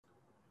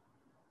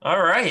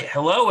All right.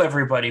 Hello,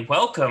 everybody.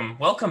 Welcome.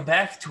 Welcome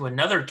back to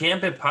another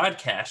Gambit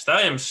podcast.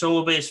 I am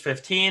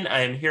SoloBase15.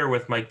 I am here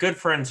with my good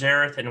friend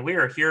Zareth, and we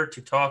are here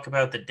to talk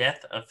about the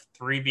death of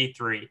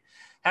 3v3.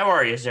 How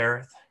are you,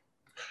 Zareth?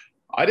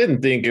 I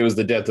didn't think it was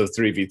the death of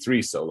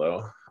 3v3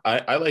 solo.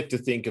 I like to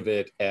think of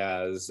it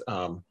as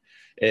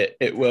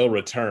it will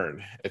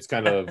return. It's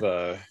kind of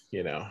a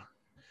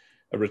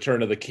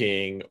return of the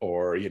king,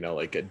 or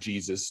like a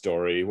Jesus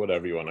story,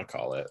 whatever you want to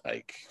call it.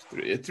 Like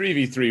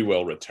 3v3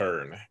 will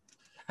return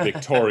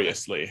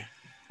victoriously,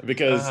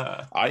 because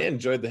uh, I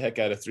enjoyed the heck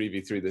out of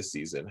 3v3 this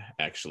season,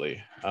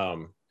 actually.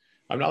 I'm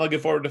not looking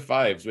forward to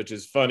fives, which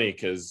is funny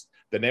because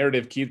the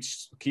narrative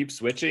keeps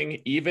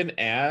switching even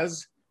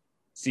as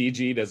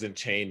CG doesn't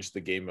change the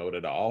game mode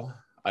at all.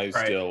 I right.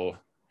 still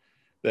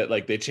that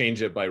like they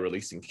change it by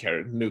releasing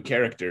new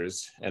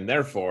characters, and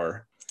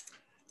therefore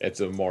it's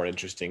a more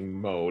interesting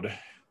mode.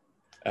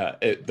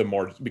 The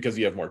more, because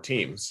you have more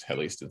teams, at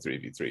least in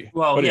 3v3.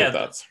 Well, What are your yeah,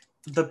 thoughts?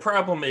 the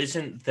problem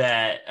isn't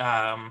that,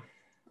 the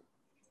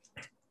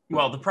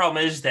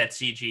problem is that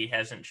CG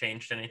hasn't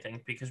changed anything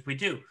because we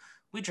do.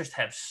 We just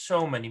have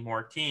so many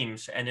more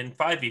teams, and in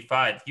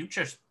 5v5, you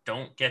just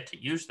don't get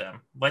to use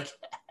them, like,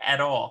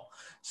 at all.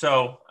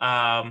 So,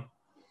 I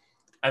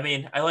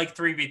mean, I like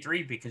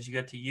 3v3 because you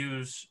get to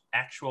use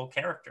actual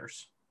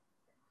characters.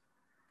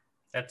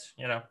 That's,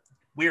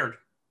 weird.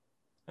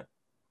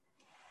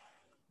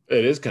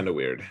 It is kind of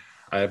weird.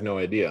 I have no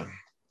idea.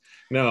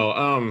 No,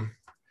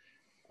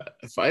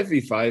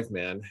 5v5,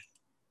 man.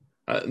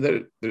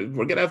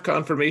 We're gonna have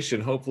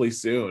confirmation hopefully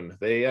soon.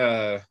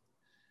 I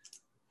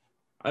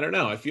don't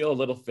know. I feel a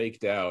little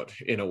faked out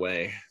in a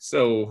way.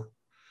 So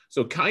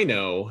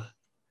Kaino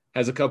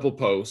has a couple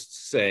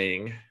posts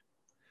saying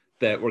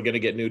that we're going to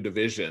get new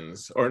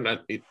divisions, or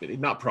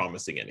not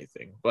promising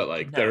anything, but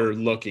like No. they're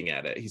looking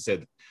at it. He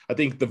said, I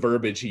think the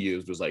verbiage he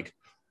used was like,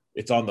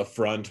 it's on the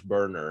front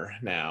burner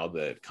now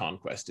that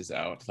Conquest is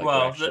out. Like we're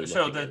Well, actually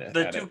so looking the, at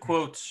the at two it.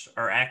 quotes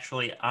are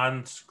actually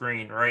on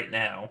screen right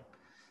now.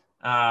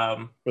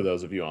 Um, For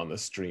those of you on the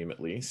stream, at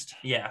least.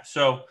 yeah,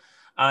 so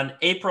on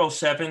April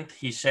 7th,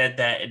 he said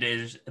that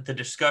the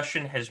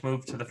discussion has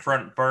moved to the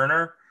front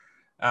burner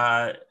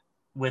uh,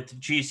 with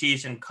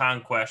GCs and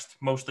Conquest,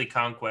 mostly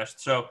Conquest.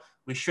 So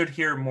we should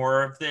hear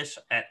more of this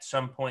at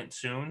some point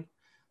soon.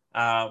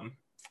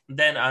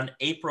 Then on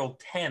April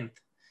 10th,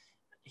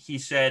 he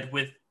said,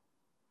 with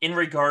in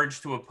regards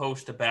to a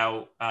post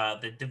about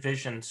the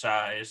division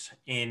size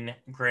in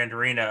Grand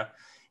Arena,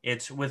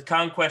 it's with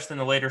Conquest in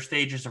the later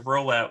stages of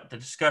rollout, the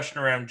discussion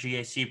around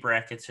GAC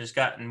brackets has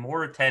gotten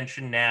more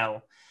attention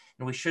now,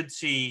 and we should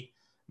see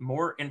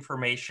more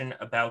information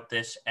about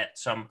this at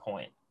some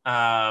point.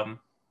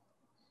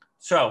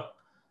 So,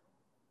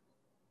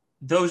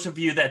 those of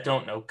you that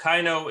don't know,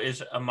 Kaino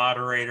is a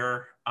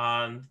moderator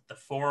on the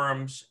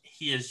forums.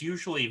 He is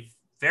usually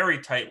very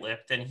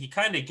tight-lipped, and he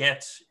kind of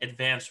gets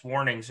advanced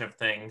warnings of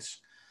things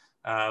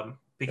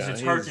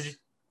because Yeah,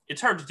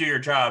 it's hard to do your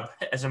job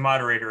as a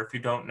moderator if you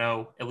don't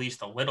know at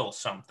least a little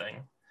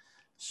something.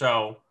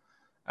 So,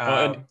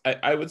 and um,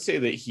 I would say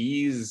that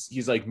he's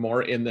like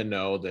more in the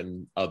know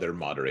than other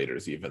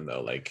moderators, even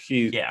though like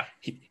yeah,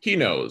 he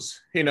knows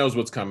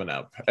what's coming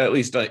up, at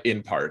least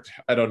in part.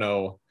 I don't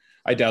know.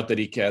 I doubt that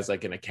he has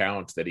like an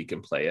account that he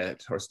can play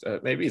it, or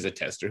maybe he's a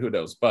tester. Who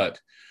knows? But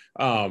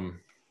um,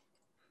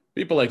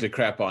 people like to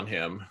crap on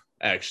him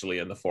actually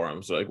in the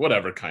forums. Like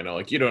whatever, kind of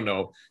like you don't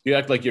know. You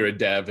act like you're a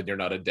dev and you're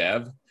not a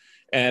dev.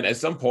 And at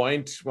some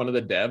point, one of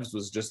the devs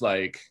was just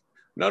like,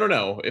 no, no,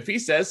 no. If he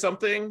says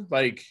something,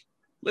 like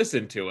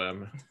listen to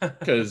him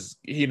because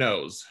he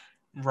knows.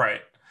 right,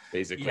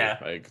 Basically, yeah.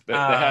 like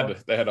Uh,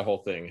 they had a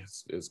whole thing.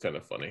 It's kind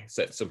of funny.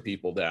 Set some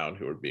people down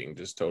who were being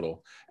just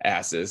total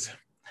asses.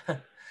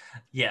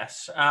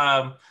 yes.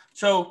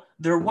 So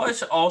there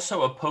was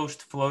also a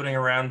post floating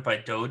around by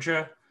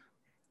Doja.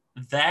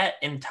 That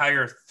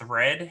entire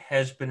thread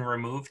has been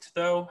removed,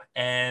 though,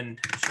 and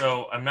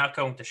so I'm not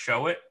going to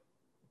show it.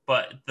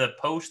 But the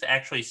post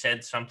actually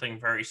said something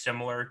very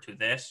similar to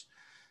this.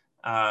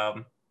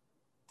 Um,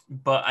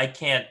 but I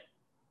can't,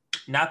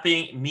 not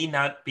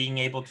being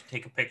able to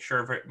take a picture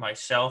of it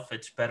myself.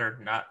 It's better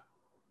not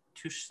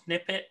to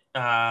snip it.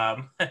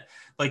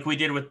 Like we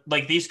did with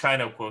like these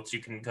Kino quotes. You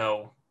can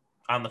go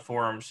on the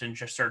forums and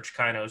just search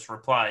Kino's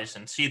replies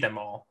and see them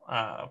all.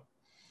 Oh,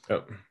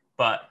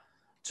 But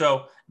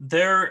so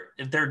there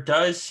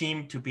does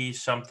seem to be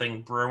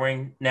something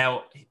brewing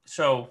now.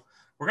 So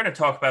we're going to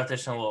talk about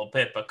this in a little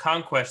bit, but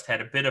Conquest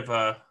had a bit of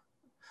a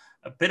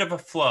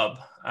flub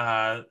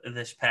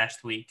this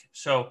past week.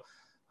 So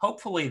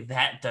hopefully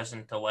that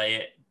doesn't delay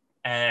it,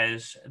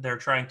 as they're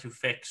trying to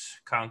fix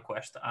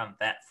Conquest on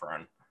that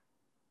front.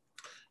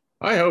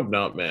 I hope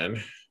not,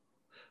 man.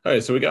 All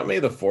right, so we got May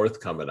the 4th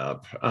coming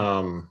up.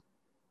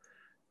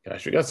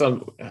 Gosh, we got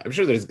some. I'm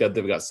sure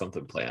they've got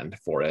something planned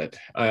for it.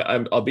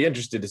 I'll be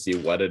interested to see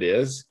what it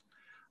is.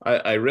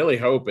 I really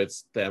hope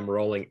it's them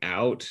rolling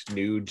out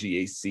new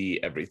GAC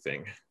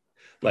everything.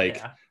 Like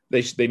Yeah.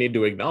 they need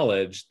to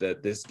acknowledge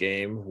that this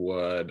game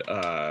would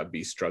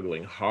be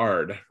struggling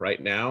hard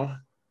right now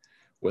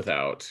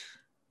without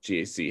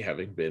GAC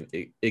having been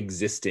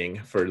existing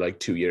for like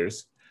 2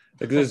 years.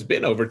 Because it's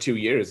been over 2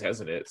 years,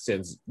 hasn't it,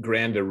 since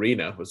Grand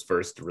Arena was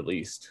first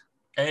released?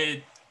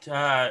 It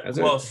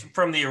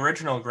from the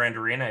original Grand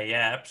Arena,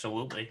 yeah,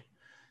 absolutely.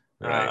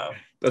 Right.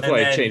 That's And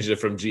why I then, changed it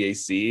from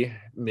GAC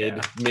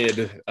mid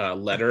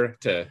letter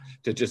to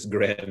just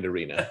Grand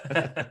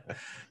Arena.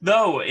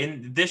 though,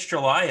 in this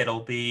July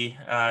it'll be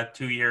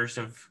 2 years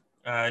of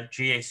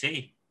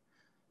GAC,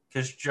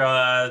 because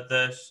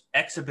the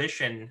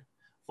exhibition,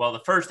 well, the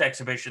first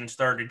exhibition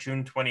started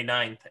June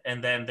 29th,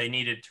 and then they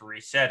needed to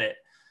reset it.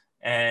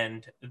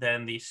 And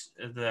then the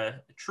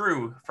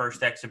true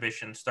first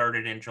exhibition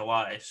started in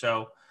July.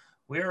 So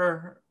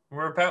we're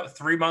about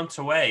 3 months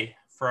away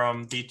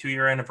from the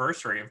 2-year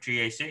anniversary of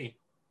GAC.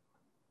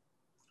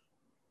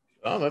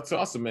 Oh, that's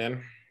awesome,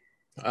 man.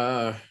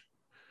 I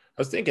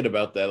was thinking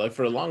about that. Like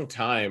for a long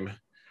time,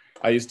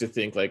 I used to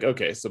think like,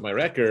 okay, so my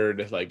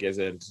record like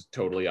isn't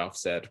totally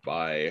offset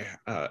by,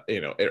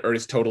 or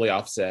is totally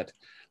offset.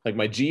 Like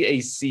my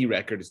GAC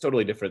record is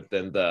totally different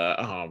than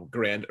the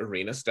Grand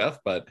Arena stuff.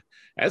 But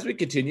as we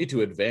continue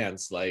to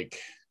advance, like,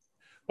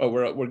 well,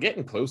 we're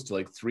getting close to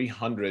like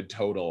 300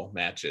 total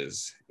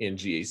matches in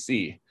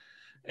GAC.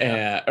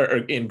 Or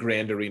in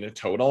Grand Arena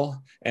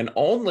total, and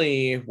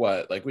only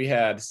we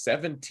had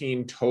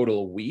 17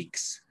 total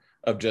weeks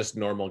of just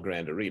normal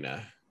Grand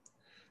Arena.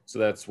 So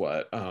that's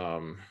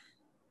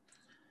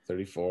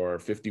 34,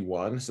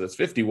 51. So that's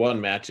 51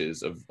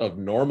 matches of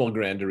normal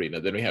Grand Arena.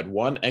 Then we had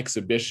one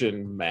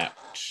exhibition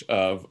match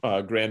of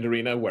Grand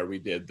Arena where we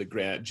did the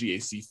Grand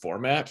GAC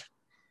format.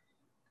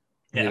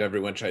 Yeah. And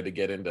everyone tried to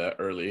get into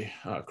early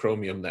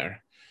Chromium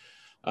there.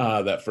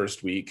 That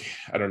first week.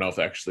 I don't know if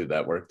actually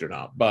that worked or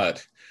not,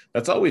 but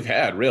that's all we've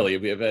had, really.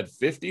 We have had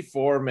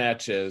 54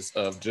 matches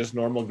of just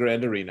normal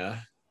Grand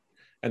Arena,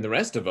 and the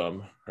rest of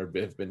them have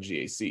been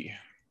GAC.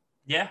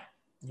 Yeah.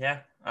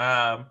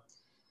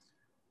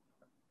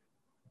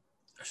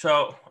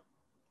 So,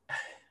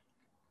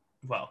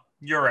 well,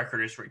 your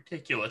record is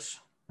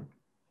ridiculous,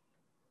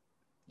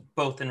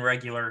 both in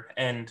regular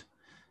and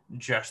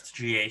just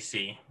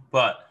GAC.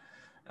 But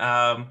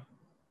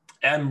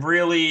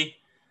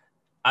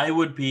I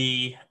would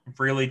be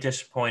really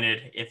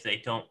disappointed if they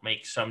don't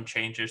make some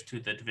changes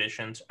to the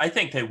divisions. I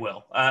think they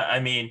will.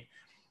 I mean,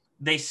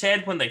 they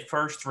said when they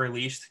first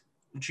released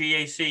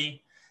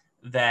GAC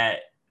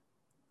that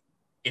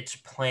it's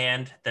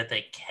planned that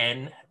they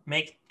can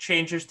make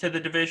changes to the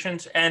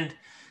divisions. And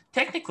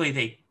technically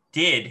they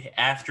did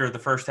after the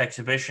first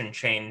exhibition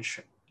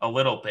change a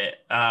little bit.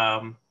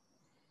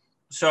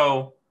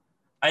 So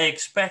I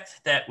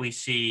expect that we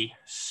see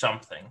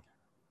something.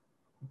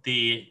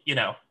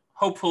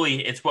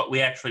 Hopefully it's what we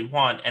actually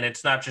want, and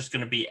it's not just going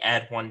to be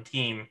add one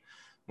team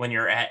when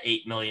you're at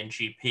 8 million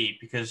GP,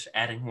 because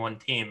adding one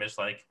team is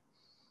like,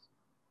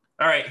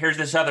 all right, here's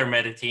this other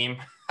meta team.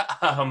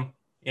 Yeah,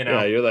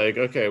 you're like,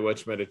 okay,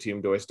 which meta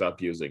team do I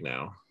stop using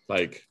now?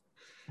 Like,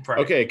 right.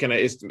 Okay,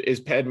 is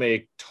Padme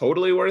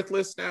totally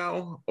worthless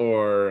now,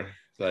 or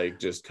like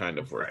just kind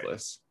of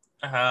worthless?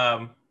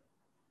 Right.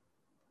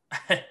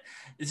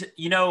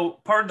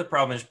 Part of the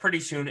problem is pretty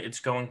soon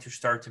it's going to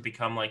start to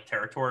become like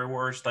Territory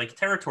Wars. Like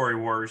Territory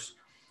Wars,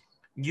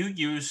 you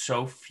use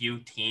so few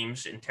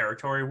teams in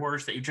Territory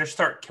Wars that you just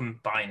start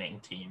combining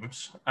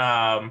teams.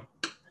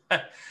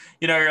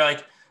 You're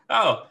like,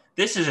 oh,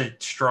 this is a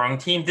strong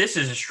team. This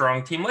is a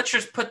strong team. Let's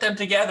just put them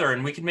together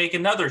and we can make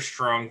another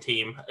strong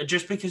team.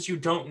 Just because you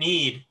don't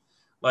need,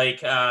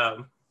 like,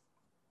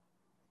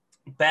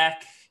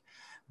 back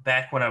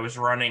when I was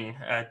running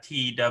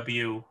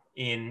TEW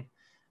in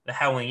the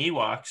Howling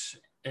Ewoks,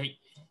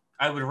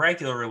 I would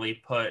regularly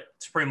put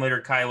Supreme Leader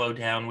Kylo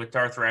down with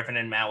Darth Revan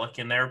and Malik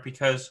in there,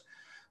 because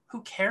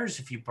who cares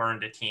if you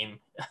burned a team?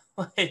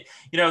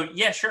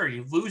 Yeah, sure,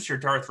 you lose your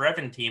Darth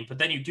Revan team, but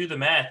then you do the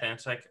math and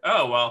it's like,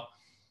 oh, well,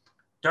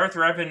 Darth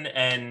Revan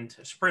and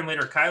Supreme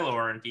Leader Kylo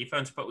are in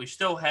defense, but we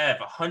still have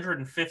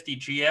 150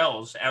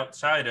 GLs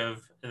outside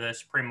of the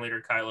Supreme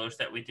Leader Kylos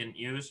that we didn't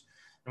use,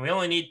 and we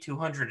only need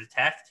 200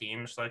 attack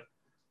teams. Like,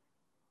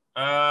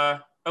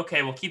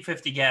 okay, we'll keep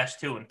 50 gas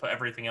too and put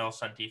everything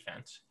else on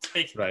defense.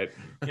 Right.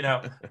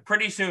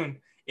 Pretty soon,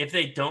 if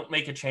they don't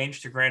make a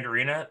change to Grand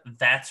Arena,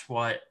 that's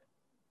what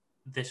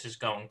this is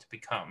going to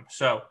become.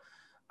 So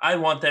I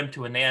want them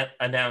to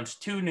announce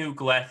 2 new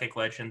Galactic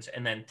Legends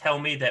and then tell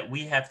me that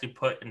we have to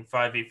put in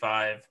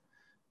 5v5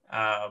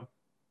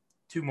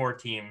 2 more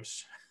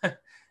teams.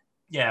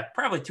 Yeah,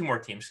 probably 2 more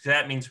teams, because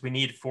that means we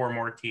need 4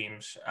 more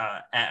teams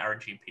at our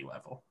GP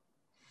level.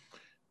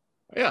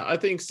 Yeah, I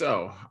think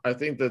so. I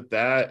think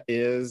that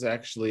is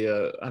actually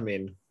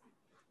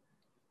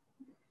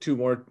 2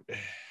 more.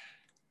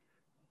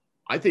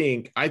 I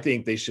think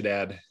they should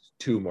add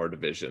 2 more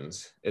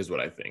divisions is what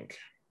I think.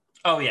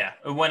 Oh yeah,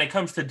 when it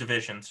comes to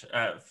divisions,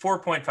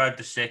 4.5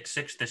 to 6,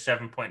 6 to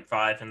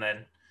 7.5, and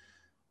then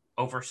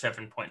over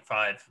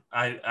 7.5.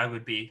 I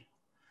would be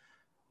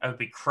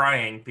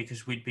crying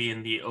because we'd be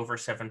in the over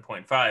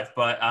 7.5.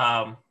 But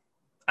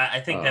I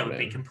think that would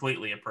be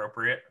completely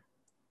appropriate.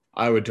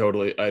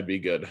 I'd be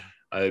good.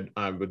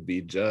 I would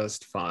be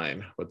just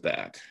fine with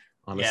that,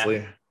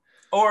 honestly.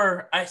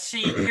 Or I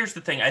see, here's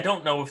the thing. I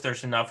don't know if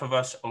there's enough of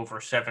us over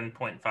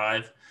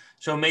 7.5.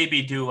 So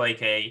maybe do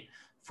like a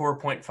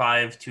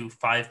 4.5 to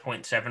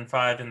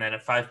 5.75 and then a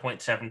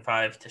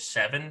 5.75 to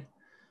 7.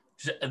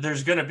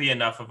 There's going to be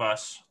enough of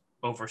us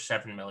over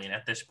 7 million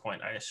at this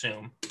point, I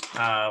assume.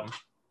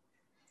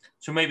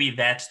 So maybe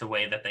that's the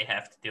way that they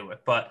have to do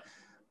it. But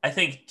I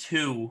think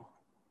 2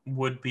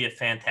 would be a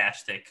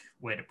fantastic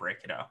way to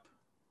break it up.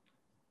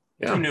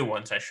 Yeah. 2 new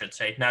ones, I should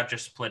say, not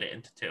just split it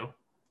into 2.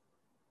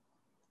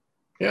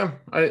 Yeah,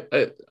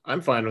 I'm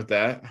fine with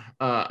that.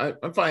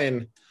 I'm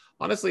fine.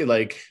 Honestly,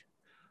 like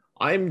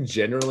I'm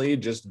generally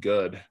just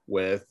good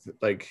with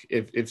like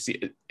if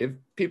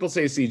people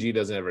say CG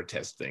doesn't ever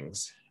test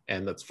things,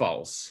 and that's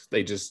false.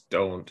 They just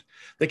don't.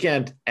 They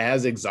can't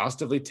as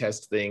exhaustively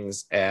test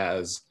things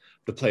as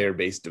the player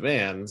base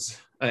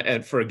demands.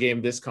 And for a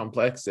game this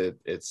complex,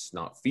 it's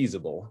not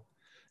feasible.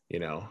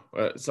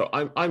 So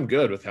I'm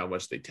good with how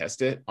much they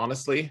test it.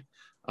 Honestly,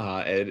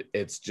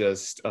 it's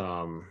just.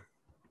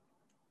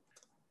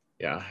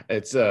 Yeah,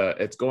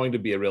 it's going to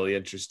be a really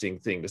interesting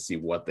thing to see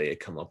what they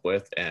come up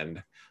with.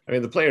 And I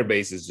mean, the player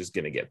base is just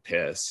going to get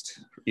pissed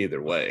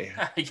either way.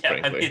 Yeah,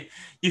 frankly. I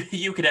mean,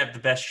 you could have the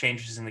best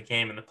changes in the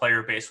game, and the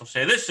player base will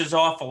say, "This is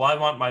awful. I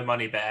want my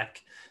money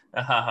back."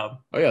 Oh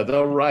yeah,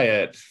 they'll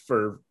riot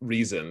for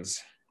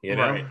reasons,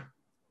 right?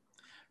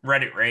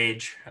 Reddit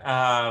rage.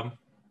 So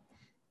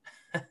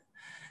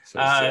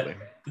silly.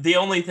 The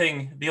only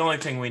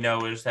thing we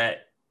know is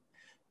that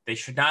they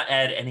should not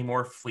add any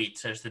more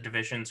fleets as the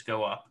divisions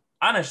go up.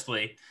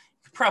 Honestly, you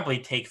could probably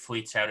take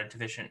fleets out of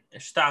division.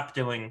 Stop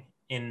doing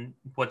in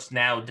what's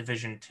now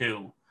Division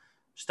 2.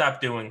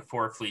 Stop doing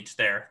 4 fleets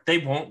there. They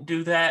won't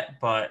do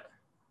that, but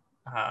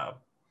it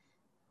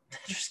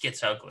just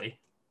gets ugly.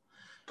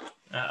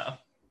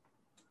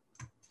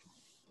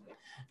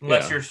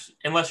 Unless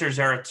you're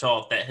Zerat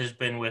Salt that has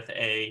been with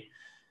a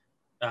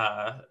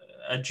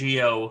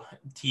Geo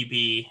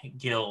TB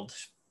guild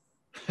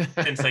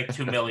since like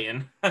 2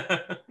 million.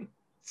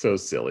 So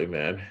silly,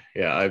 man.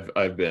 Yeah,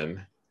 I've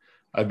been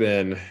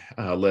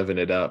living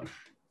it up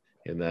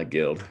in that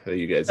guild.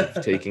 You guys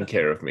have taken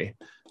care of me.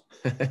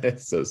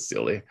 It's so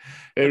silly.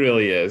 It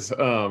really is.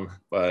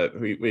 But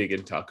we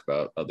can talk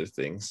about other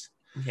things.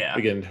 Yeah.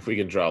 We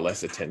can draw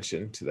less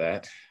attention to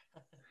that.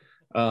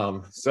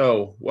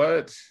 So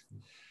what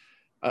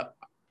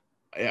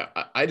yeah,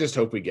 I just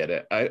hope we get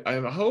it.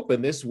 I'm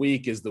hoping this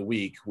week is the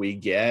week we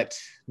get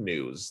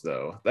news,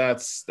 though.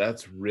 That's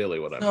really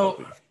what I'm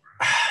hoping for.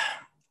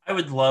 I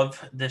would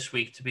love this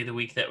week to be the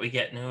week that we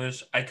get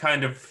news.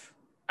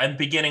 I'm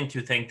beginning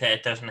to think that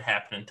it doesn't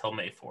happen until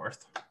May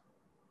 4th.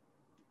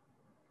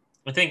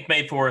 I think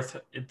May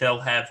 4th, they'll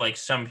have like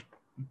some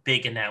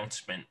big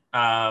announcement.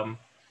 And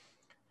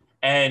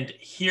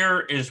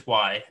here is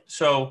why.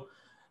 So,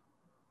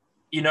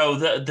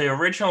 the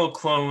original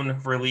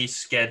clone release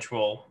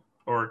schedule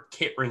or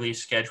kit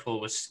release schedule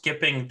was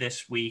skipping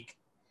this week,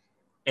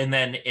 and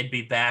then it'd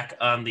be back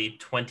on the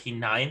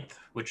 29th,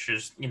 which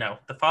is,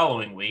 the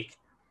following week.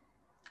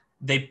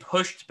 They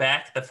pushed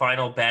back the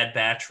final Bad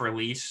Batch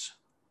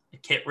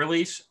kit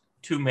release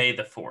to May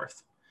the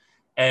 4th.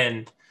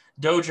 And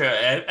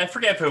Doja, I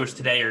forget if it was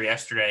today or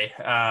yesterday,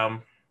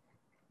 had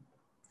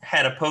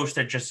a post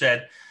that just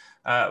said,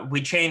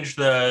 we changed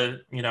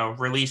the,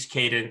 release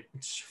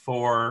cadence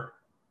for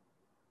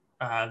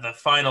the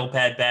final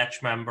Bad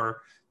Batch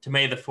member to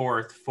May the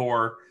 4th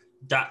for ...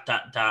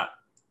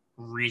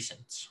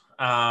 reasons.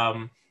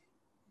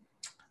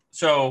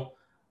 So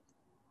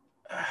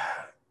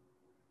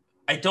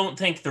I don't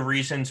think the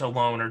reasons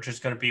alone are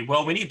just going to be,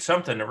 well, we need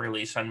something to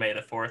release on May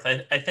the 4th.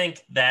 I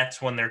think that's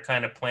when they're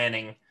kind of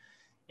planning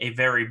a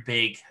very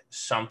big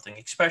something,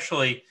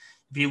 especially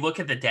if you look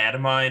at the data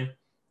mine,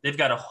 they've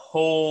got a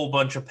whole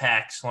bunch of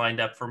packs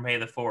lined up for May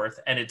the 4th.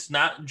 And it's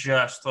not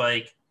just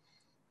like,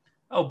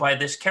 oh, buy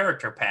this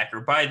character pack or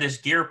buy this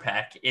gear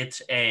pack.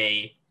 It's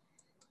a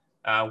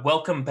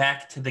welcome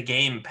back to the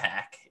game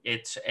pack.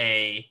 It's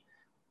a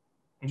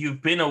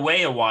you've been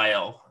away a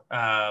while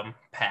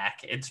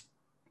pack.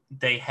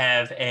 They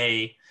have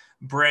a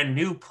brand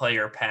new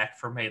player pack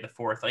for May the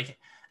 4th. Like,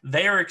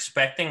 they are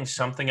expecting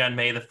something on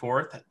May the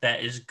 4th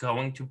that is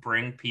going to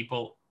bring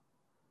people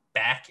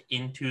back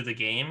into the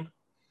game.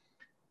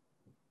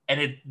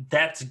 And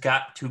that's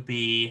got to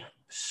be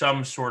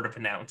some sort of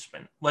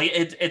announcement. Like,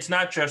 it's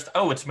not just,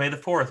 oh, it's May the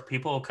 4th.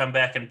 People will come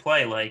back and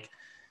play. Like,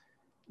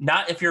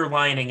 not if you're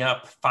lining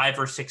up 5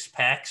 or 6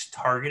 packs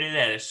targeted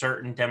at a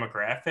certain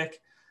demographic.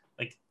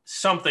 Like,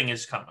 something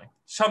is coming.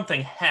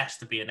 Something has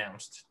to be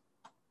announced.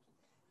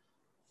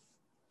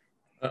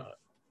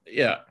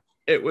 Yeah,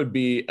 it would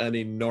be an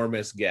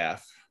enormous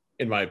gaffe,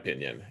 in my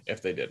opinion,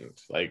 if they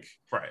didn't. Like,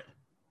 right.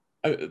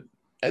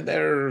 And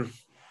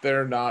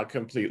they're not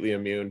completely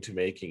immune to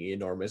making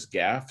enormous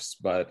gaffes,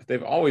 but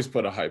they've always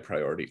put a high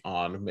priority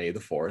on May the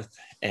 4th.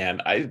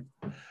 And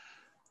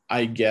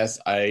I guess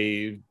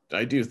I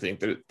do think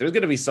there's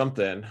going to be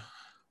something.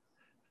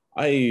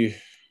 I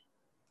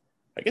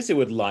guess it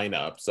would line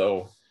up.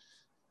 So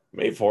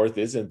May 4th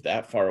isn't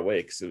that far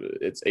away, because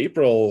it's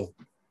April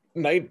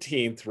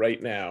 19th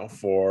right now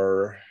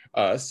for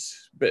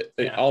us, but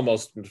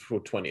almost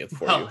 20th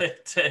for you.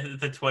 It's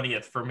the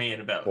 20th for me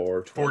in about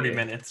 40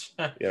 minutes.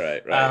 Yeah,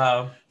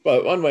 right.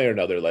 But one way or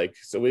another, like,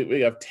 so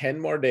we have 10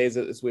 more days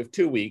of this. We have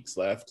 2 weeks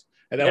left,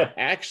 and that would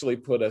actually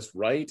put us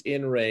right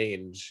in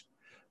range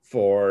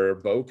for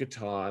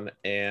Bo-Katan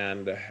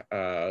and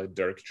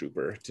Dark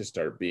Trooper to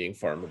start being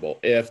farmable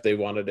if they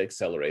wanted to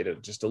accelerate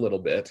it just a little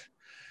bit.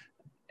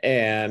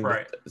 And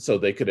so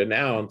they could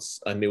announce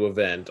a new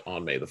event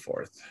on May the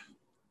 4th.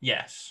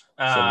 Yes.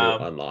 Some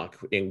new unlock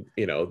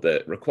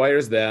that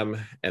requires them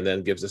and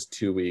then gives us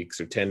 2 weeks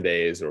or 10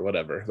 days or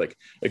whatever. Like,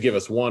 it give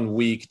us 1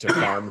 week to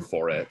farm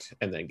for it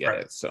and then get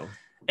it. So,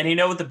 and you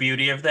know what the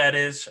beauty of that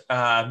is?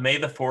 May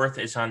the 4th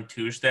is on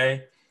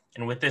Tuesday.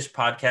 And with this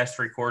podcast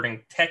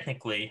recording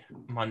technically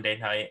Monday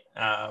night,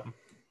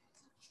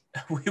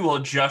 we will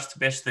just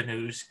miss the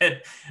news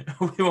and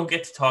we won't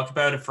get to talk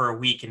about it for a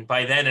week. And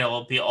by then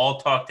it'll be all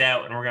talked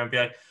out and we're going to be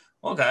like,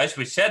 well, guys,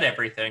 we said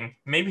everything.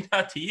 Maybe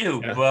not to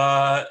you,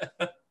 but...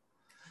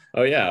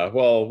 Oh, yeah.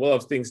 Well, we'll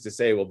have things to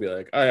say. We'll be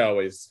like, I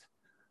always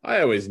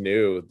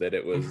knew that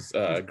it was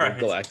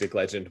Galactic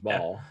Legend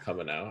Mall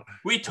coming out.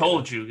 We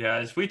told you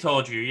guys. We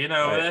told you,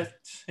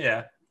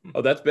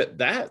 Oh, that's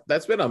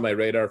been on my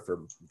radar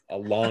for a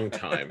long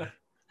time.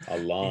 A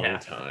long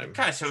time.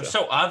 Guys, it was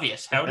so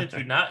obvious. How did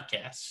you not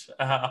guess?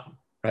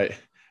 Right.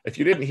 If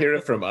you didn't hear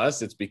it from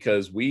us, it's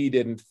because we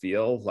didn't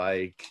feel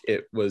like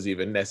it was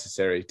even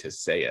necessary to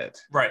say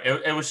it. Right.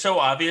 It was so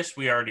obvious.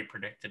 We already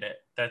predicted it.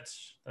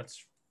 That's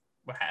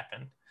what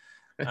happened.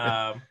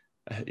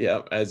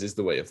 Yeah, as is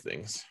the way of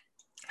things.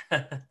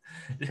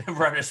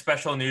 Run a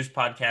special news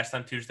podcast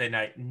on Tuesday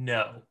night.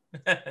 No.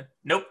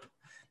 Nope.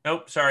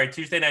 Sorry.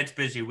 Tuesday night's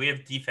busy. We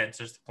have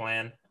defenses to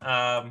plan.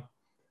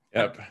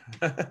 Yep.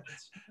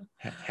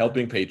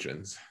 Helping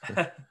patrons.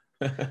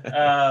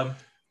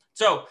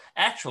 So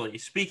actually,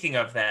 speaking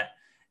of that,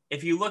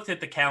 if you looked at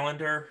the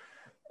calendar,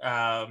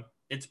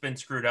 it's been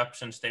screwed up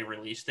since they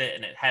released it,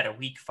 and it had a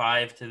week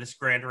 5 to this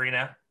Grand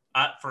Arena.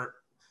 For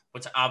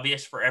what's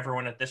obvious for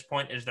everyone at this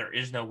point is there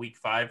is no week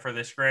 5 for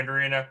this Grand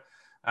Arena.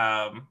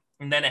 And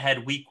then it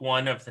had week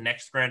 1 of the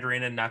next Grand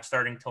Arena not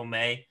starting till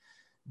May.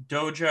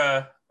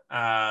 Doja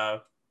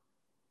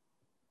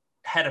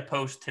had a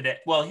post today.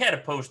 Well, he had a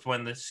post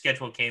when the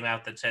schedule came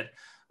out that said,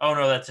 oh,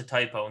 no, that's a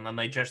typo. And then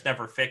they just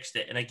never fixed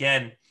it. And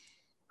again,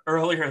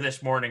 earlier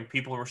this morning,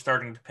 people were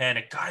starting to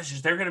panic. Guys,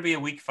 is there going to be a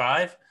week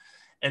 5?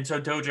 And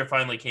so Doja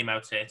finally came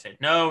out today and said,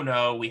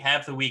 no, we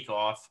have the week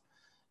off.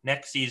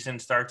 Next season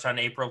starts on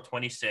April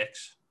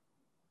 26th.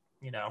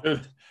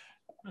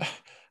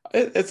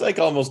 It's like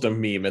almost a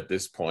meme at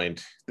this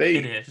point.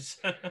 It is.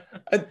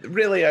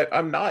 Really,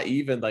 I'm not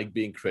even like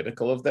being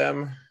critical of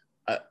them.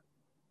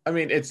 I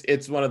mean,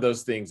 it's one of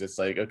those things. It's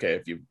like,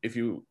 okay, if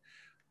you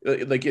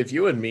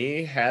and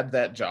me had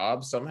that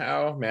job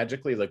somehow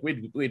magically, like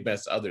we'd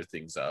mess other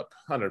things up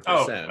 100%.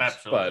 Oh,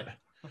 absolutely.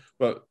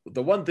 But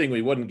the one thing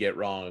we wouldn't get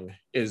wrong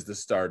is the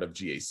start of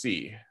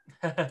GAC.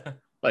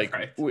 Like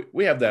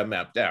we have that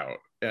mapped out.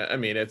 I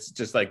mean, it's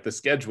just like the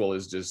schedule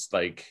is just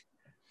like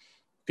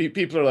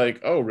people are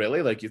like, oh,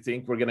 really? Like, you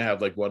think we're gonna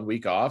have like 1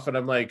 week off? And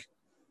I'm like,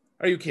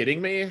 are you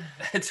kidding me?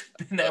 It's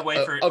been that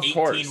way for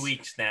 18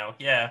 weeks now.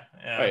 Yeah.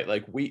 Right.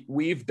 Like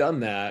we've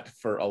done that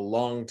for a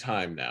long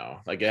time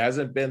now. Like, it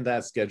hasn't been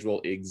that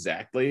schedule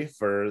exactly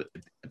for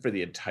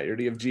the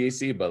entirety of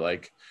GAC, but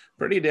like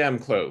pretty damn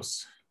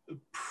close.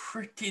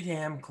 Pretty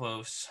damn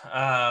close.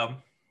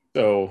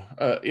 So,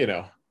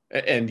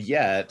 and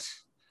yet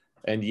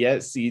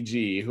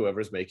CG,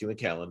 whoever's making the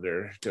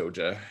calendar,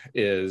 Doja,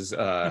 is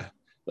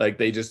like,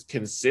 they just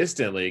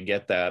consistently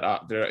get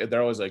that.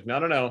 They're always like,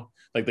 no.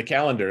 Like the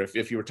calendar,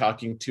 if you were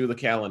talking to the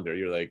calendar,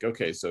 you're like,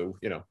 okay, so,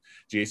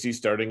 GAC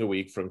starting a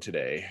week from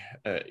today,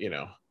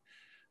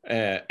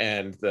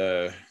 and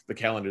the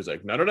calendar's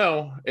like,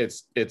 no,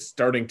 it's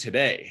starting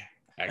today,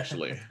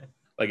 actually.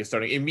 Like, it's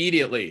starting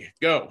immediately,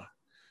 go.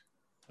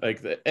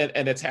 Like,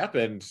 and it's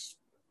happened,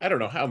 I don't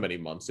know how many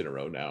months in a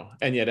row now,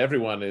 and yet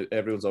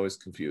everyone's always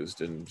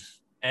confused, and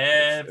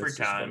every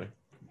time.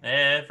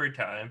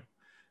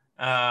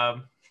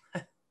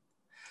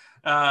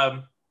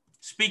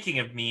 Speaking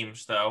of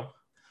memes, though,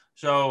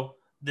 so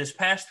this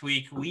past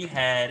week we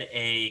had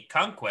a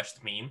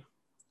Conquest meme,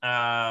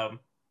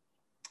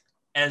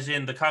 as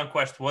in the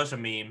Conquest was a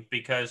meme,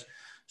 because,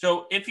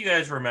 so if you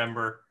guys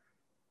remember,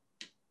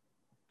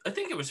 I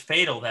think it was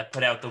Fatal that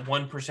put out the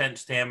 1%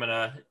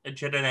 stamina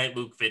Jedi Knight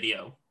Luke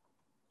video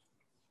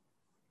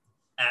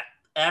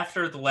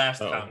after the last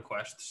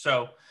Conquest.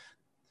 So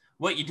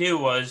what you do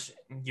was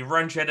you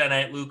run Jedi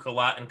Knight Luke a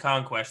lot in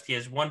Conquest. He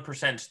has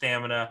 1%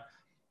 stamina,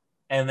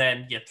 and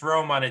then you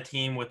throw him on a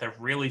team with a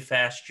really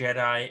fast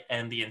Jedi,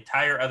 and the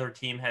entire other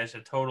team has a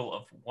total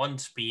of 1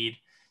 speed,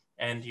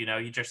 and,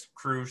 you just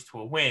cruise to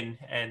a win,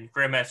 and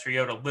Grandmaster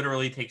Yoda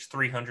literally takes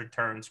 300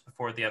 turns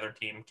before the other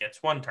team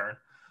gets 1 turn.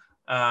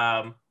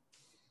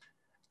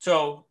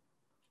 So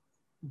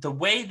the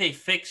way they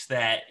fix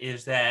that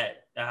is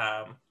that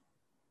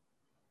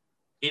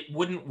it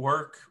wouldn't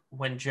work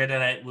when Jedi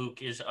Knight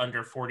Luke is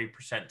under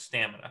 40%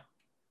 stamina.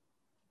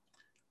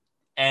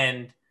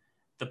 And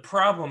the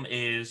problem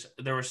is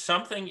there was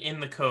something in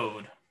the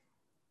code.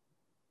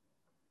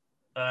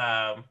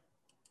 There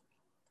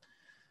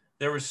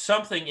was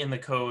something in the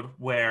code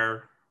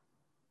where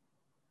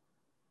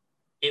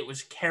it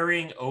was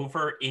carrying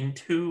over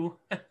into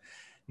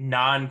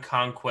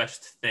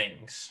non-conquest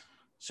things.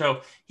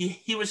 So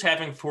he was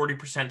having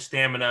 40%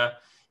 stamina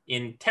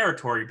in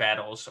territory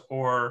battles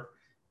or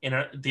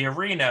in the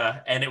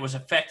arena, and it was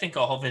affecting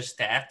all of his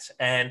stats,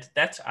 and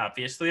that's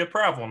obviously a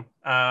problem.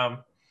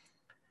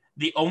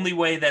 The only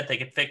way that they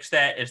could fix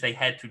that is they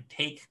had to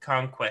take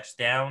Conquest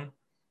down,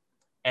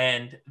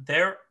 and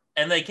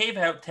they gave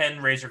out 10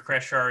 Razor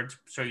Crest shards,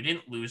 so you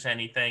didn't lose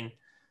anything.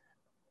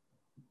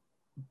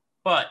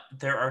 But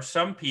there are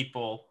some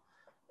people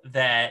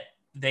that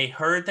they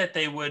heard that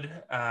they would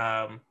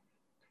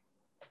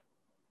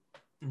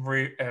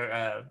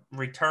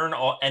return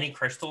any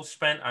crystals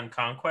spent on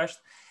Conquest.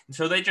 And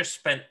so they just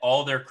spent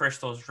all their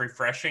crystals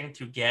refreshing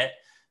to get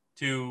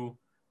to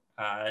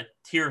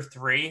tier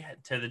 3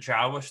 to the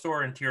Jawa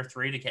store in tier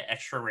 3 to get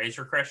extra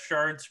Razor Crest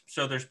shards.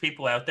 So there's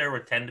people out there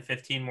with 10 to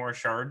 15 more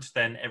shards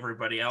than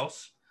everybody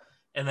else.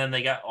 And then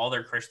they got all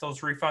their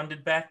crystals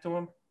refunded back to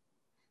them.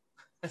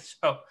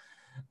 So,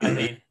 I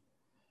mean,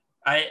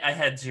 I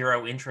had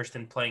zero interest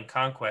in playing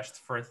Conquest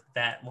for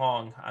that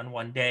long on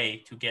one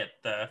day to get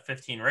the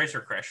 15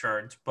 Razor Crest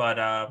shards,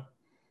 but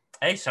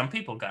hey, some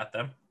people got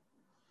them.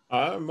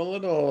 I'm a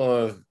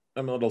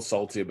little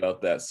salty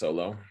about that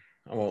solo.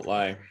 I won't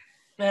lie.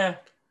 Yeah,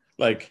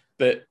 like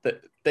that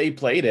they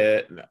played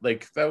it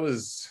like that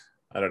was,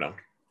 I don't know.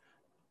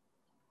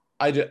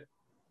 I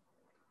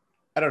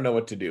don't know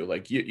what to do.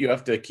 Like you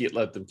have to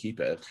let them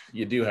keep it.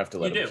 You do have to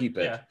let them keep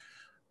it. Yeah.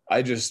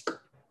 I just,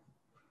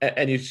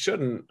 and you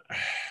shouldn't.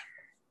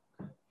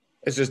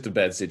 It's just a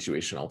bad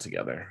situation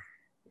altogether,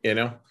 you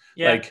know.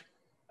 Yeah. Like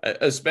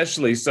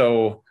especially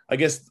so. I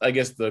guess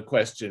the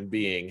question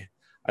being,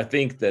 I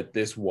think that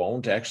this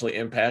won't actually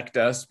impact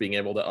us being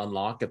able to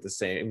unlock at the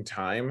same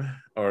time,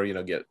 or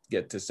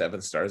get to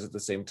 7 stars at the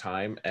same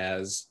time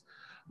as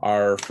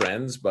our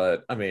friends.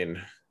 But I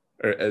mean,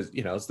 or as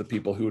it's the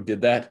people who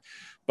did that.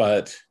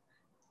 But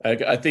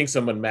I think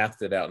someone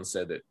mathed it out and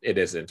said that it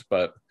isn't.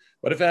 But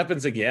what if it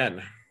happens again?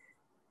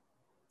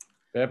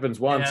 If it happens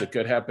once, it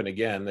could happen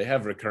again. They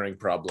have recurring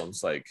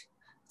problems. Like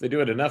if they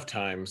do it enough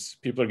times,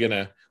 people are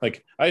gonna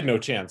like. I had no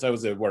chance. I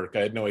was at work. I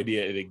had no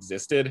idea it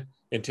existed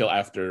until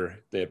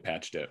after they had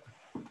patched it.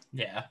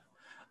 Yeah.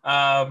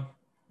 I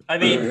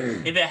mean,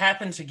 if it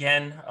happens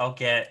again, I'll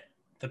get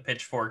the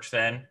pitchforks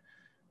then.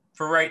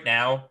 For right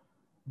now,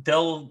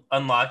 they'll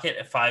unlock it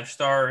at 5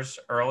 stars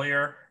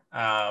earlier.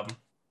 But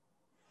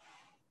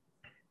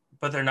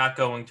they're not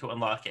going to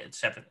unlock it at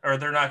 7, or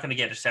they're not going to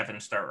get a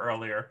 7-star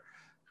earlier.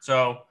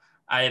 So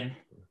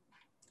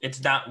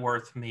it's not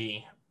worth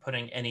me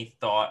putting any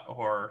thought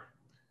or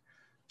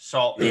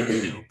salt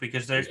into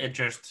because it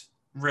just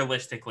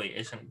realistically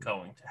isn't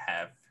going to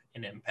have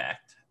an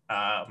impact.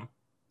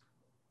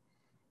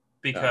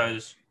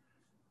 Because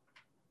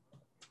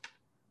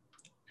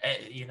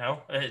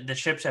the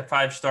ship's at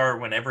 5-star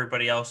when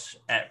everybody else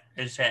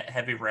is at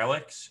heavy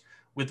relics.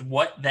 With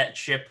what that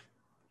ship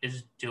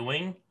is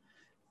doing,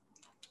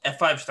 at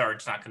 5-star,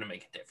 it's not going to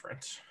make a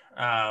difference.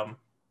 And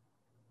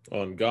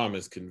Gom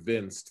is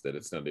convinced that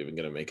it's not even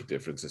going to make a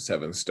difference at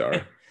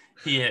 7-star.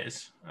 He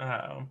is.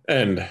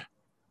 And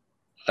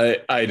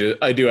I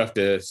do have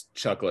to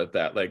chuckle at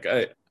that. Like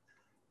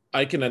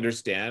I can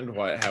understand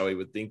how he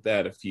would think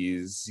that if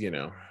he's,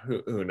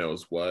 who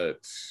knows what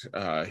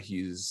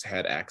he's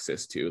had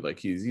access to. Like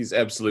he's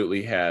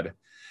absolutely had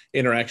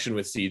interaction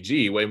with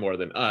CG way more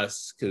than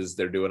us because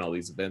they're doing all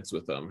these events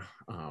with them.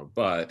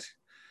 But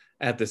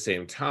at the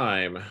same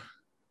time,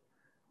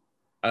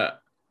 I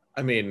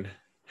mean,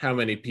 how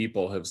many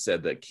people have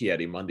said that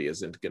Ki-Adi-Mundi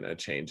isn't going to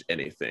change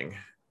anything?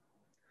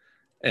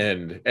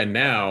 And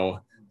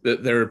now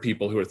there are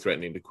people who are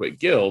threatening to quit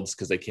guilds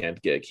because they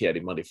can't get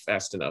Ki-Adi-Mundi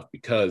fast enough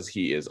because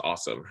he is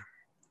awesome.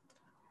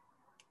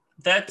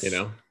 That's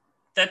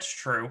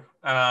true.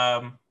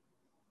 But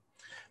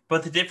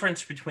the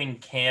difference between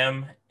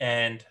Cam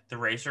and the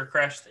Razor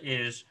Crest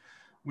is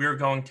we're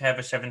going to have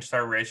a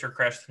 7-star Razor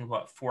Crest in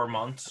 4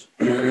 months.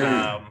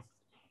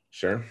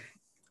 Sure.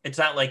 It's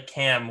not like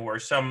Cam where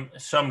some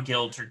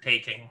guilds are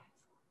taking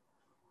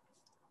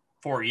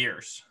 4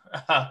 years.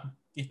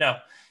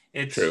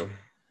 It's true.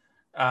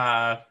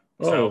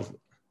 So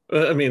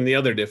I mean, the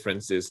other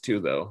difference is too,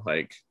 though,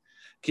 like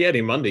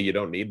Ki-Adi-Mundi, you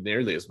don't need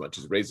nearly as much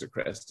as Razor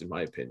Crest, in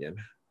my opinion,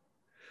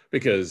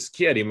 because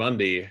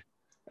Ki-Adi-Mundi,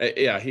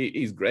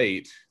 he's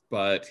great,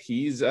 but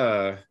he's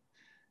a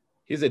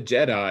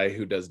Jedi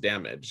who does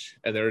damage,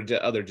 and there are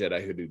other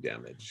Jedi who do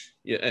damage.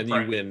 Yeah, and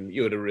right.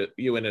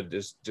 You win at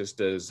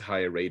just as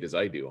high a rate as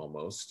I do,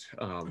 almost.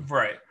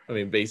 Right. I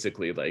mean,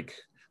 basically, like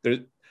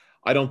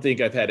I don't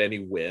think I've had any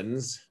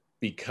wins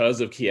because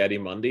of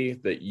Ki-Adi-Mundi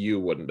that you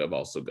wouldn't have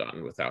also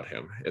gotten without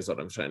him, is what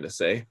I'm trying to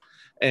say.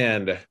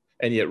 And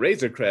yet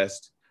Razor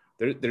Crest,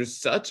 there's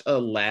such a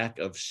lack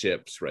of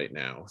ships right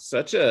now,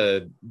 such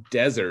a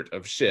desert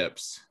of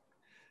ships.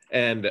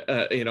 And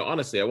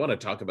honestly, I want to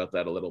talk about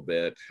that a little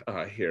bit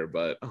here,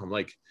 but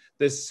like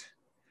this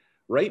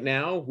right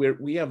now,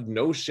 we have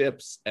no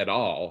ships at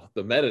all.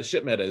 The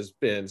ship meta has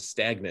been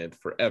stagnant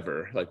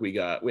forever. Like we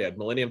had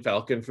Millennium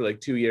Falcon for like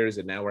 2 years,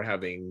 and now we're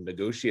having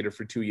Negotiator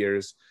for 2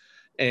 years,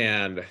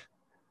 and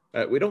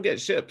we don't get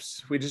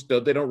ships.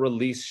 They don't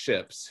release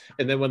ships,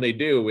 and then when they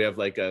do, we have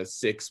like a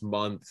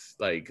 6-month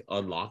like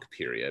unlock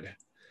period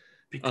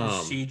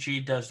because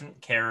CG doesn't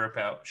care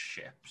about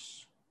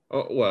ships.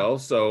 Oh, well,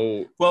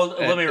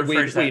 let me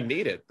rephrase that. We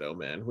need it though,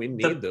 man. We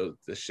need the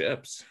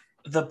ships.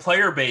 The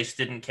player base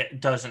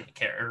doesn't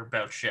care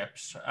about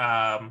ships. There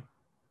are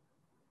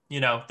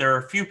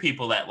a few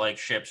people that like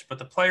ships, but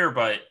the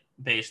player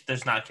base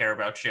does not care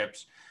about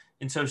ships.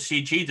 And so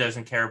CG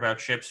doesn't care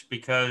about ships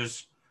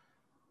because,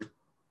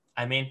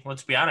 I mean,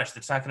 let's be honest,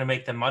 it's not going to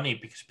make them money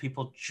because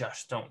people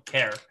just don't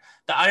care.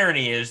 The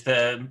irony is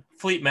the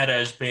fleet meta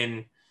has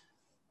been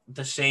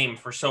the same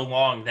for so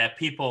long that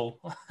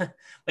people,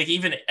 like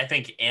even I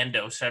think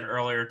Ando said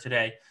earlier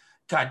today,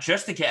 God,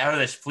 just to get out of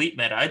this fleet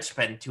meta, I'd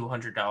spend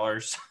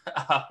 $200.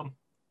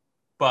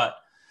 But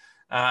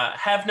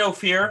have no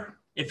fear.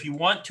 If you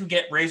want to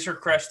get Razor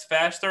Crest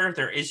faster,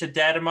 there is a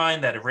data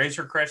mine that a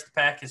Razor Crest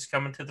pack is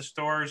coming to the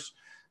stores.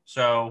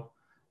 So,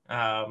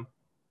 harder.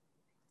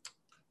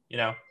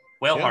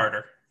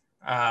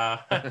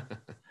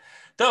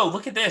 Though,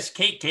 look at this.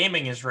 Kate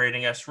Gaming is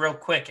rating us real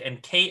quick.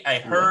 And Kate, I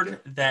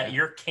heard that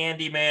your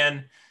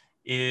Candyman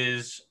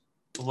is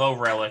low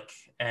relic,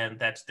 and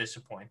that's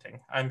disappointing.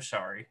 I'm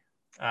sorry.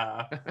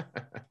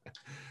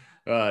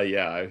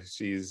 Yeah,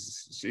 she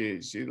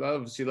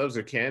loves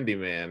her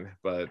Candyman,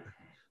 but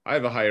I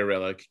have a higher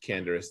relic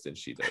Canderous than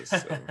she does.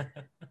 So,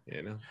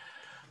 it's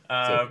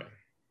okay.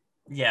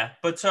 Yeah,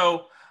 but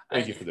so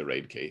thank you for the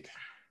raid, Kate.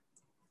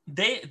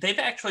 They've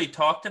actually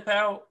talked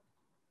about,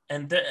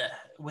 and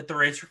with the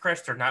Razor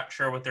Crest, they're not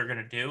sure what they're going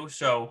to do.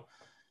 So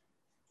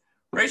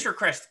Razor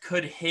Crest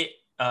could hit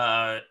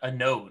a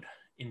node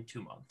in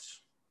 2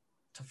 months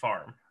to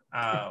farm.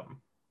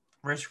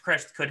 Razor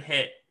Crest could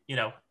hit,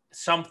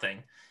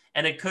 something.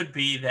 And it could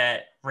be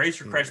that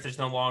Razor Crest is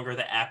no longer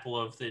the apple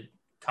of the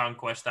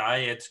Conquest eye.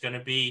 It's going to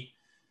be,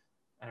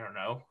 I don't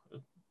know,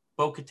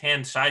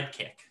 Bo-Katan's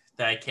sidekick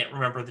that I can't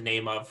remember the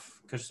name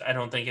of because I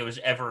don't think it was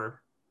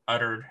ever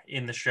uttered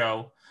in the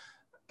show.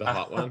 The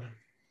hot one?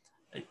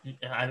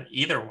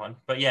 Either one.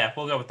 But yeah,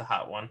 we'll go with the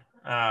hot one.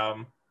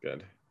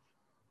 Good.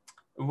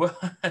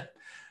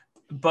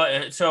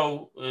 But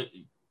so...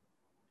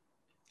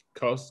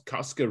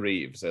 Casca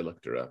Reeves, I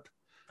looked her up.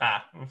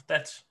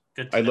 That's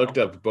good to know. Looked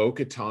up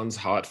Bo-Katan's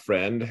hot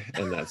friend,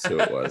 and that's who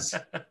it was.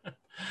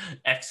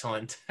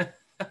 Excellent.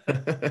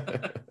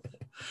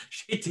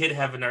 She did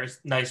have a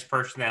nice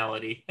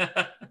personality.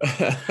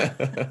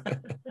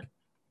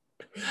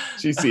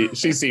 She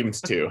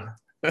seems to.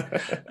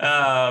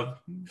 But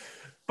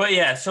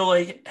yeah, so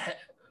like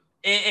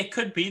it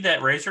could be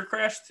that Razor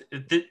Crest,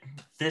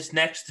 this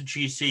next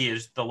GC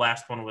is the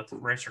last one with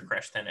Razor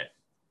Crest in it.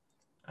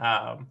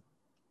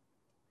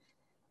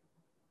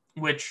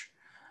 Which,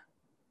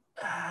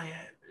 I'm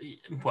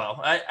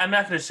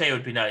not going to say it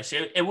would be nice.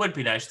 It would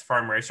be nice to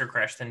farm Razor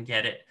Crest and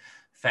get it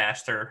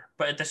faster.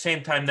 But at the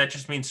same time, that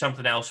just means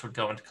something else would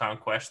go into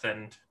Conquest,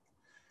 and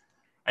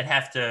I'd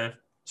have to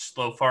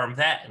slow farm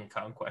that in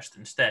Conquest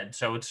instead.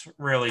 So it's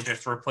really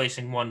just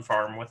replacing one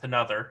farm with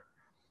another.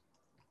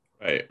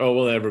 Right. Oh,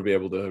 we'll never be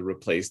able to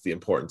replace the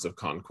importance of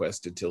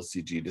Conquest until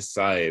CG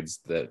decides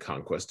that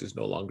Conquest is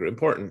no longer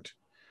important.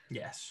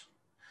 Yes.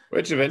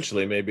 Which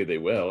eventually maybe they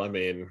will. I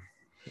mean...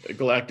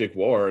 Galactic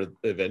War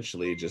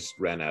eventually just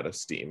ran out of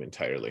steam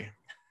entirely.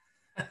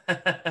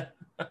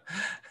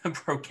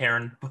 Bro,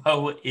 Karen,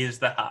 Bo is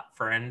the hot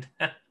friend.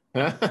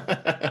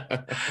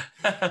 I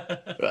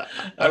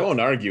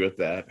won't argue with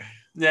that.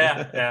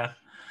 Yeah.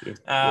 You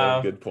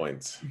have good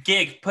points.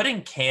 Gig,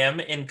 putting Cam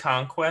in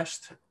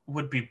Conquest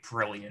would be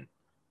brilliant.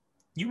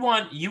 You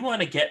want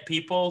to get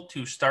people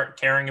to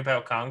start caring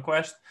about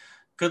Conquest?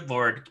 Good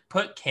Lord,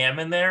 put Cam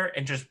in there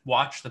and just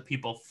watch the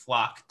people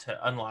flock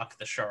to unlock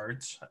the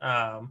shards.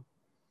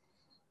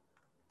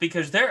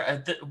 Because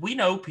we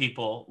know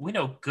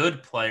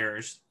good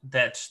players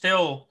that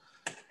still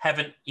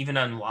haven't even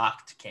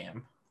unlocked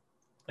Cam.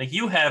 Like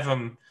you have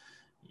him,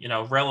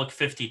 Relic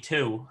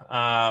 52.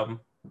 My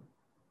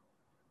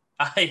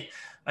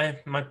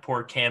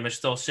poor Cam is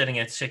still sitting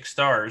at 6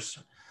 stars,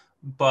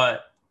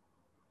 but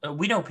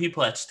we know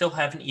people that still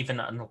haven't even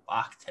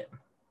unlocked him.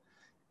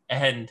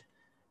 And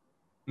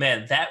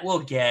man, that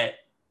would get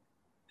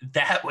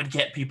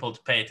people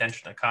to pay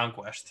attention to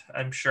Conquest,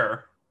 I'm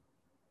sure.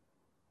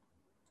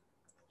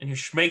 And you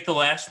should make the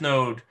last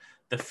node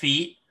the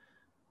feat,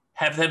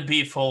 have them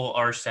be full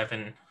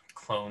R7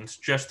 clones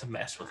just to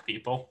mess with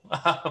people.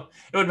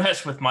 It would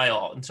mess with my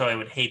ult, and so I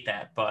would hate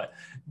that, but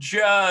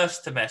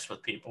just to mess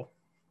with people.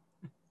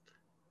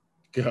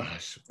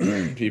 Gosh,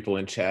 people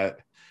in chat,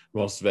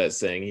 most of it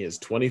saying he has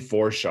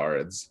 24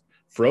 shards.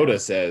 Froda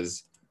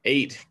says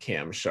 8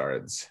 Cam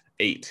shards.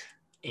 8.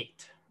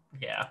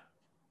 Yeah.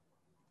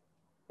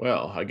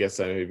 Well, I guess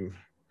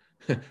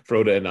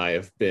Froda and I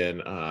have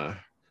been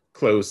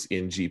close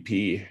in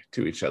GP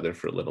to each other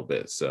for a little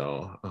bit.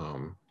 So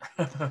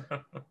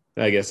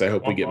I guess I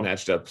hope we get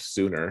matched up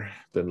sooner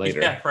than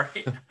later. Yeah,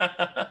 right.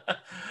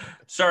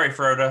 Sorry,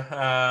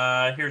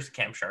 Frodo. Here's the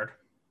cam shard.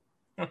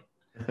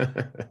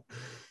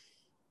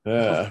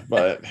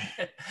 But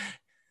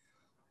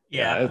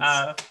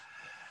yeah,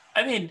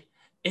 I mean,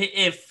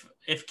 if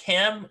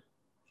Cam,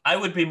 I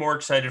would be more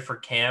excited for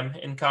Cam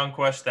in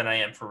Conquest than I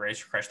am for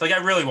Razor Crest. Like,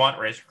 I really want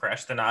Razor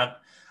Crest, and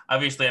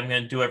obviously I'm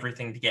going to do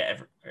everything to get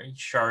every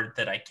shard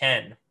that I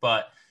can.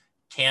 But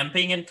Cam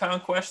being in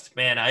Conquest,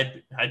 man,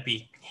 I'd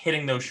be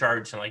hitting those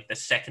shards in like the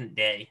second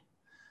day.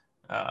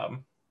 Yeah,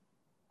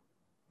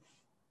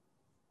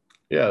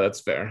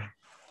 that's fair.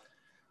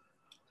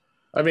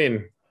 I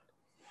mean,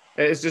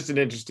 it's just an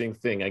interesting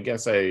thing. I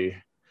guess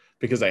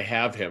because I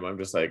have him, I'm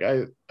just like,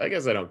 I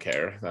guess I don't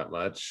care that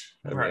much.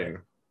 I mean,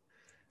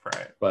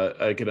 right.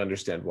 But I could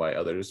understand why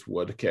others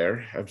would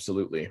care.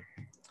 Absolutely.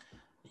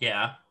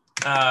 Yeah.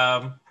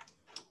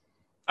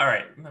 All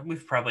right.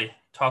 We've probably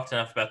talked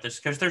enough about this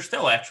because there's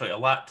still actually a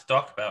lot to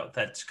talk about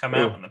that's come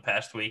out in the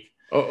past week.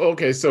 Oh,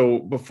 okay. So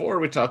before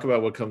we talk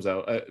about what comes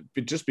out,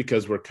 just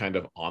because we're kind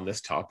of on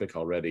this topic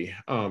already,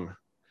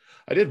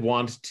 I did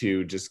want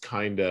to just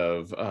kind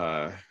of,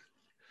 I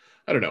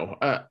don't know,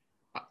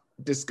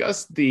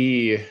 discuss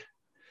the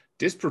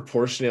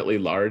disproportionately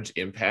large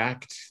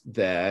impact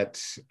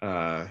that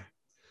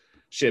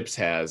ships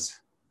has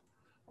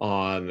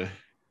on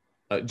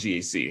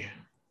GAC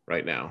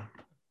right now.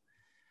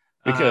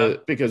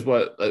 Because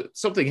what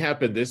something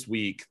happened this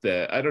week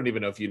that I don't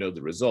even know if you know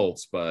the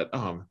results, but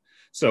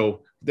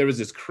so there was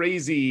this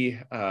crazy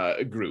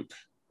group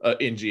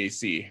in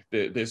GAC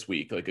this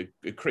week, like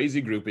a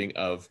crazy grouping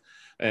of,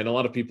 and a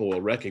lot of people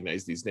will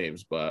recognize these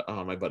names, but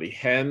my buddy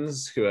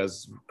Hens, who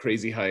has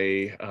crazy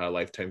high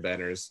lifetime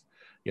banners,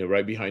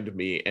 right behind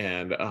me,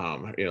 and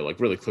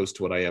like really close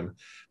to what I am.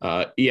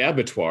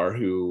 Abattoir,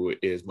 who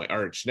is my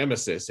arch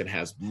nemesis and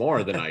has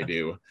more than I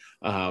do.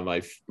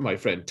 My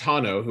friend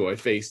Tano, who I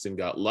faced and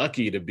got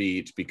lucky to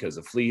beat because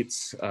of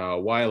fleets a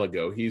while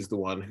ago. He's the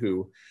one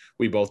who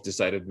we both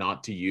decided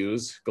not to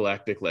use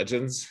Galactic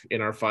Legends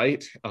in our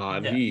fight.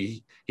 And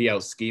he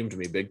out schemed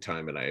me big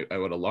time, and I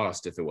would have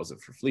lost if it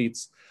wasn't for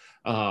fleets.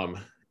 And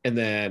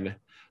then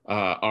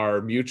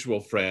our mutual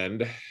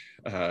friend,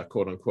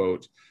 quote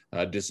unquote,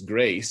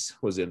 Disgrace,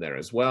 was in there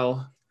as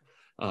well.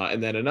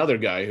 And then another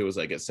guy who was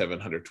like at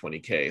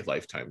 720K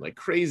lifetime, like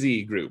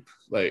crazy group.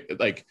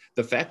 Like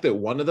the fact that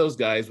one of those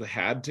guys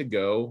had to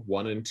go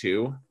 1 and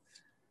 2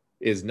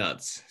 is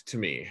nuts to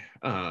me.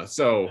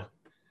 So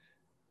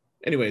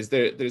anyways,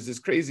 there's this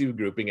crazy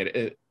grouping.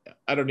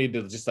 I don't need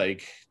to just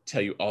like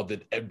tell you all the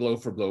blow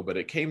for blow, but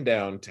it came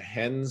down to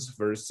Hens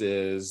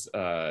versus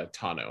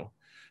Tano.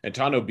 And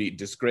Tano beat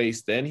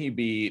Disgrace, then he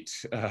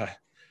beat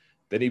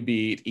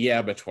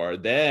Abattoir,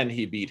 then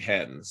he beat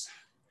Hens.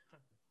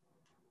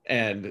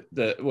 And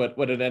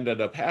what had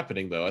ended up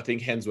happening, though, I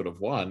think Hens would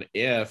have won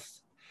if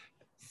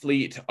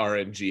Fleet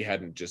RNG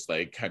hadn't just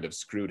like kind of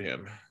screwed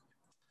him.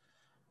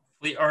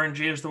 Fleet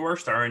RNG is the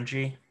worst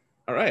RNG.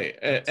 All right.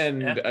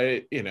 And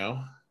I,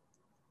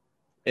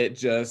 it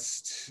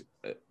just,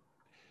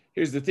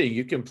 here's the thing,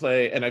 you can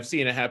play, and I've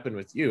seen it happen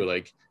with you,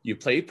 like you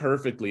play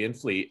perfectly in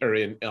Fleet or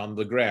on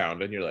the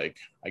ground, and you're like,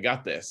 I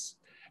got this.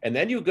 And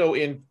then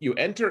you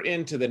enter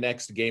into the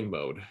next game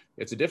mode.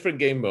 It's a different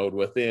game mode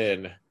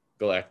within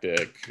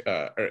Galactic,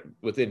 or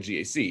within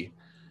GAC.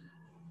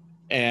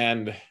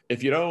 And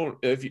if you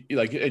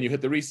and you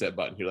hit the reset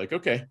button, you're like,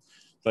 okay,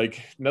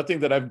 like nothing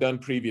that I've done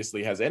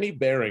previously has any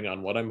bearing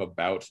on what I'm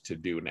about to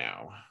do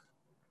now.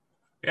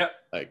 Yeah.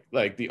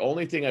 Like the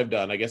only thing I've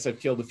done, I guess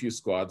I've killed a few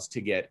squads to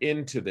get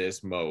into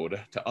this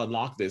mode, to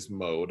unlock this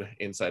mode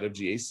inside of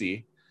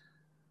GAC.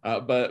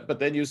 But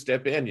then you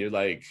step in, you're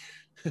like,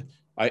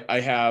 I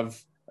have,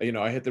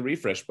 I hit the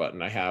refresh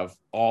button. I have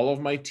all of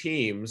my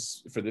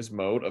teams for this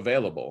mode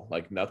available.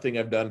 Like nothing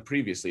I've done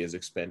previously has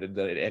expended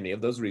any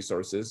of those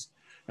resources.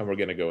 And we're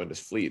going to go into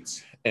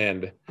fleets.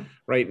 And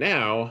right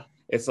now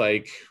it's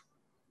like,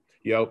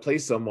 play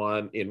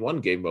someone in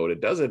one game mode.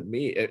 It doesn't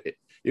mean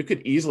you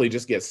could easily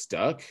just get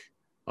stuck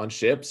on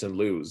ships and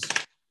lose.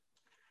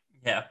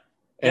 Yeah.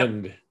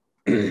 And,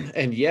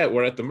 and yet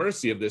we're at the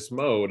mercy of this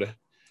mode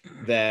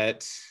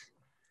that,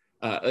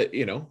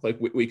 like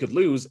we could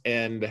lose,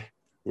 and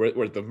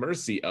we're at the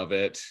mercy of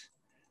it,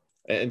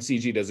 and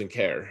CG doesn't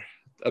care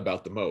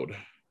about the mode.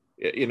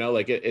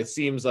 It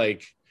seems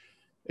like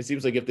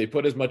if they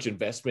put as much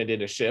investment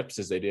into ships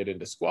as they did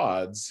into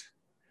squads,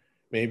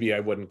 maybe I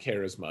wouldn't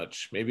care as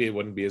much. Maybe it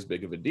wouldn't be as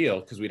big of a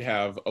deal because we'd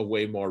have a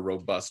way more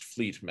robust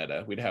fleet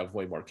meta. We'd have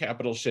way more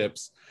capital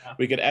ships. Yeah.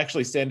 We could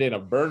actually send in a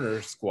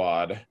burner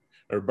squad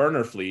or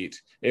burner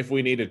fleet if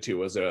we needed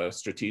to as a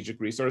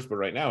strategic resource. But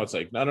right now it's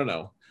like,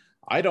 no.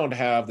 I don't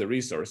have the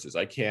resources.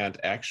 I can't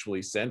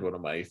actually send one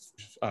of my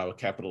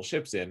capital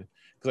ships in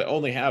because I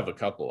only have a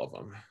couple of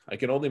them. I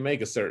can only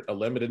make a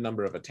limited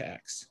number of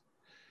attacks.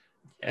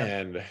 Yeah.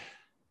 And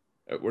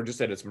we're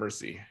just at its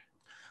mercy.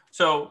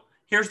 So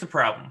here's the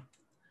problem.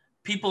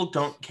 People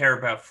don't care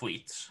about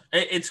fleets.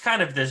 It's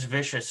kind of this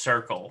vicious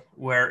circle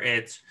where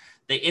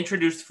they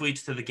introduced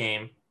fleets to the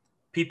game.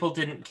 People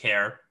didn't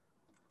care.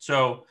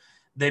 So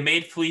they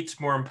made fleets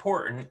more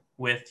important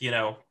with,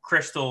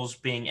 crystals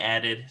being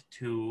added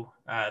to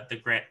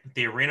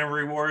the arena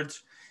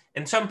rewards.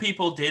 And some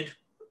people did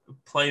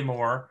play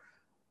more,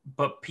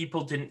 but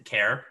people didn't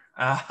care.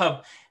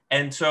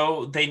 And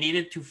so they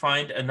needed to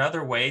find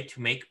another way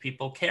to make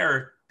people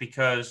care,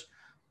 because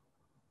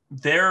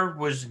there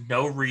was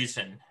no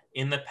reason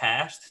in the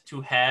past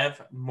to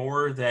have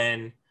more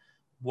than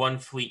one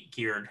fleet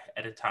geared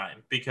at a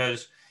time,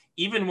 because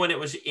even when it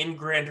was in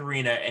Grand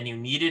Arena and you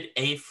needed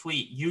a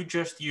fleet, you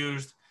just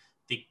used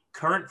the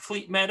current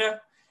fleet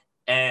meta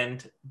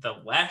and the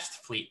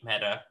last fleet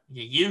meta.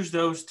 You use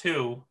those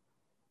two,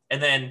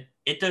 and then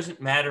it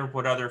doesn't matter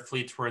what other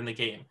fleets were in the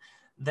game.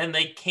 Then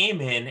they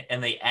came in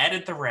and they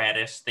added the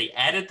Radis, they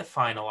added the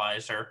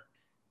Finalizer,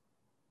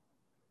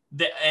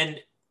 and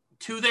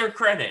to their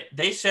credit,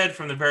 they said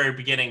from the very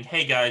beginning,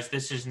 hey guys,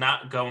 this is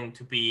not going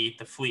to be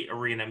the fleet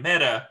arena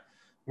meta.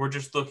 We're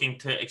just looking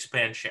to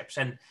expand ships.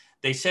 And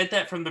they said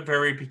that from the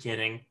very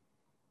beginning.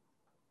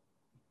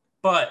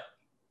 But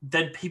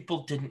then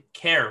people didn't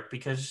care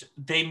because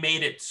they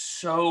made it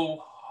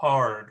so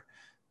hard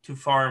to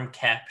farm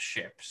cap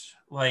ships.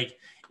 Like,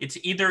 it's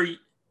either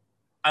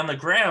on the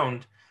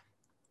ground,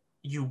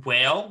 you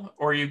whale,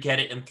 or you get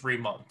it in 3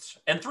 months.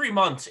 And 3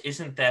 months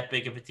isn't that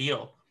big of a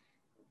deal.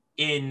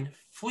 In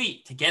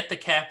fleet, to get the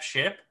cap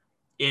ship,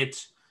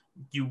 it's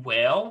you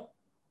whale,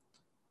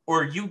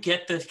 or you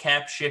get the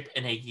cap ship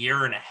in a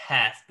year and a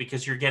half,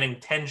 because you're getting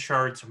 10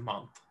 shards a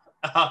month.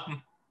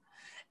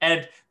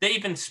 And they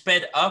even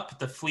sped up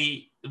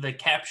the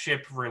cap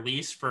ship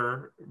release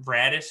for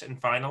Radis and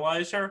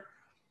Finalizer.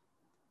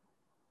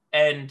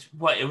 And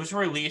it was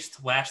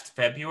released last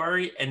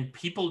February, and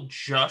people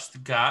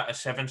just got a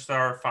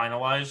 7-star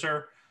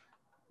Finalizer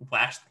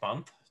last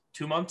month,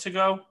 2 months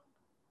ago.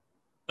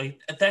 Like,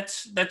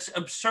 that's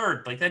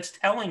absurd. Like, that's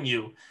telling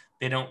you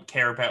they don't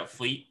care about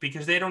fleet,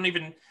 because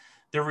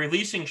they're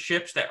releasing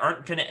ships that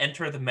aren't going to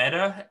enter the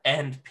meta,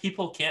 and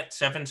people can't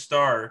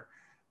 7-star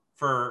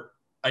for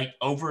like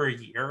over a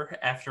year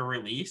after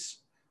release.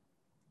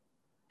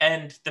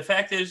 And the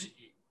fact is,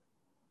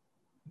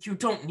 you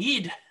don't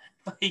need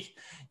the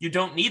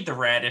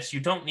Radis, you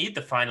don't need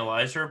the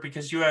Finalizer,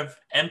 because you have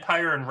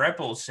Empire and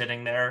Rebels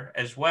sitting there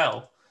as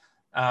well.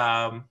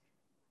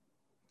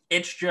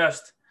 It's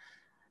just,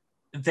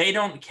 they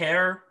don't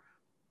care,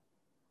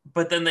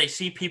 but then they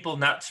see people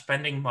not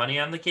spending money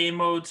on the game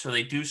mode, so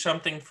they do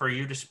something for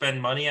you to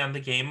spend money on the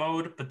game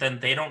mode, but then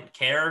they don't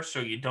care, so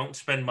you don't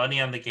spend money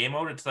on the game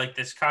mode. It's like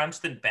this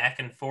constant back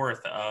and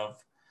forth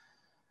of,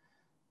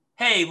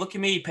 hey, look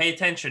at me, pay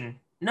attention.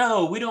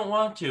 No, we don't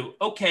want to.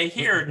 Okay,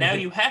 here, now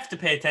you have to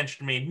pay attention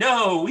to me.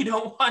 No, we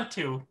don't want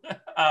to.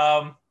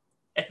 And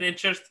it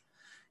just,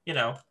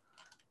 yeah,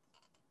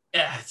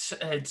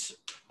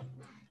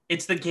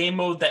 it's the game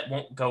mode that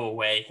won't go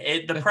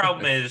away. The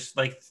problem is,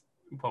 like,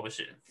 what was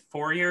it,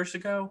 4 years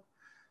ago?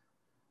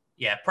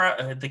 Yeah,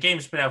 the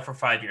game's been out for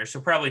 5 years, so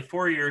probably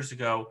 4 years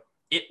ago,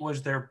 it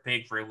was their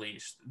big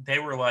release. They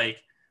were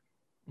like,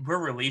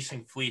 we're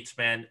releasing fleets,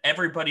 man.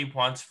 Everybody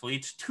wants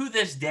fleets. To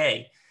this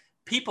day,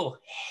 people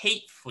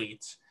hate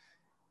fleets.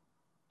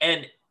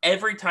 And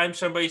every time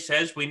somebody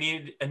says we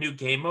need a new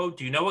game mode,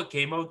 do you know what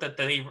game mode that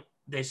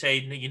they say,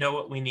 you know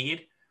what we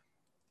need?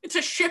 It's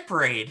a ship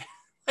raid.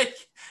 Like,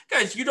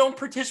 guys, you don't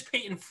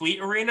participate in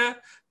Fleet Arena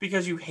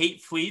because you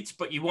hate fleets,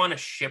 but you want a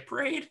ship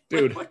raid?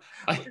 Dude, what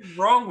is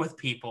wrong with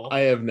people?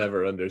 I have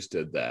never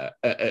understood that.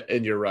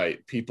 And you're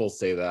right. People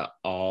say that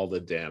all the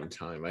damn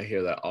time. I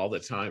hear that all the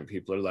time.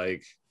 People are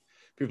like,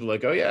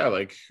 oh yeah,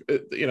 like,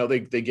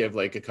 they give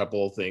like a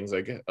couple of things,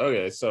 like,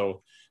 okay,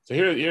 so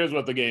here's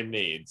what the game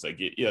needs.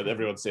 Like,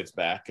 everyone sits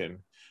back, and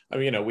I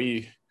mean,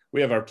 we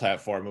have our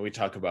platform and we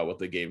talk about what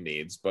the game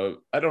needs, but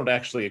I don't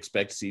actually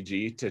expect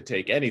CG to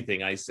take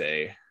anything I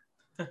say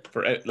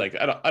for, like,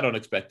 I don't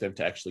expect them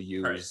to actually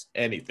use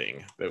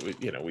anything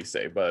that we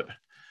say, but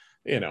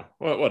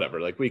whatever,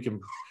 like, we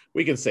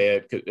can say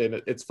it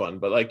and it's fun,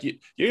 but like, you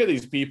hear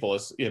these people,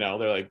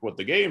 they're like, what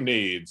the game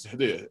needs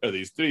are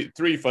these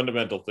three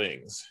fundamental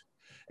things,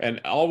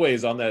 and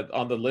always on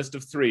the list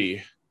of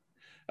three,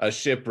 a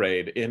ship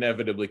raid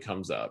inevitably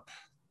comes up.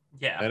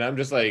 Yeah. And I'm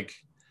just like,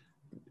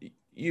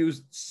 you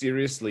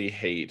seriously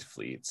hate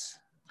fleets?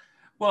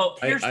 Well,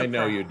 I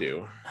know you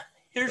do.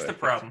 Here's the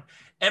problem.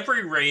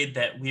 Every raid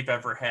that we've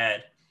ever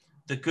had,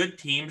 the good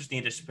teams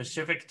need a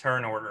specific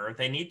turn order.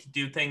 They need to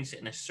do things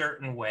in a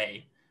certain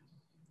way.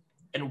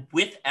 And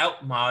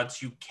without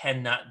mods, you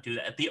cannot do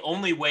that. The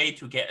only way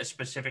to get a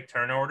specific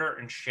turn order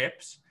in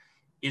ships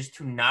is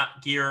to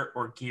not gear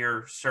or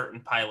gear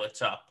certain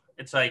pilots up.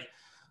 It's like,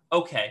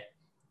 okay,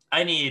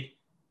 I need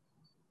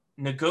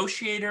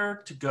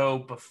Negotiator to go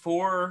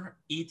before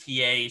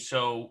ETA.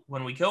 So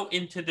when we go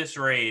into this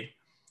raid,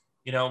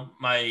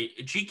 my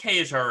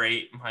GK is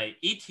R8, my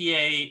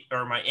ETA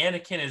or my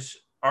Anakin is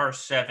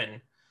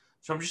R7.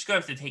 So I'm just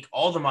going to have to take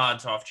all the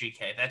mods off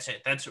GK. That's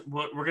it. That's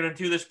what we're going to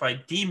do, this by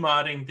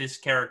demodding this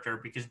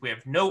character, because we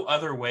have no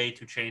other way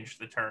to change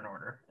the turn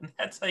order. And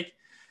that's like,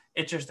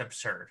 It's just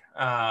absurd.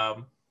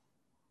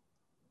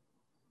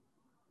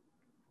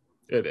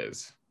 It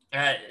is.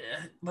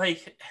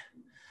 Like,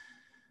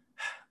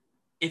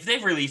 if they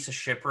release a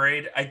ship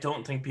raid, I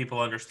don't think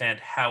people understand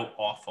how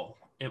awful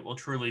it will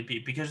truly be,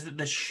 because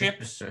the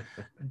ships,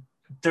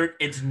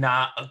 it's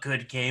not a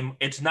good game.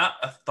 It's not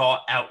a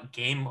thought out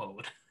game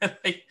mode.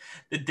 Like,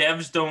 the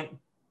devs don't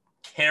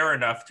care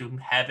enough to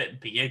have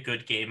it be a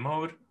good game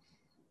mode.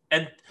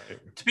 And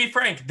to be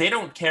frank, they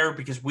don't care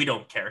because we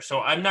don't care.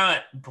 So I'm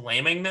not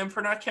blaming them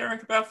for not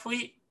caring about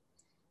fleet.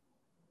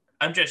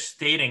 I'm just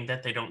stating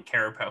that they don't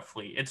care about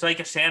fleet. It's like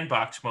a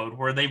sandbox mode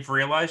where they've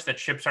realized that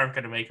ships aren't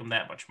going to make them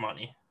that much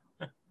money.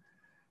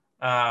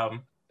 I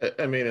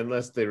mean,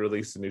 unless they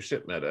release a new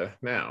ship meta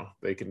now,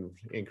 they can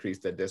increase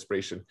that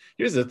desperation.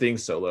 Here's the thing,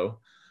 Solo.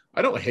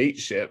 I don't hate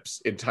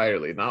ships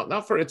entirely,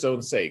 not for its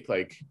own sake.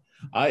 Like,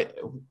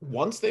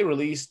 once they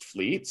released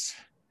fleets,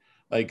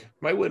 like,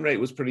 my win rate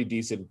was pretty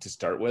decent to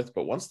start with,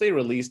 but once they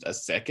released a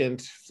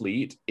second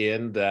fleet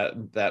in that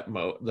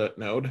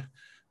node,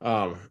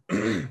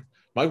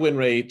 my win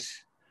rate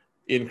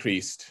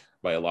increased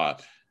by a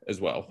lot as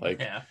well.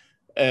 Like, yeah.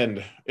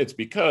 And it's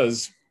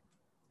because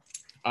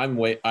I'm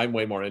way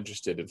more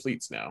interested in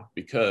fleets now,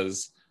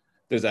 because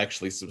there's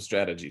actually some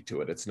strategy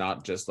to it. It's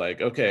not just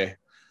like, okay,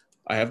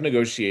 I have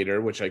negotiator,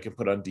 which I can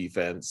put on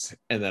defense,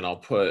 and then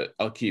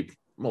I'll keep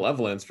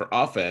malevolence for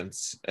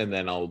offense, and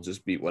then I'll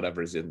just beat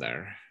whatever's in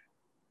there,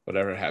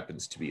 whatever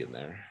happens to be in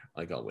there.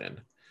 Like, I'll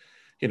win,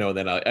 and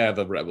then I have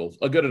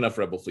a good enough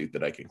rebel fleet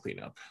that I can clean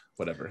up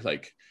whatever,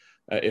 like,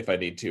 if I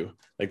need to.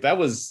 Like, that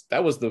was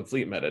the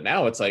fleet meta.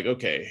 Now it's like,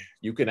 okay,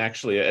 you can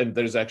actually, and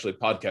there's actually a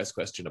podcast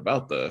question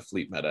about the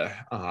fleet meta,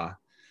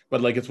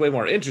 but like, it's way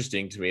more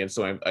interesting to me, and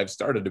so I've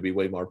started to be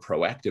way more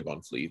proactive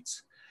on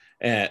fleets,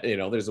 and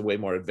there's a way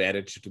more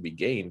advantage to be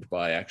gained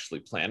by actually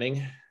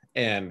planning.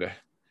 And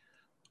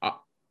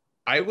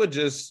I would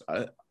just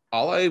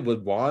all I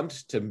would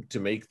want to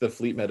make the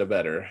fleet meta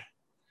better,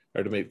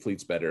 or to make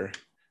fleets better,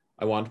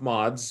 I want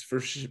mods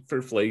for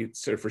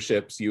fleets or for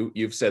ships.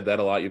 You've said that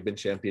a lot. You've been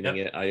championing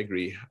it. I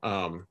agree.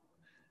 I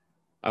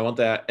want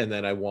that, and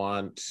then I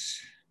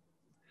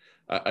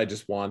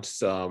just want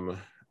some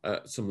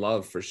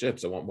love for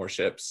ships. I want more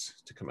ships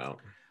to come out.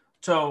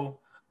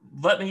 So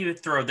let me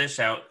throw this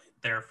out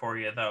there for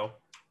you, though.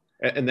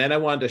 And then I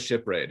want a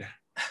ship raid.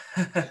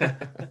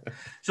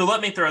 So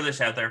let me throw this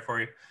out there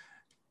for you.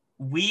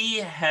 We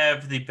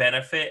have the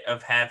benefit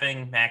of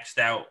having maxed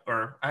out,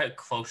 or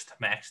close to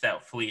maxed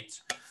out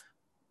fleets,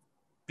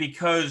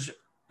 because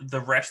the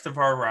rest of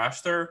our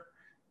roster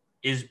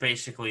is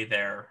basically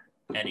there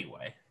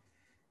anyway.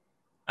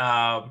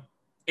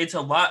 It's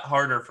a lot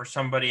harder for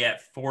somebody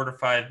at 4 to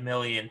 5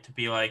 million to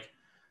be like,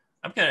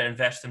 I'm going to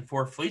invest in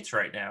 4 fleets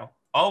right now.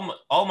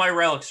 All my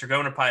relics are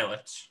going to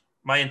pilots.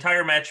 My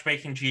entire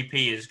matchmaking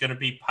GP is going to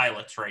be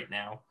pilots right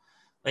now.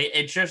 Like,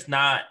 it's just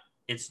not.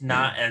 It's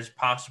not as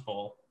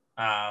possible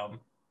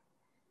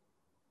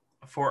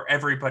for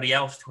everybody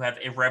else to have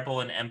a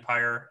rebel, and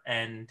empire,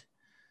 and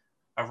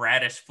a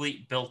Radis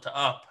fleet built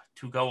up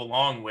to go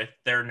along with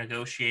their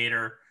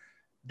negotiator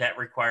that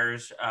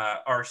requires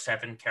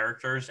R7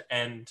 characters.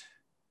 And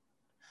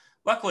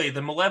luckily,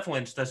 the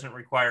Malevolence doesn't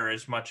require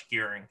as much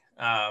gearing.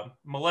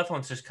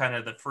 Malevolence is kind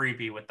of the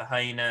freebie with the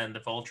Hyena and the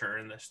Vulture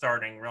in the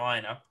starting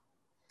lineup.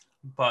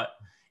 But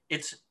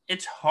it's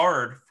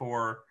hard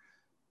for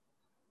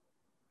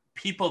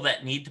people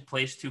that need to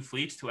place 2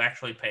 fleets to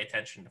actually pay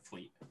attention to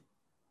fleet.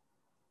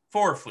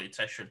 4 fleets,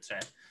 I should say.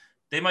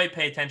 They might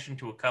pay attention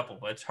to a couple,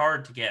 but it's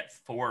hard to get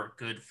 4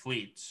 good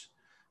fleets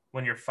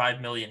when you're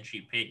 5 million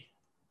GP.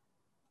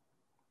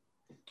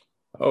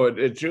 Oh,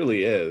 it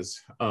truly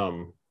is.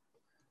 One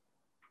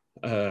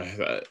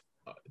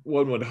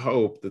would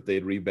hope that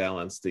they'd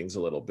rebalance things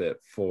a little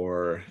bit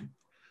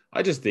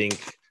I just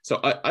think, so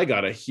I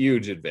got a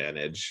huge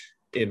advantage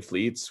in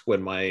fleets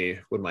when my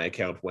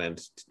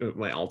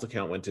alt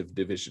account went to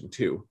Division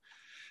 2,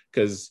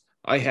 because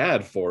I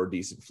had 4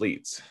 decent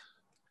fleets.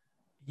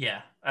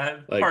 Yeah,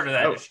 part of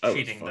that is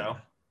cheating, though.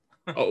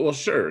 Oh, well,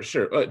 sure.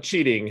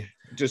 Cheating,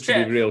 just to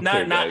be real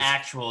clear, not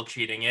actual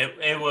cheating.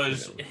 It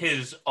was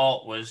his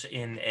alt was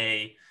in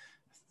a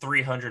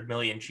 300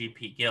 million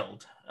GP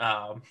guild.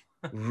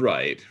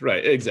 Right,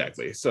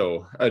 exactly.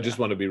 So I just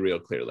want to be real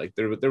clear. Like,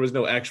 there was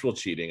no actual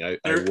cheating. I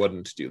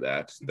wouldn't do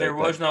that. There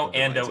was no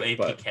Ando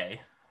APK.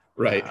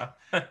 Right.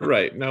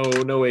 Right. No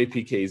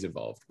APKs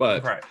involved.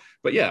 But right.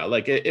 But yeah,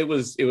 like it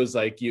was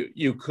like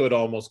you could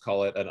almost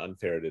call it an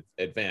unfair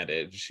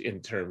advantage in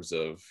terms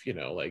of,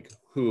 like,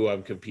 who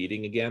I'm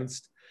competing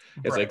against.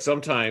 It's like,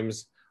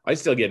 sometimes I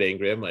still get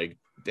angry. I'm like,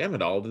 damn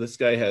it all, this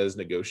guy has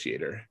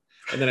negotiator.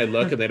 And then I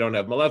look and they don't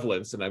have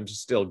malevolence, and I'm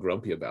just still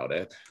grumpy about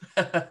it.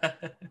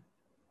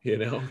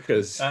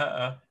 Because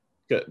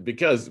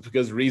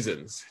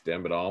reasons,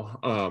 damn it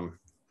all.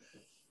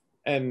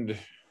 And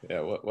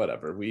yeah,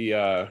 whatever. We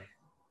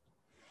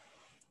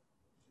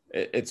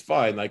it's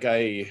fine. Like,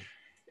 I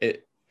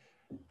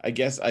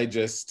guess I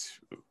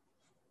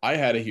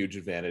had a huge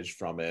advantage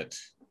from it.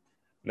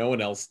 No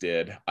one else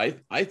did.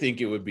 I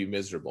think it would be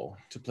miserable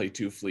to play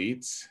 2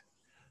 fleets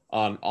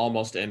on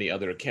almost any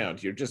other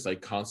account. You're just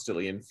like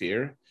constantly in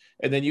fear.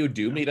 And then you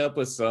do meet up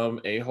with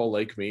some a-hole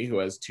like me who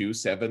has 2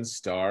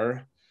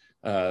 7-star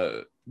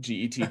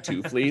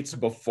GET2 fleets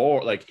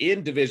before, like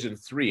in Division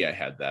 3. I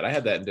had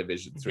that in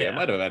Division 3. I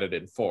might have had it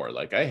in 4.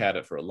 Like I had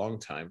it for a long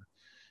time.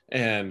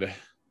 And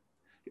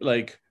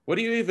like, what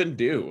do you even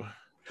do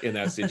in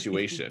that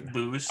situation?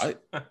 Lose.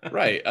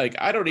 Right. Like,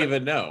 I don't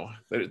even know.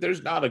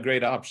 There's not a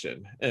great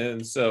option.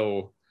 And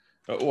so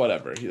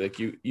whatever, like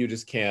you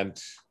just can't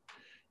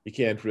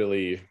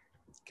really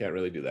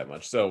do that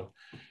much. So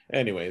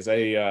anyways,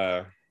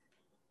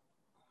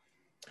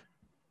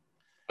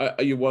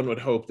 one would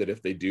hope that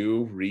if they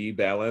do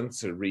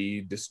rebalance or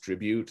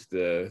redistribute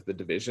the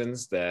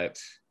divisions, that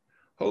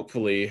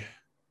hopefully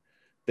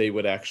they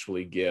would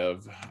actually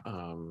give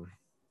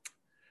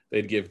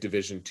they'd give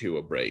Division 2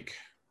 a break.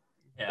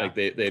 Yeah. Like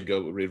they'd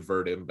go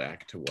revert him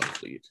back to one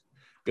fleet,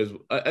 because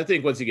I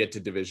think once you get to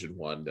Division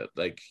 1, that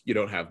like you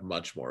don't have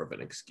much more of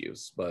an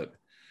excuse. But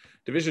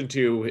Division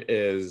 2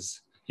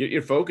 is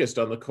you're focused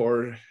on the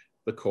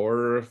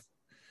core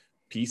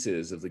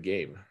pieces of the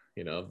game,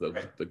 you know,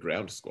 the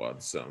ground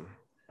squad. So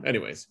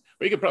anyways,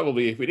 we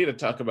need to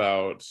talk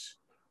about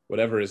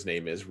whatever his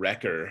name is,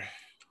 Wrecker.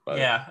 But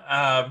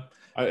yeah.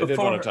 I did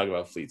want to talk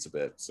about fleets a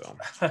bit. So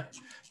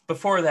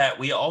before that,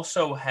 we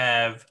also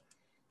have,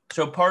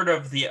 so part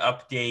of the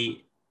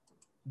update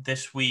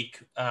this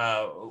week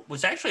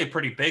was actually a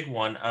pretty big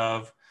one.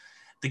 Of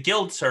the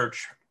guild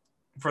search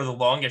for the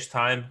longest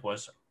time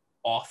was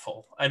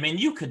awful. I mean,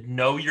 you could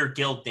know your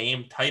guild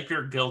name, type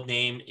your guild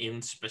name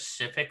in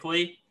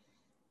specifically,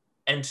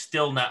 and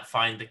still not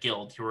find the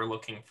guild you were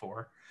looking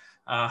for.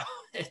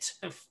 It's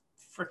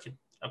freaking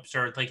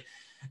absurd. Like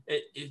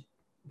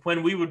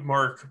when we would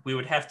mark, we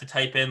would have to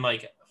type in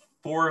like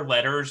 4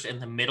 letters in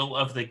the middle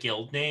of the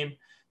guild name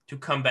to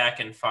come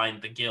back and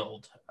find the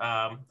guild.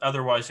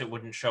 Otherwise, it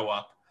wouldn't show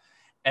up.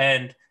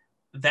 And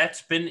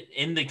that's been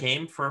in the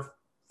game for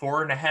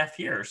 4.5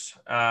 years.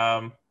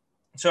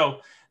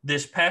 So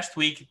this past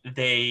week,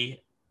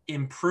 they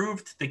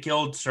improved the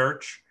guild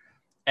search,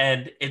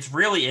 and it's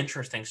really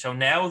interesting. So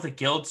now the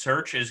guild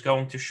search is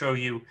going to show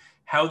you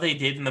how they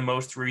did in the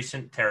most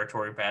recent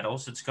territory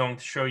battles. It's going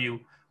to show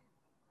you,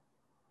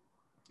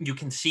 you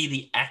can see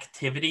the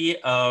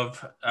activity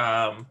of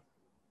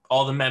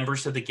all the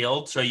members of the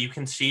guild. So you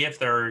can see if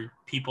there are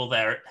people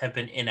that have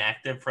been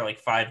inactive for like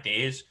 5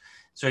 days,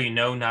 so you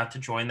know not to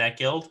join that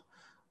guild.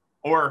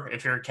 Or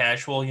if you're a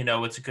casual, you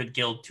know it's a good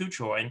guild to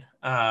join.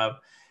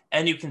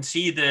 And you can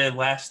see the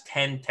last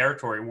 10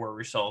 territory war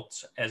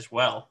results as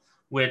well,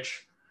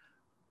 which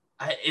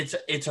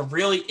it's a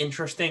really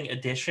interesting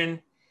addition.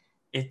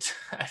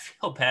 I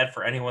feel bad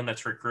for anyone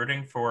that's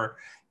recruiting for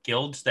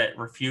guilds that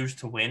refuse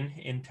to win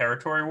in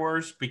territory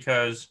wars,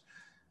 because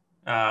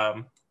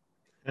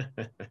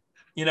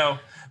you know,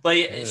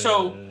 like,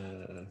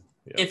 so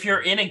if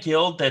you're in a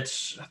guild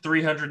that's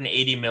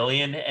 380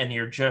 million and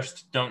you're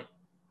just don't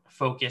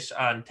focus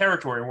on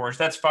territory wars,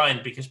 that's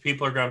fine, because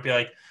people are going to be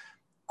like,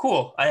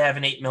 cool, I have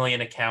an 8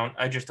 million account,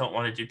 I just don't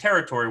want to do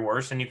territory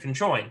wars, and you can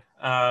join.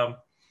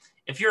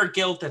 If you're a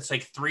guild that's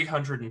like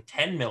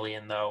 310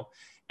 million though,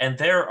 and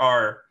there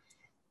are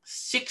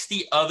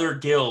 60 other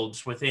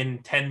guilds within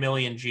 10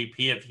 million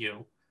GP of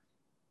you,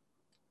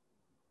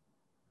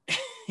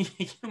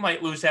 you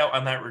might lose out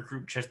on that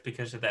recruit just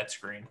because of that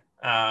screen.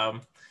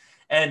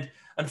 And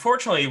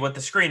unfortunately, what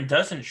the screen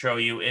doesn't show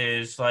you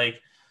is like,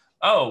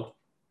 oh,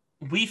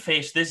 we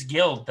faced this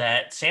guild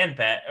that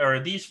sandbat, or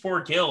these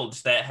 4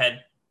 guilds that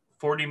had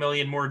 40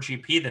 million more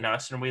GP than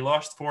us, and we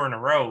lost 4 in a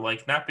row.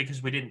 Like, not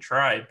because we didn't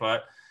try,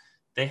 but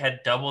they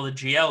had double the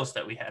GLs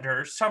that we had,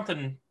 or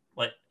something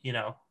like, you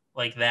know,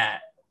 like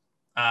that.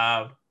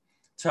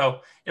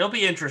 So it'll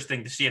be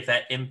interesting to see if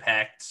that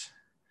impacts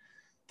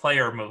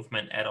player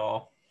movement at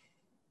all.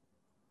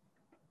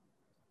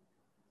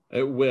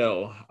 It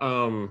will.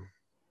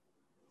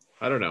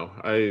 I don't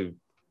know.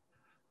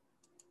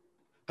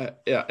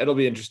 Yeah, it'll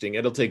be interesting.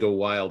 It'll take a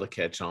while to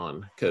catch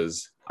on,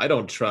 because I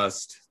don't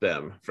trust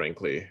them,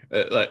 frankly,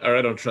 or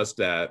I don't trust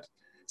that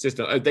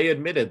system. They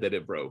admitted that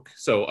it broke,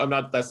 so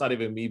that's not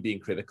even me being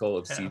critical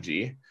of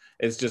CG.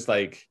 It's just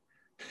like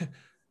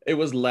it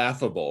was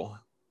laughable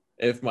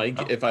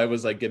if I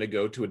was like gonna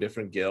go to a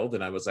different guild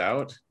and I was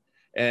out,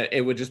 and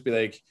it would just be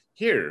like,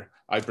 here,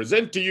 I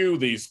present to you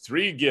these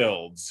 3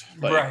 guilds,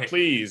 like, right,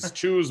 please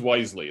choose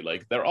wisely.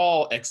 Like, they're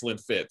all excellent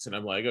fits. And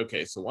I'm like,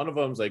 okay, so one of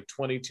them's like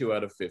 22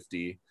 out of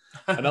 50.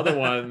 Another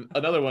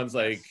one's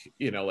like,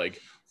 you know, like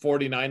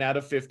 49 out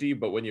of 50.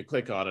 But when you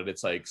click on it,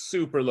 it's like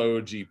super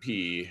low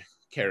GP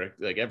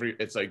character. Like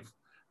it's like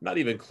not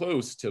even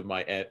close to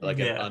my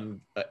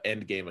an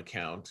end game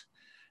account,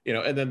 you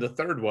know. And then the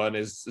third one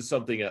is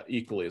something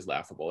equally as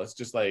laughable. It's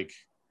just like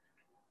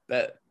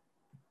that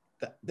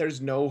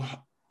there's no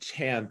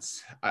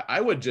chance.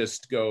 I would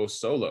just go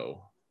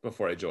solo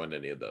before I joined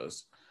any of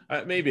those.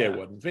 Maybe I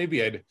wouldn't.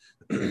 Maybe I'd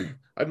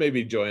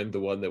maybe join the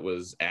one that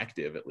was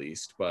active at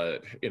least,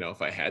 but you know,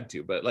 if I had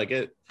to. But like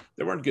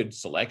there weren't good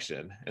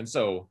selection, and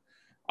so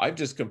I've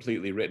just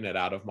completely written it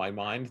out of my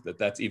mind that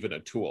that's even a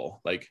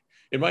tool. Like,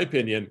 in my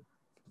opinion,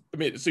 I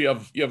mean, so you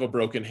have a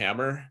broken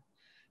hammer,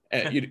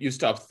 and you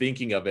stop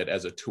thinking of it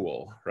as a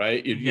tool,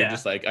 right? You're Yeah.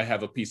 just like, I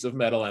have a piece of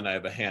metal and I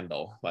have a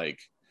handle.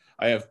 Like,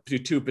 I have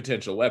two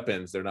potential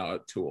weapons. They're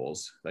not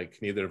tools, like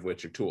neither of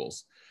which are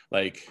tools.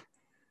 Like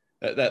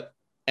that,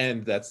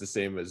 and that's the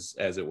same as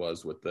it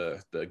was with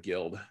the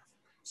guild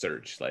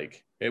search.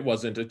 Like, it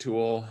wasn't a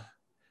tool,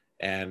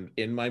 and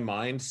in my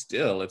mind,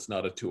 still, it's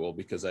not a tool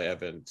because I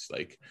haven't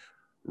like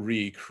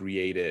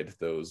recreated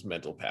those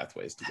mental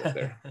pathways to get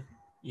there.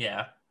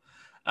 Yeah.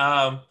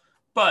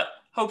 But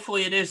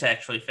hopefully it is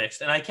actually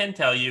fixed. And I can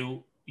tell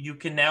you, you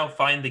can now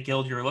find the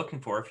guild you're looking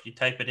for if you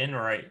type it in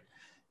right.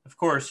 Of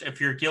course, if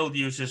your guild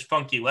uses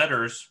funky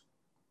letters,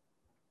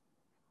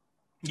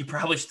 you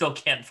probably still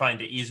can't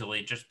find it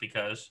easily just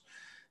because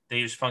they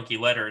use funky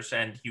letters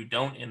and you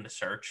don't in the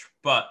search.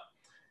 But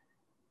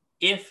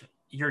if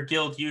your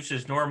guild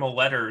uses normal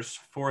letters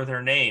for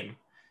their name,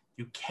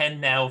 you can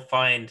now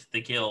find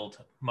the guild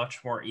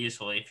much more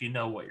easily if you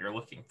know what you're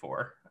looking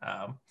for.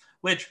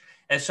 Which,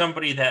 as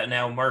somebody that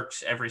now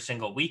marks every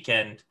single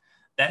weekend,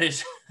 that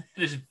is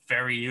it is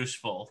very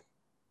useful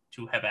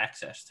to have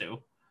access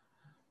to.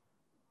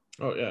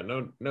 Oh yeah,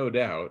 no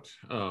doubt.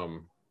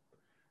 100%.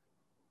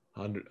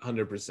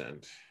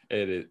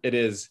 It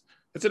is.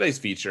 It's a nice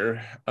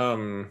feature.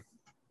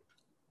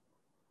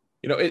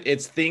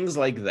 It's things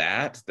like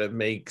that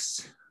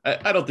makes.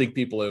 I don't think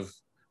people have.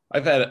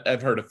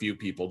 I've heard a few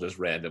people just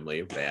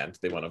randomly rant.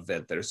 They want to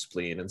vent their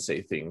spleen and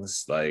say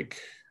things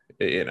like,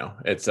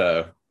 it's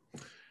a.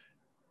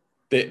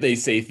 They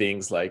say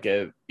things like,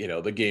 the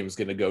game's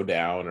going to go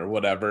down or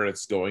whatever.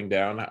 It's going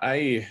down.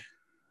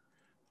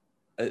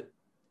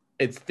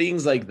 It's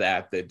things like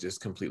that just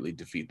completely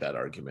defeat that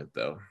argument,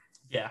 though.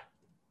 Yeah.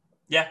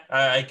 Yeah,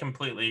 I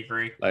completely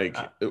agree. Like,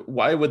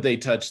 why would they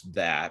touch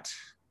that?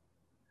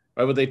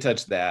 Why would they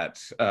touch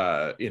that,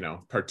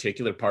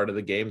 particular part of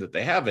the game that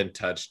they haven't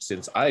touched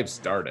since I've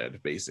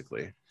started,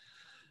 basically?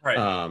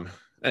 Right.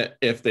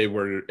 If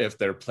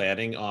they're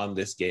planning on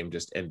this game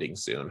just ending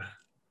soon.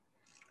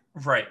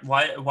 Right.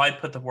 Why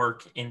put the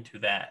work into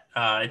that?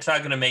 It's not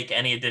going to make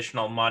any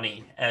additional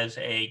money as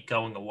a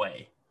going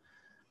away.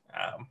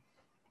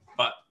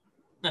 But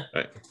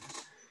right.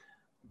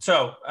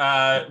 So,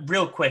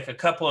 real quick, a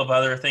couple of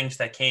other things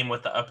that came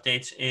with the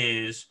updates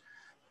is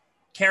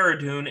Cara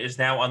Dune is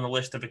now on the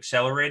list of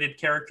accelerated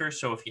characters.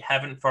 So if you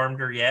haven't farmed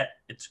her yet,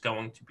 it's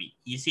going to be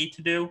easy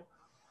to do.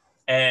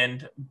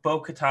 And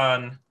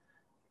Bo-Katan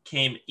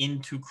came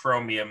into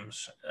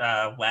Chromium's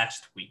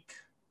last week.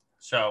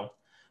 So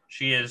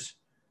she is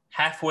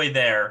halfway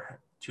there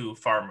to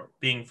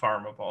being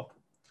farmable.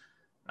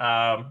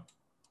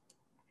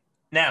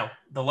 Now,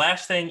 the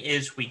last thing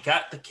is we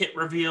got the kit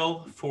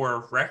reveal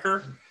for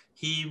Wrecker.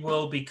 He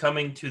will be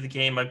coming to the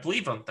game, I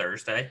believe, on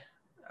Thursday.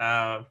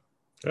 But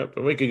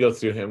we could go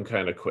through him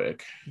kind of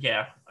quick.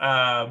 Yeah.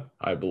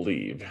 I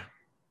believe.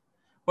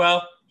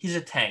 Well, he's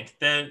a tank.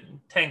 The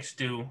tanks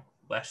do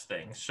less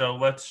things. So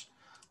let's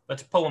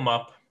pull him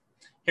up.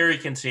 Here you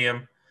can see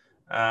him.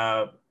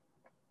 All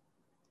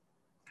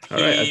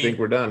right, I think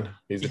we're done.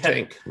 He's a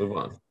tank. Move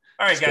on.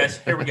 All right, guys,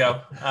 here we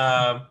go.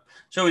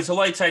 So he's a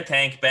light side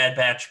tank, Bad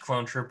Batch,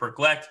 Clone Trooper,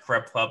 Galactic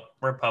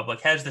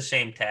Republic, has the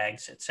same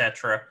tags,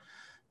 etc.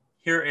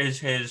 Here is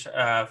his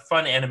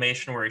fun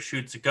animation where he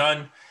shoots a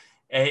gun.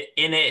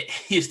 In it,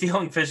 he's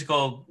dealing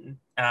physical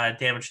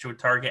damage to a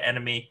target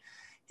enemy.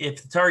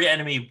 If the target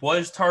enemy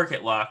was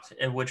target locked,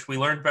 which we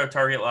learned about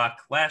target lock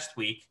last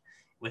week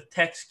with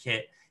Text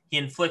Kit, he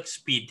inflicts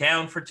speed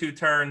down for 2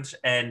 turns,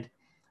 and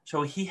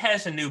so he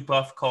has a new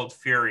buff called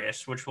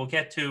Furious, which we'll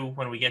get to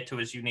when we get to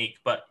his unique.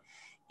 But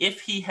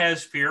if he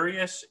has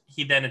Furious,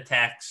 he then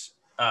attacks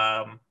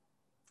a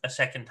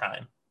second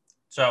time.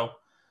 So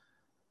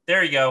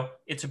there you go.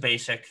 It's a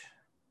basic,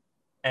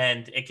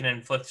 and it can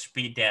inflict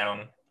speed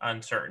down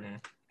on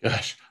certain.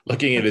 Gosh,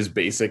 looking at his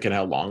basic and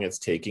how long it's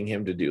taking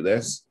him to do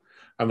this,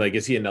 I'm like,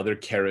 is he another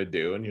Cara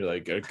Dune? You're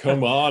like,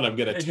 come on, I'm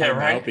gonna time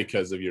out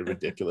because of your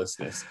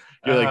ridiculousness.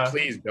 You're like,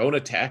 please don't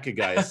attack a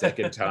guy a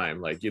second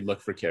time. Like, you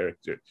look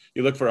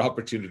for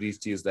opportunities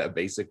to use that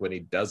basic when he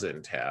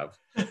doesn't have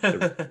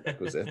the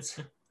requisites.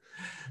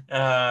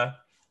 All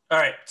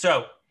right,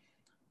 so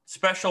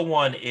special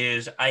one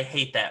is I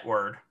hate that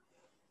word,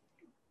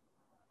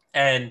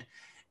 and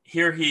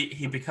here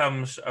he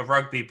becomes a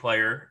rugby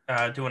player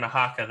doing a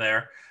haka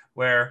there,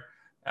 where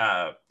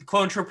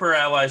Clone Trooper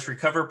allies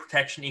recover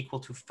protection equal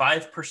to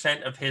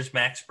 5% of his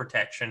max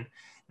protection.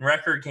 And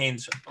Wrecker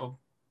gains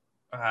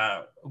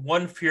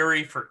 1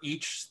 fury for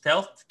each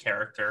stealth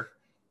character,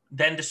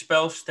 then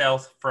dispel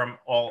stealth from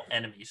all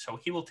enemies. So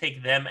he will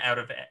take them out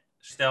of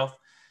stealth.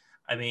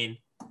 I mean,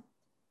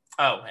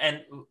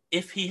 and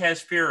if he has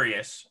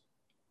Furious,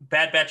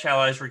 Bad Batch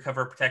allies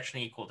recover protection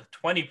equal to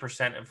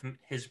 20% of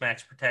his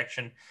max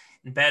protection,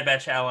 and Bad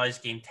Batch allies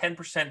gain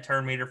 10%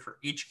 turn meter for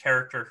each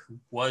character who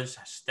was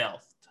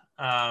stealthed.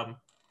 A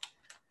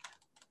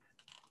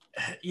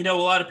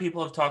lot of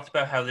people have talked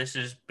about how this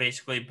is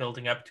basically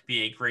building up to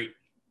be a great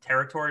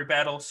territory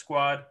battle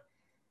squad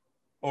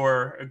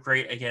or a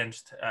great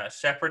against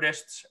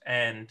separatists,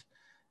 and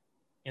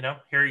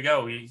here you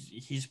go.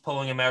 He's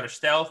pulling him out of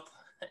stealth,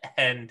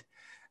 and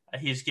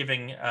he's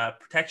giving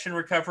protection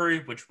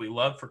recovery, which we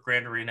love for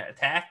Grand Arena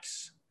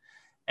attacks,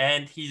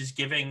 and he's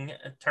giving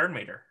a turn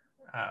meter.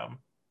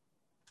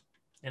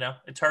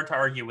 It's hard to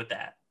argue with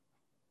that.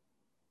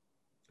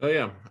 Oh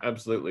yeah,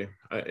 absolutely.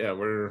 Yeah,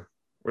 we're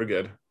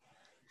good.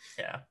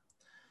 Yeah.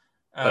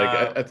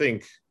 I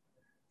think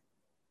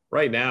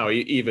right now,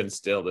 even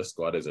still, this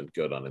squad isn't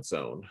good on its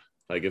own.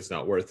 Like, it's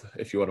not worth,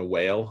 if you want to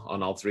whale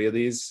on all three of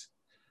these.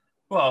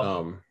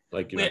 Well,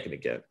 you're not going to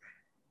get.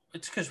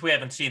 It's because we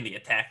haven't seen the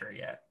attacker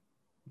yet.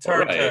 It's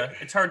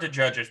hard to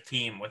judge a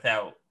team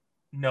without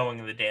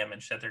knowing the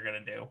damage that they're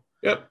going to do.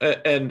 Yep,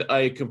 and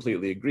I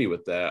completely agree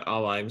with that.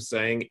 All I'm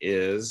saying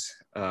is,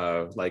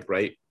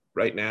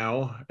 right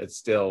now,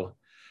 it's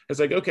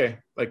like, okay,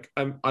 like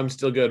I'm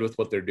still good with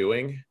what they're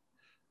doing,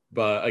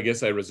 but I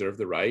guess I reserve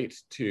the right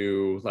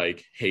to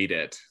like hate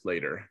it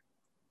later.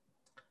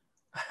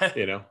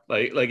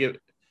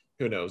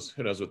 Who knows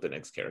what the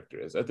next character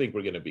is. I think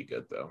we're going to be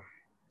good though.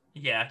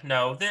 Yeah,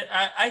 no,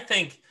 I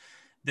think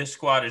this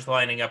squad is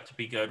lining up to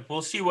be good.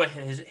 We'll see what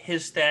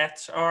his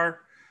stats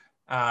are.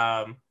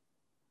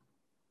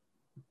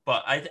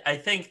 But I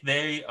think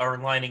they are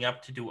lining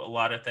up to do a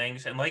lot of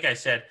things. And like I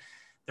said,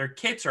 their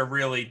kits are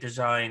really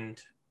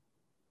designed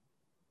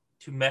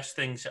to mess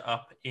things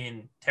up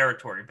in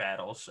territory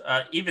battles.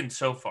 Even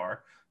so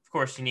far, of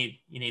course, you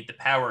need the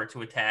power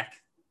to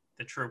attack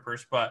the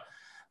troopers. But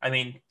I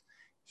mean,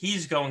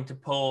 he's going to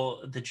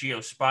pull the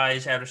Geo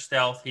spies out of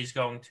stealth. He's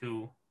going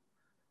to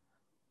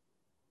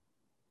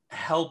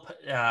help.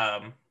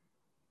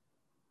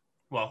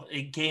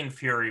 Gain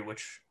fury,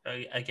 which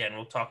again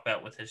we'll talk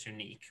about with his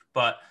unique.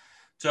 But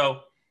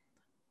so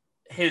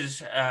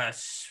his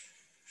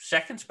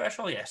second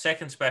special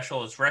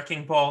is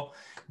Wrecking Ball.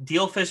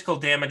 Deal physical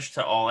damage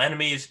to all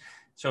enemies.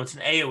 So it's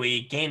an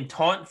AoE. Gain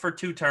taunt for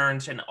 2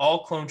 turns, and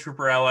all clone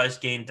trooper allies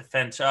gain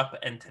defense up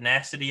and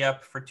tenacity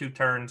up for 2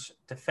 turns.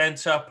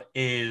 Defense up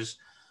is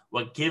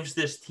what gives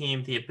this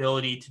team the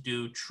ability to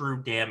do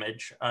true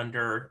damage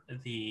under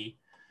the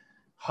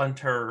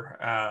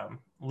Hunter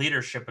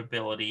leadership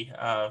ability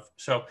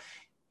so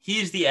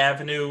he's the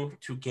avenue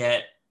to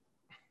get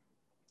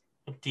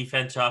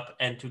defense up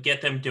and to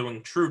get them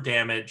doing true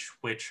damage,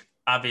 which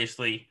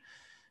obviously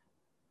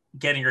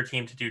getting your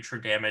team to do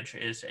true damage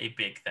is a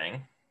big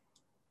thing.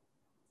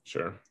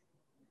 Sure.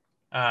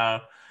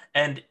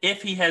 And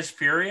if he has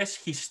Furious,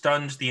 he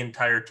stuns the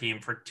entire team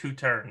for 2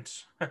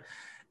 turns.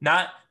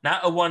 not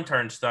a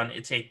 1-turn stun,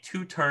 it's a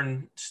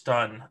 2-turn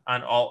stun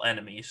on all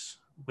enemies,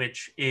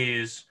 which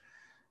is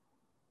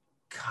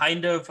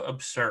kind of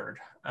absurd.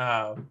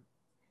 The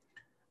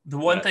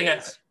one thing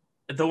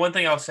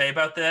I'll say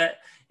about that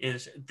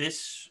is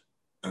this.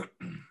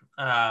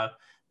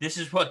 This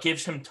is what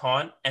gives him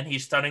taunt, and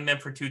he's stunning them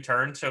for 2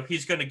 turns. So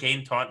he's going to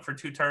gain taunt for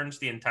 2 turns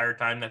the entire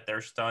time that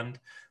they're stunned,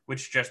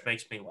 which just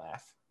makes me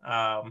laugh.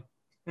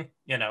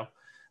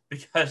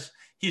 Because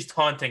he's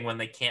taunting when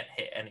they can't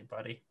hit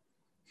anybody.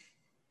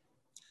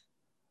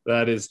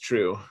 That is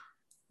true.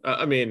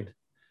 I mean,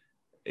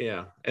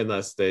 yeah,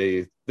 unless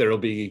there'll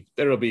be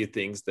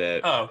things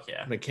that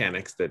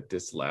mechanics that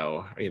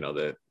disallow,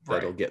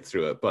 that'll get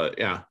through it. But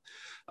yeah,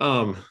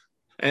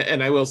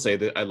 and I will say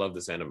that I love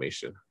this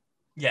animation.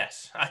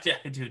 Yes, I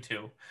do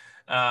too.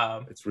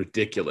 It's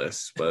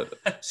ridiculous, but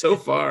so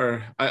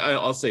far,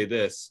 I'll say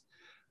this: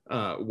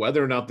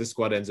 whether or not this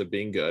squad ends up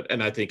being good,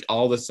 and I think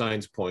all the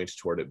signs point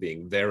toward it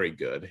being very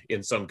good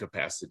in some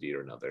capacity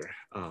or another.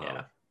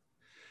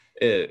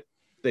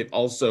 They've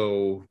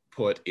also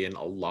put in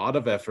a lot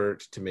of effort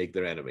to make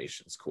their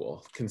animations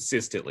cool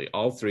consistently.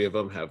 All 3 of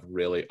them have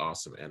really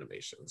awesome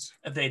animations.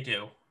 They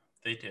do.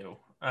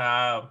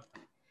 All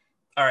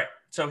right,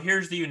 so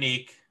here's the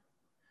unique.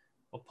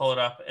 We'll pull it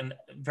up, and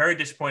very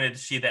disappointed to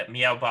see that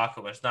Meow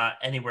Baka was not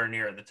anywhere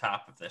near the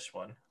top of this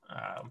one.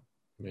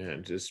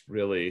 Man, just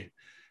really,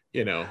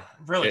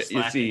 really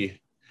slacking.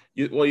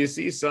 You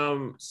see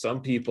some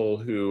people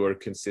who are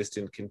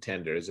consistent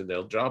contenders, and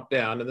they'll drop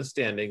down in the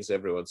standings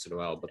every once in a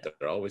while, but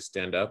they'll always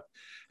stand up.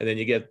 And then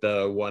you get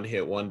the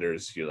one-hit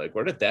wonders. You're like,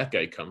 where did that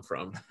guy come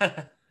from?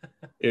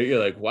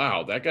 You're like,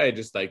 wow, that guy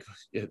just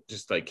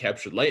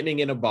captured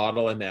lightning in a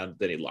bottle, and then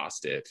he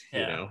lost it.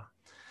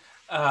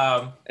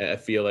 I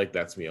feel like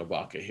that's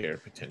Miyabaka here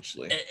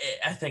potentially.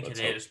 I think it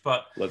is,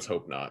 but let's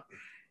hope not.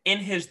 In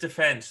his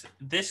defense,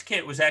 this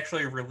kit was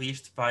actually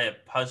released via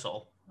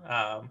puzzle.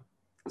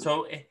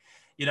 So,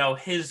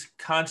 his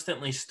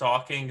constantly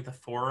stalking the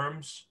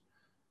forums,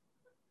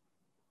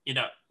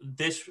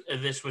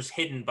 this was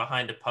hidden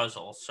behind a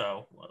puzzle.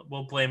 So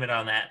we'll blame it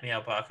on that,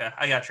 Miyabaka.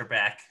 I got your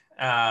back,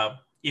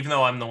 even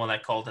though I'm the one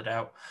that called it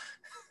out.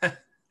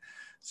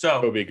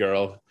 So Kobe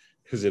girl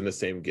who's in the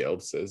same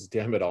guild says,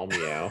 damn it all,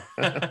 meow.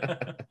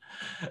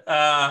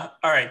 All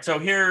right, so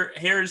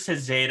here's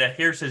his Zeta.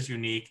 Here's his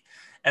unique.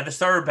 At the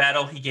start of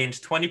battle, he gains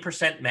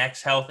 20%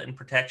 max health and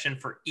protection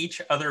for each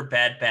other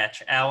Bad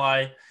Batch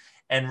ally,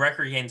 and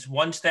Wrecker gains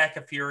 1 stack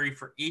of Fury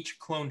for each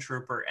clone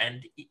trooper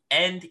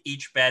and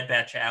each Bad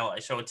Batch ally.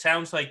 So it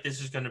sounds like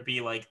this is going to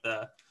be like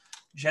the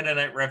Jedi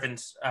Knight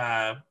Revan's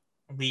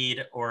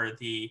lead or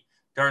the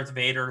Darth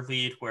Vader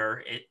lead,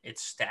 where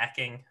it's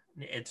stacking.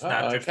 It's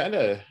not just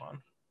one.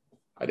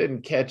 I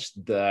didn't catch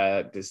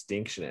that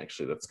distinction,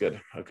 actually. That's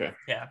good. Okay.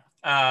 Yeah.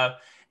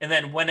 And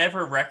then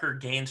whenever Wrecker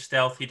gains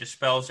stealth, he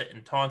dispels it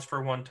and taunts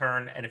for 1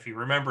 turn. And if you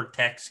remember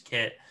Tech's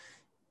kit,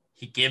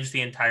 he gives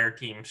the entire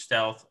team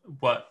stealth.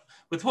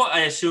 With what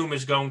I assume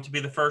is going to be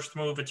the first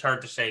move, it's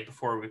hard to say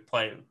before we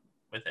play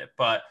with it.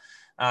 But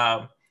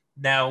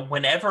now,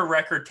 whenever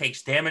Wrecker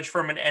takes damage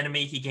from an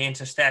enemy, he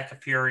gains a stack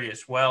of Fury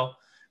as well.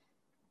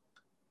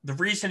 The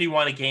reason you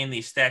want to gain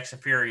these stacks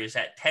of Fury is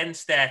at 10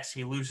 stacks,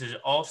 he loses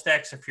all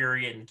stacks of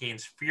Fury and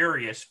gains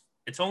Furious.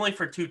 It's only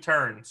for 2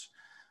 turns.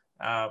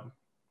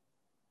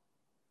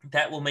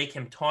 That will make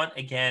him taunt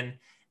again,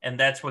 and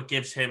that's what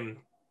gives him.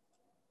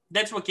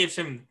 I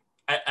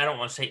don't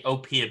want to say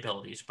OP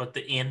abilities, but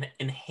the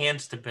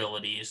enhanced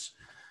abilities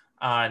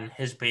on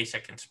his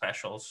basic and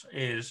specials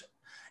is.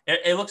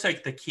 It looks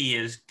like the key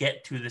is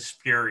get to this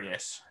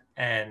Furious,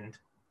 and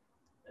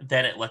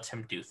then it lets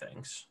him do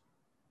things.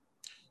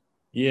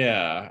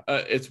 Yeah,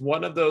 it's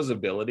one of those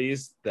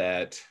abilities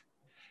that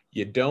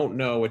you don't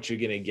know what you're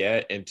going to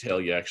get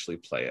until you actually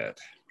play it.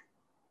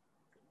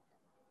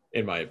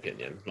 In my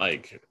opinion,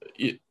 like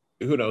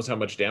who knows how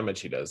much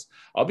damage he does.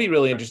 I'll be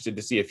really interested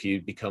to see if he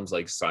becomes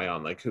like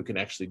Scion, like who can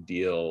actually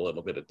deal a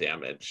little bit of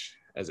damage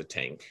as a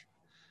tank.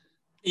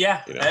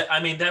 Yeah, you know?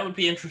 I mean, that would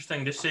be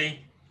interesting to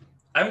see.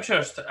 I'm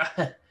just,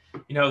 the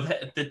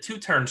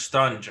 2-turn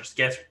stun just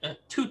gets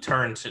 2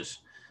 turns is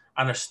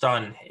on a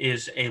stun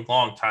is a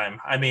long time.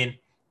 I mean,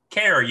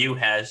 KRU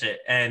has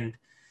it, and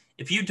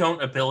if you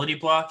don't ability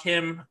block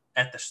him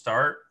at the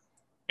start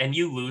and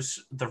you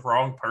lose the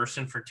wrong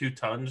person for 2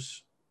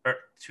 turns, you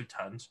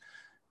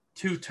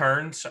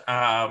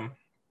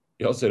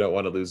also don't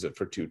want to lose it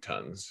for 2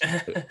 tons.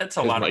 That's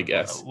a lot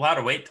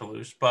of weight to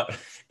lose, but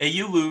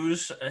you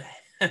lose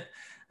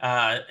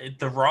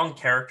the wrong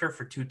character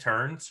for 2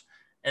 turns,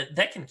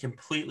 that can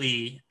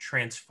completely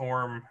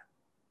transform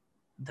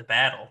the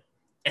battle.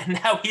 And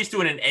now he's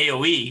doing an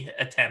AoE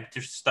attempt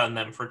to stun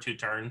them for 2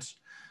 turns.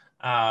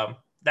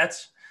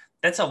 That's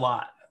a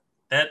lot.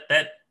 That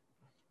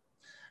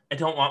I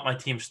don't want my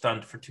team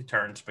stunned for 2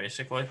 turns,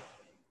 basically.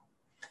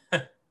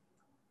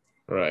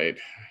 Right.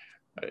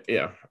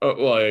 Yeah. Oh,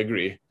 well, I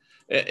agree.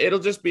 It'll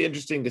just be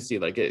interesting to see.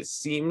 Like, it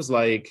seems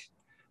like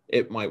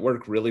it might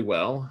work really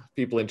well.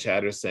 People in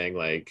chat are saying,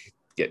 like,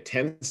 get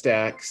 10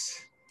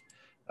 stacks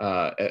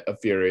of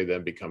Fury,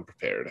 then become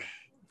prepared.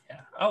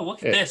 Yeah. Oh,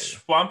 look at this.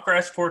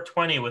 Swampgrass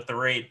 420 with the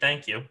raid.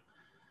 Thank you.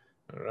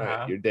 All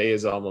right. Your day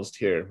is almost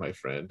here, my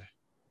friend.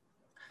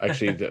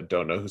 Actually,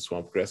 don't know who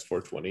Swampgrass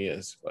 420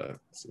 is, but it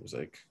seems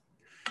like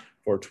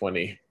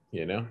 420,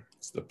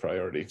 it's the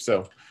priority.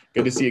 So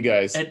good to see you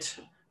guys.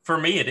 For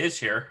me, it is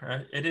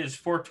here. It is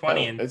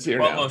 420 and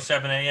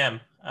 12:07 a.m.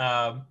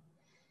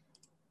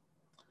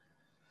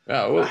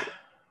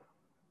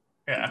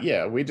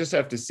 Yeah, we just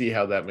have to see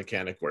how that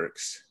mechanic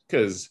works,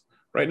 because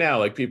right now,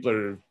 like, people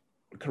are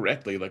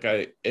correctly, like,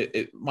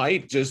 it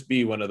might just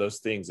be one of those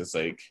things. It's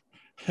like,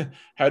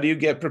 how do you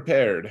get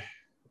prepared?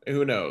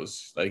 Who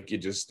knows? Like,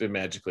 it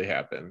magically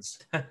happens.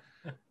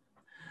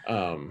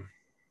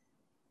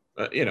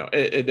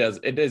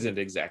 It isn't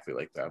exactly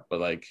like that, but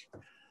like,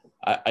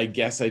 I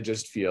guess I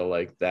just feel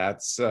like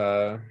that's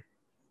a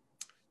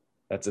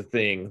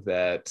thing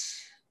that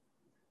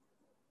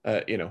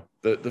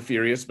the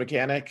Furious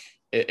mechanic,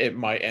 it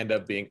might end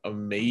up being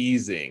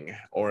amazing,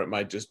 or it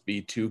might just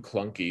be too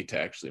clunky to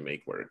actually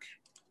make work.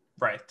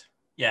 Right.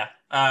 Yeah.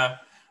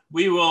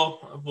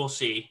 We'll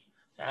see.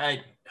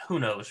 Who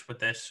knows with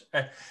this?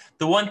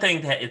 The one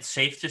thing that it's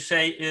safe to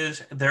say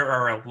is there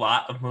are a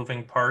lot of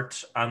moving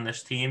parts on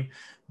this team.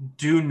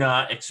 Do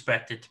not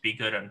expect it to be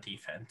good on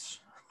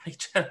defense.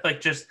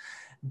 Just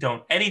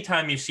don't.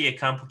 Anytime you see a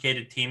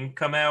complicated team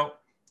come out,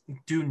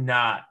 do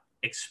not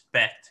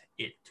expect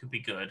it to be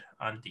good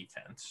on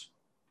defense.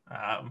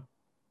 I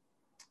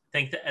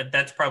think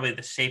that's probably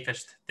the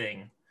safest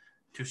thing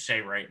to say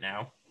right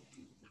now.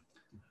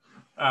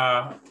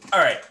 All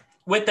right.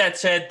 With that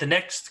said, the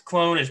next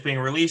clone is being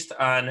released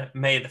on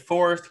May the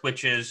 4th,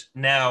 which is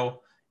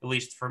now, at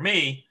least for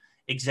me,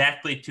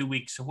 exactly 2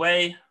 weeks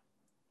away.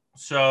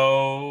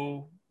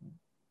 So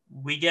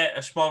we get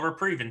a small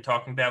reprieve in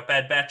talking about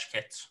Bad Batch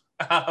kits.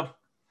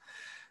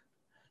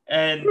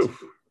 And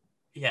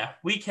yeah,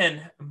 we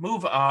can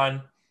move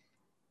on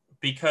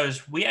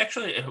because we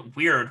actually,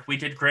 we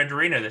did Grand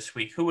Arena this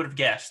week. Who would have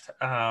guessed?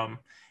 And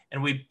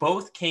we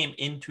both came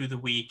into the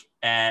week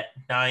at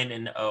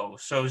 9-0.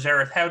 So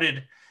Zareth, how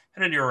did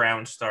your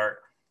round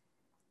start?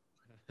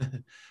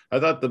 I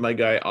thought that my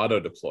guy auto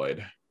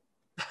deployed.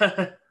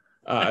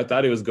 I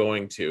thought he was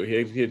going to.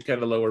 He had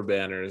kind of lower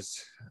banners.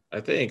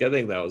 I think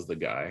that was the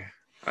guy.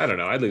 I don't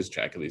know. I lose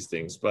track of these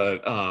things,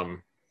 but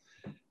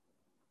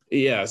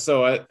yeah.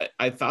 So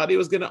I thought he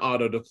was going to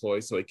auto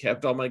deploy, so he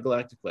kept all my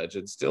Galactic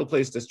Legends. Still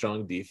placed a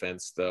strong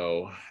defense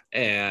though,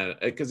 and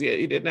because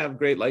he didn't have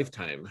great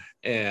lifetime,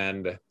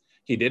 and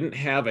he didn't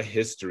have a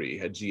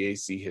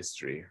GAC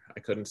history. I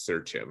couldn't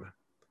search him.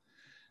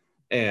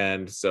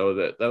 And so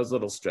that was a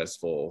little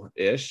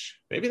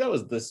stressful-ish. Maybe that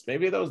was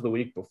the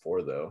week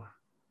before, though.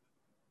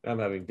 I'm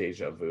having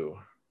deja vu.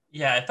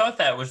 Yeah, I thought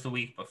that was the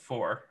week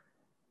before.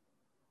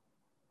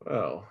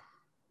 Well,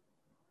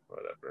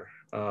 whatever.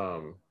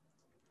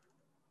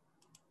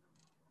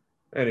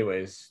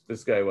 Anyways,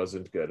 this guy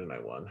wasn't good and I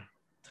won.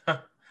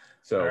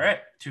 So all right,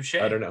 touche.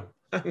 I don't know.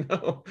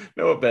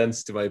 No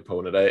offense to my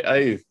opponent.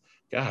 I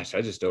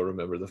just don't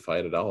remember the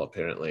fight at all,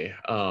 apparently.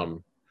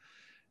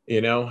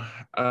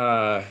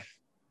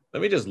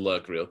 Let me just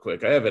look real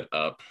quick. I have it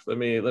up. Let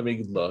me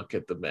look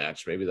at the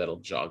match. Maybe that'll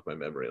jog my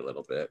memory a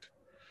little bit.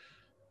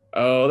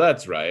 Oh,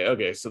 that's right.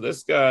 Okay, so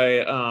this guy,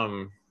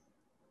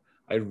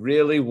 I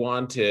really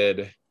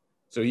wanted.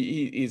 So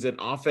he's an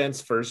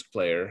offense first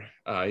player.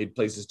 He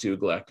places 2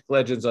 Galactic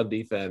Legends on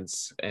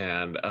defense,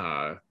 and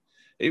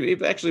he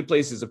actually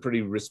places a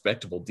pretty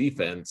respectable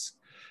defense.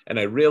 And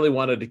I really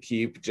wanted to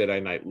keep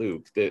Jedi Knight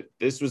Luke.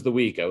 This was the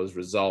week I was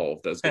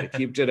resolved. I was going to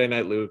keep Jedi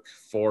Knight Luke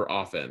for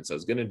offense. I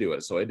was going to do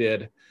it, so I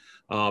did.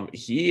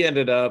 He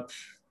ended up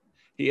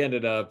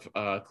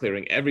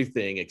clearing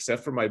everything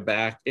except for my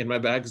back. In my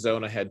back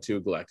zone, I had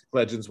 2 Galactic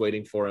Legends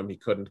waiting for him. He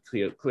couldn't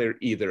clear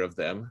either of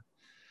them.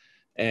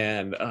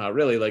 And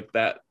really, like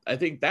that, I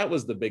think that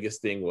was the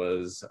biggest thing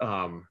was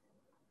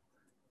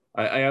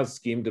I out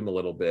schemed him a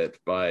little bit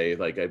by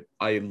like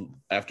I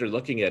after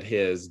looking at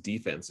his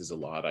defenses a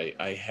lot,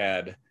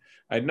 I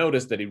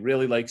noticed that he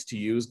really likes to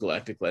use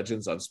Galactic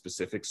Legends on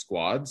specific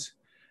squads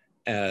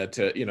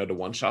to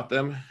one-shot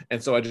them.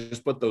 And so I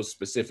just put those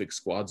specific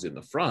squads in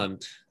the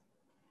front.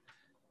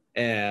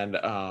 And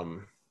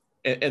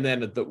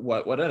then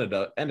what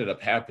ended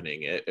up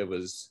happening, it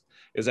was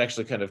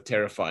actually kind of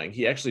terrifying.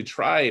 He actually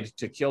tried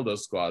to kill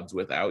those squads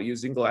without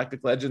using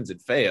Galactic Legends.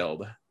 It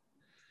failed.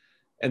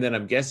 And then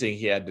I'm guessing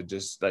he had to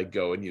just like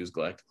go and use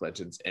Galactic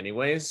Legends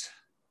anyways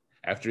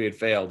after he had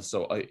failed.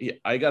 So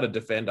I got to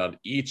defend on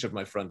each of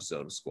my front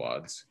zone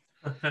squads.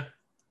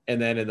 And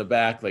then in the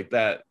back, like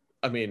that,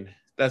 I mean,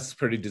 that's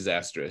pretty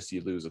disastrous. You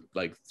lose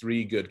like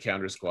 3 good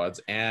counter squads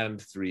and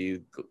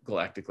 3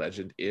 Galactic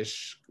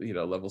Legend-ish,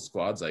 level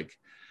squads. Like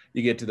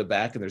you get to the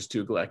back and there's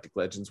 2 Galactic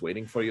Legends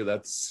waiting for you.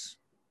 That's,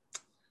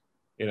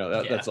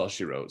 that's all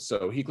she wrote.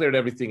 So he cleared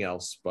everything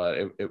else,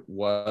 but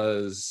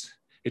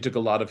it took a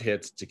lot of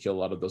hits to kill a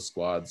lot of those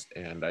squads,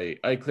 and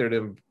I cleared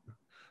him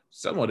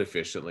somewhat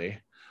efficiently.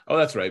 Oh,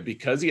 that's right.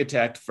 Because he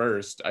attacked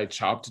first, I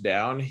chopped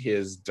down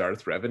his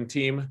Darth Revan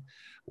team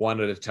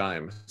one at a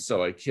time.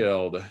 So I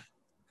killed.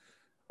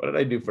 What did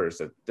I do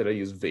first? Did I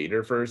use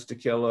Vader first to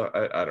kill?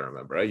 I don't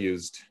remember. I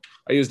used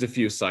a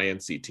few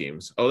Science-y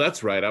teams. Oh,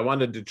 that's right. I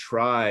wanted to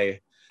try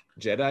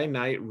Jedi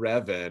Knight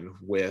Revan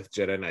with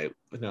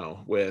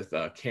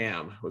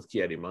Cam, with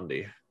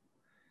Ki-Adi-Mundi,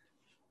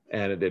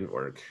 and it didn't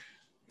work.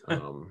 I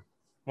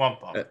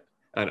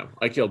know.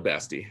 I killed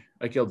Basti.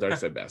 I killed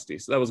Darkseid Basti.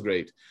 So that was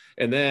great.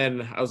 And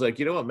then I was like,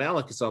 you know what?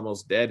 Malik is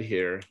almost dead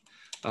here.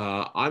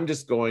 I'll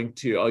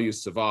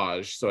use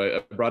Savage. So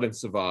I brought in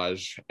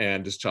Savage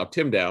and just chopped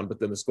him down. But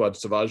then the squad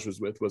Savage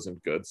was with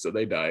wasn't good. So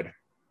they died.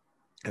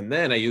 And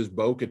then I used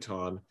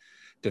Bo-Katan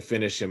to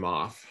finish him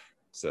off.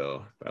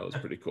 So that was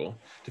pretty cool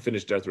to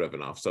finish Darth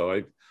Revan off.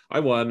 So I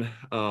won.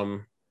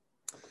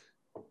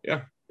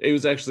 Yeah. He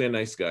was actually a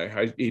nice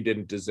guy. He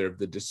didn't deserve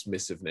the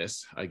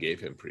dismissiveness I gave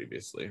him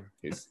previously.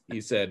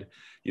 He said,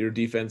 your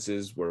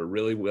defenses were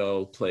really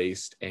well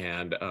placed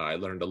and I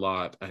learned a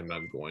lot. And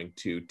I'm going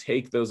to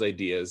take those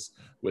ideas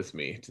with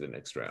me to the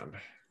next round.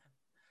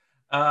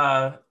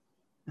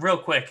 Real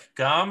quick,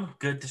 Gum,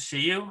 good to see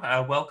you.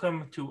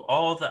 Welcome to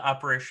all the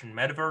Operation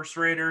Metaverse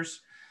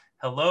Raiders.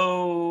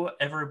 Hello,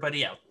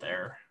 everybody out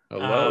there.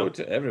 Hello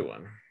to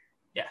everyone.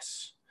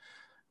 Yes.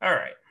 All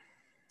right.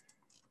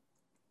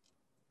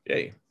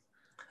 Yay.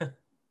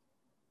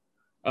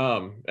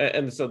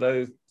 And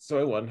so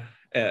I won.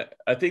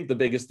 I think the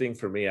biggest thing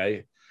for me,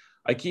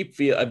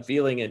 I'm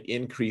feeling an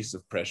increase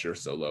of pressure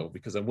solo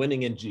because I'm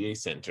winning in GA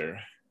Center,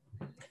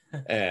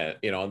 and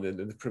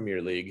in the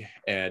Premier League,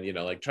 and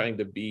like trying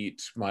to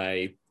beat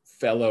my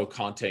fellow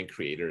content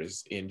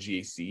creators in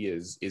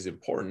GAC is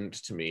important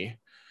to me.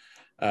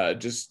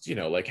 Just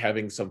like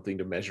having something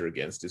to measure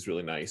against is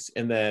really nice.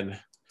 And then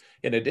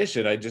in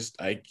addition,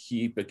 I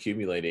keep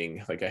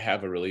accumulating. Like I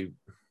have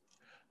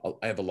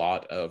a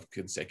lot of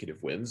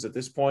consecutive wins at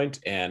this point,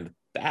 and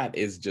that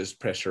is just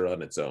pressure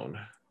on its own.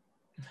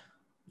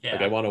 Yeah.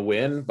 Like I want to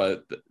win,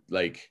 but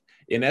like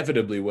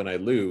inevitably when I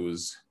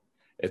lose,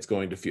 it's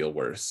going to feel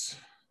worse.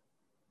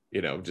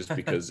 Just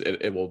because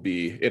it won't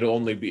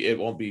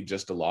be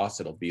just a loss.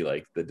 It'll be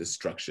like the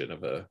destruction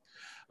of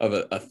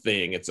a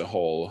thing. It's a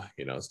whole,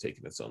 it's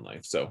taking its own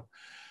life. So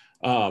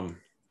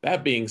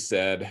that being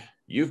said,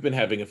 you've been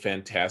having a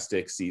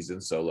fantastic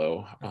season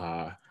solo.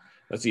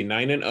 Let's see,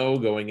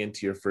 9-0 going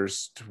into your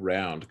first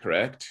round,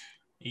 correct?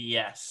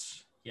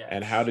 Yes.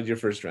 And how did your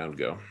first round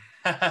go?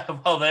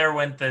 Well, there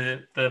went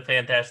the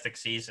fantastic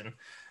season.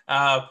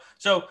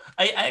 So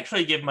I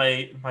actually give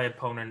my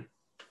opponent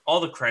all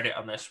the credit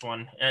on this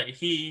one.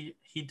 He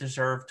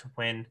deserved to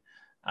win.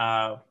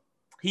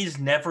 he's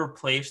never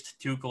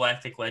placed 2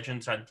 Galactic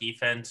Legends on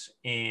defense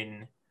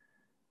in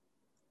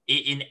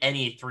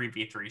any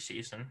 3v3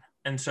 season.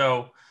 And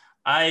so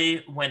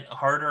I went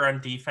harder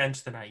on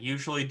defense than I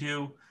usually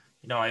do.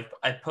 You know,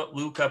 I put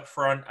Luke up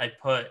front. I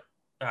put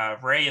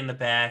Ray in the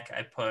back.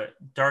 I put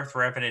Darth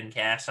Revan and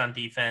Gas on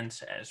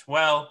defense as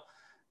well.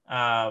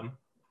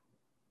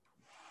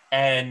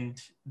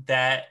 And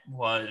that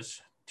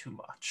was too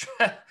much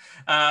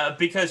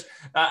because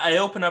I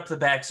opened up the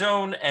back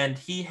zone and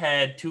he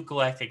had 2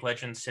 Galactic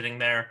Legends sitting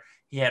there.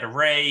 He had a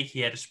Ray, he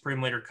had a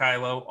Supreme Leader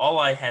Kylo. All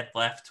I had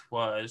left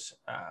was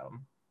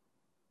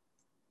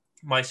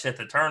my Sith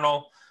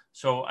Eternal.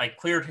 So I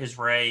cleared his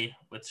Ray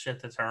with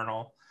Sith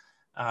Eternal.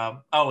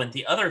 And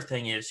the other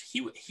thing is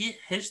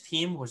his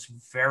team was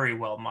very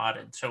well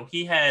modded. So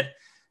he had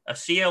a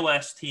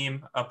CLS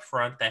team up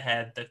front that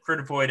had the Crit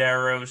Avoid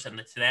arrows and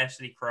the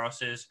Tenacity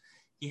crosses.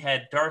 He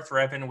had Darth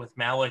Revan with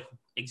Malik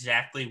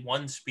exactly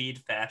 1 speed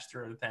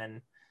faster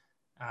than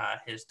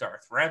his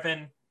Darth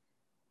Revan.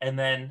 And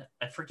then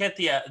I forget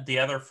the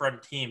other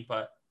front team,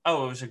 but it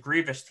was a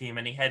Grievous team,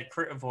 and he had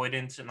crit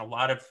avoidance and a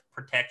lot of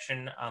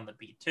protection on the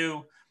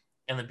B2,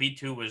 and the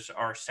B2 was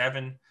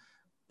R7.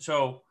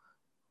 So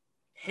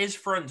his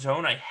front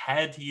zone, I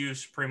had to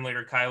use Supreme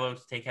Leader Kylo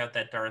to take out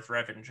that Darth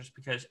Revan just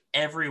because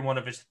every one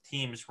of his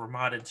teams were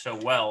modded so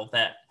well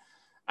that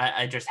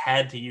I just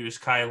had to use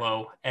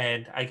Kylo.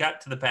 And I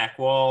got to the back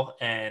wall,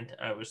 and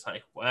I was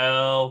like,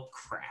 well,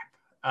 crap.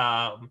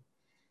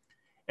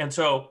 And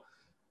so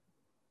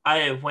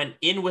I went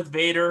in with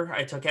Vader.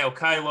 I took out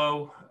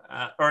Kylo,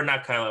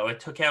 not Kylo. I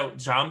took out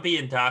Zombie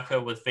and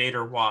Daka with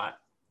Vader Watt.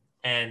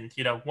 And,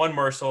 you know, 1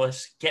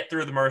 Merciless, get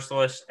through the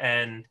Merciless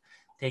and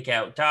take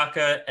out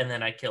Daka. And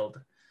then I killed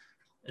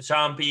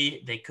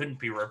Zombie. They couldn't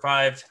be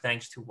revived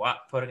thanks to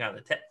Watt putting on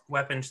the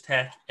weapons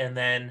tech. And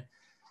then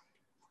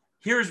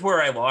here's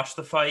where I lost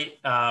the fight.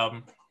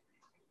 I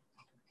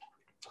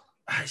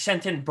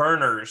sent in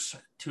burners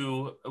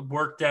to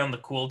work down the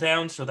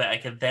cooldown so that I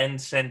could then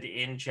send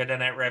in Jedi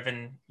Knight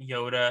Revan,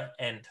 Yoda,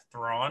 and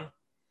Thrawn.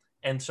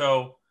 And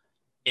so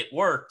it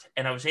worked,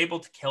 and I was able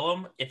to kill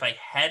him. If I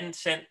hadn't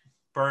sent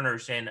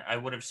burners in, I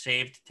would have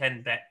saved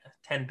 10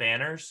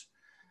 banners.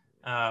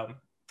 And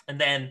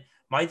then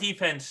my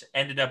defense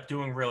ended up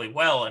doing really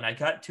well, and I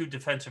got 2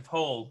 defensive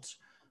holds,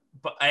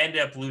 but I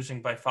ended up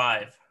losing by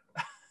 5.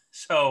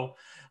 So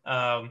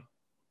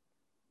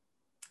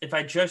if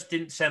I just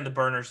didn't send the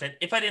burners in,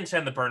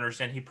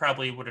 he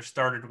probably would have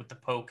started with the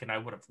poke and I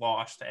would have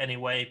lost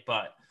anyway.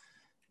 But,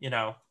 you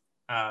know,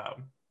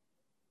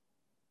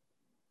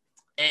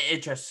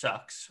 it just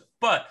sucks.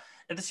 But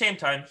at the same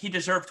time, he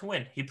deserved to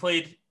win. He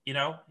played, you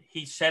know,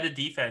 he set a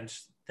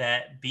defense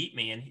that beat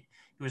me, and he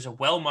was a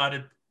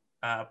well-modded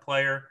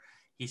player.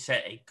 He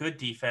set a good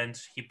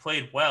defense. He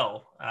played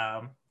well,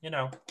 you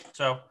know,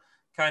 so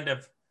kind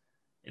of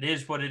it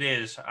is what it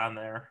is on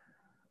there.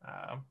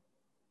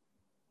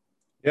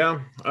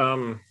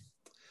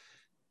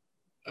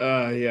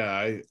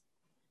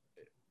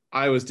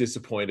 I was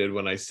disappointed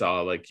when I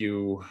saw like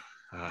you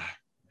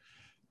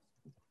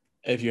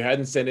if you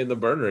hadn't sent in the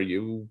burner,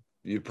 you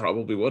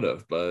probably would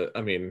have. But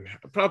I mean,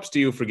 props to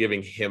you for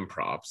giving him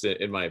props,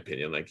 in my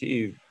opinion. Like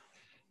he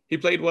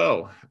played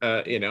well,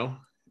 you know,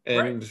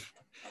 and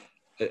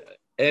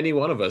any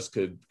one of us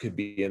could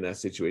be in that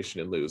situation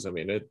and lose. I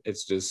mean,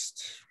 it's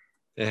just,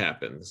 it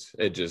happens.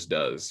 It just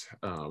does.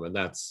 And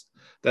that's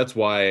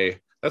why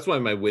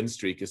my win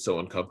streak is so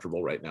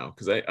uncomfortable right now.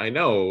 Cause I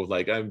know,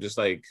 like, I'm just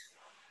like,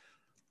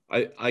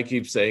 I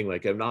keep saying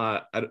like,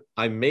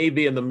 I may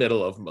be in the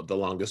middle of the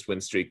longest win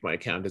streak my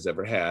account has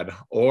ever had,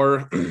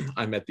 or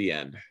I'm at the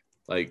end,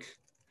 like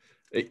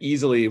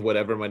easily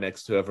whoever my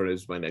next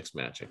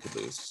match I could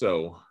lose.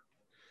 So,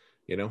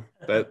 you know,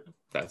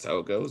 that's how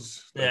it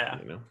goes. Yeah.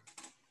 You know?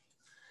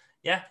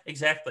 Yeah,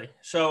 exactly.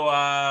 So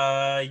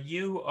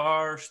you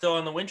are still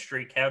on the win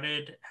streak. How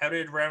did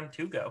round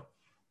 2 go?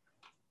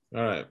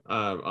 All right.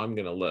 I'm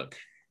going to look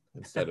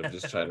instead of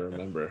just trying to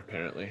remember,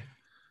 apparently.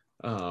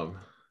 So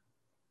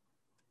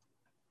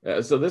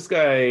this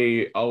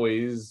guy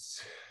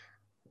always,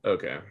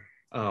 okay.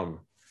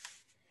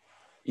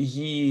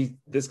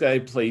 This guy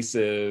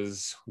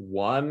places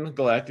 1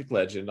 Galactic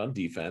Legend on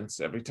defense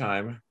every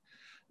time.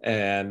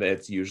 And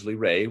it's usually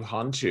Rey,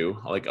 Han Chu,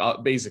 like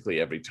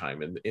basically every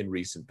time in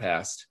recent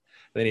past.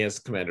 Then he has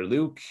Commander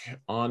Luke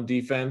on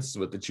defense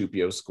with the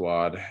Chupio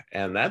squad.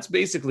 And that's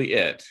basically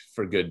it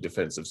for good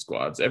defensive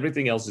squads.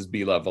 Everything else is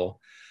B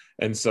level.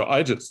 And so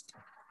I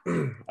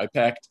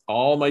packed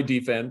all my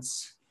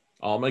defense,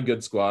 all my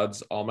good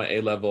squads, all my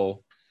A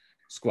level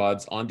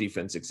squads on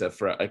defense, except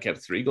for I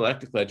kept 3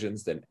 Galactic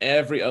Legends. Then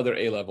every other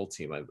A level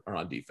team are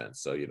on defense.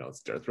 So, you know,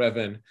 it's Darth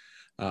Revan,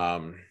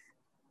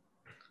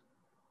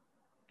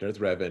 Jedi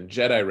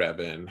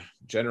Revan,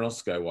 General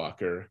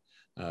Skywalker,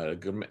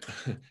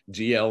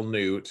 GL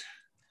Newt.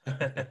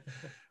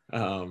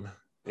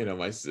 You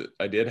know,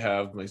 I did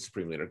have my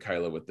Supreme Leader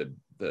Kylo with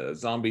the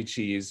zombie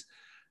cheese,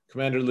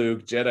 Commander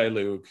Luke, Jedi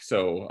Luke.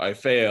 So I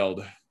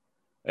failed.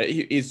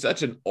 He's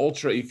such an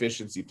ultra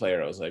efficiency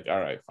player. I was like,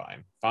 all right,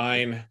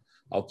 fine.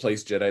 I'll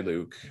place Jedi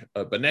Luke,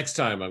 but next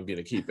time I'm going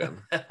to keep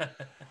him.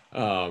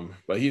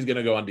 But he's going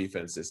to go on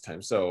defense this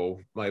time. So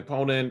my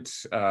opponent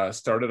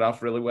started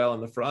off really well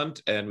in the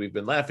front, and we've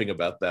been laughing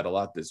about that a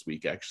lot this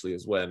week, actually,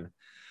 is when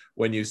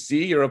you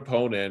see your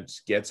opponent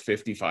gets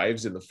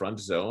 55s in the front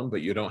zone,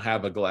 but you don't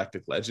have a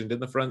Galactic Legend in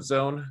the front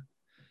zone.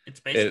 It's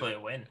basically a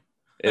win.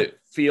 It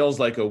feels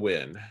like a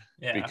win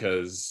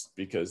because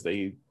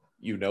they,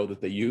 you know, that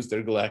they use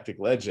their Galactic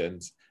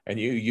Legends, and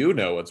you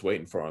know what's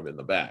waiting for them in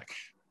the back.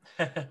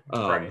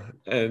 Right.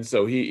 And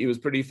so he was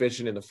pretty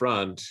efficient in the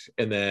front,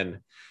 and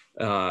then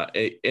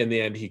in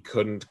the end he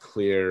couldn't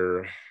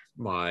clear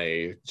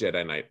my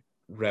Jedi Knight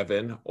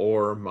Revan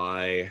or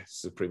my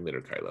Supreme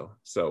Leader Kylo.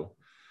 So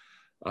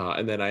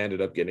and then I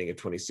ended up getting a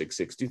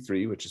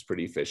 2663, which is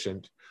pretty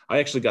efficient. I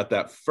actually got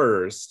that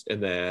first,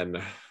 and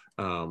then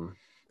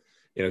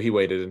he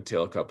waited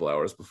until a couple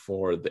hours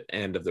before the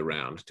end of the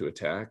round to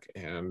attack,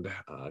 and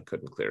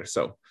couldn't clear.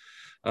 So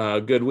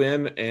good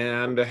win.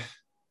 And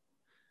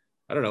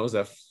I don't know, is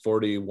that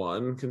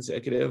 41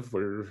 consecutive?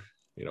 We're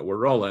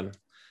rolling.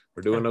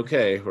 We're doing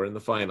okay. We're in the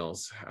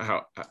finals.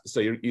 So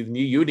you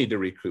need to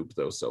recoup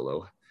though,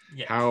 Solo.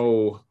 Yes.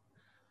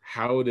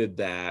 How did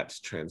that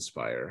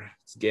transpire?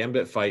 It's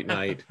Gambit fight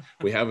night.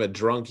 We have a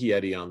drunk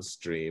Yeti on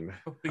stream.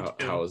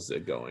 How is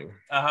it going?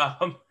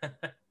 Drunk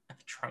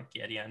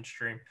Yeti on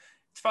stream.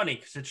 It's funny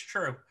because it's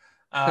true.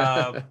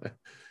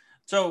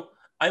 So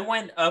I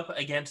went up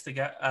against a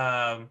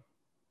guy,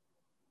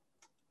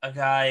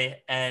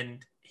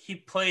 and he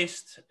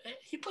placed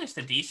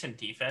a decent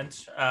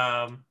defense,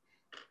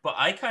 but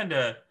I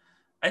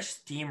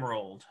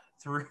steamrolled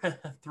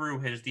through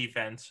his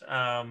defense,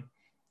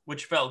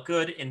 which felt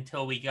good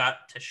until we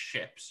got to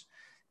ships,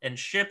 and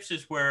ships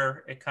is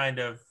where it kind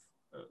of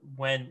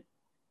went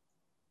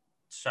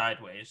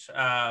sideways,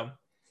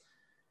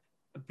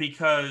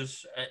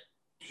 because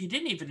he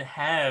didn't even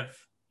have,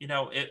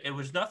 it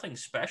was nothing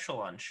special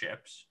on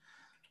ships.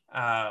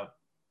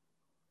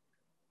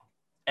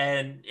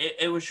 And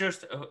it was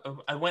just,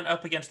 I went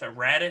up against a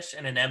Radis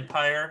and an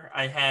Empire.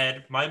 I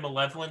had my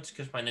Malevolence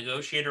because my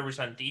Negotiator was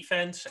on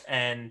defense.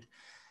 And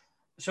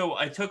so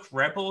I took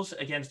Rebels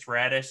against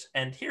Radis.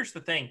 And here's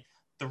the thing.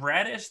 The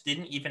Radis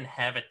didn't even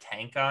have a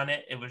tank on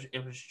it. It was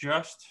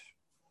just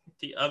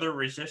the other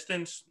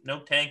Resistance,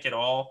 no tank at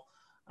all.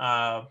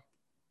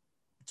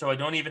 So I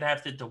don't even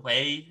have to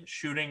delay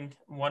shooting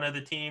one of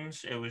the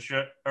teams. It was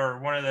just, or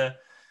one of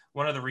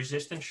the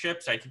Resistance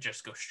ships. I could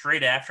just go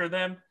straight after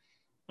them.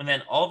 And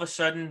then all of a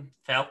sudden,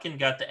 Falcon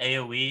got the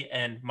AoE,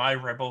 and my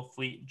Rebel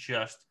fleet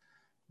just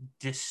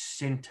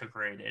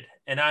disintegrated.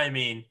 And I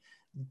mean,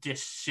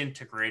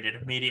 disintegrated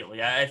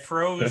immediately. I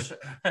froze.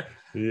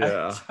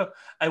 Yeah.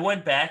 I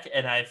went back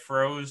and I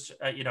froze.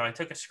 I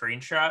took a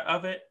screenshot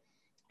of it,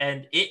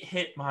 and it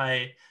hit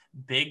my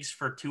Biggs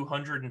for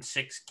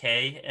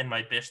 206K and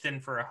my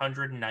Biston for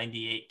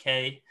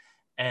 198K,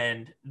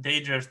 and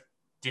they just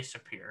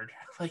disappeared.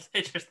 Like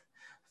they just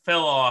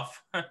fell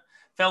off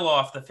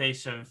the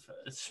face of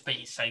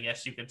space, I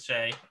guess you could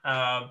say.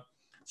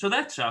 So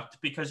that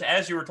sucked because,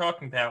 as you were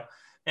talking about,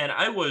 and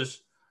I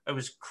was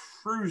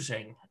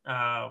cruising.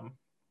 I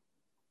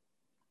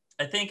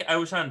think I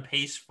was on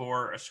pace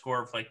for a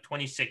score of like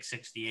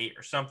 2668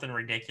 or something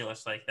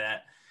ridiculous like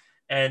that.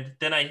 And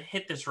then I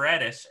hit this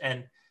Radis,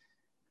 and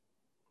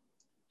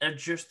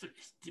just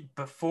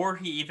before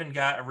he even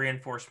got a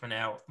reinforcement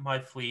out, my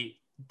fleet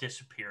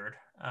disappeared.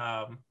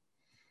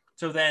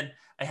 So then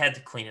I had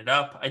to clean it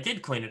up. I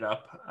did clean it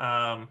up.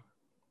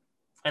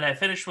 And I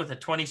finished with a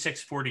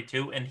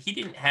 2642, and he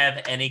didn't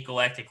have any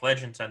Galactic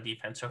Legends on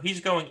defense. So he's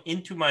going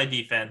into my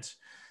defense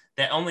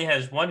that only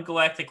has one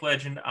Galactic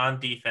Legend on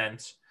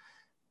defense,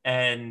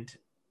 and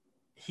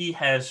he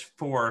has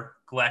 4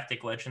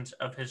 Galactic Legends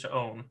of his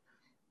own.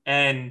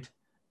 And,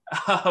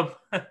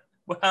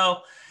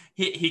 well,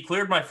 he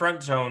cleared my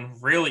front zone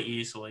really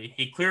easily.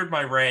 He cleared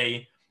my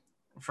Ray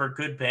for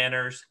good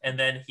banners, and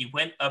then he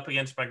went up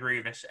against my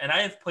Grievous. And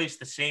I have placed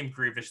the same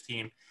Grievous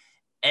team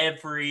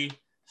every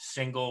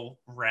single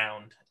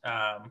round.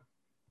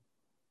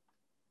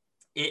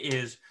 It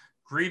is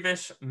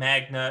Grievous,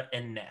 Magna,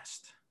 and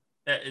Nest.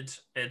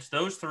 It's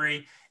those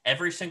 3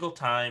 every single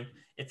time.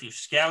 If you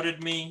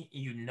scouted me,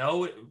 you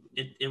know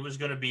it was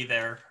going to be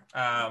there.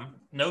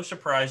 No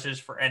surprises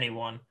for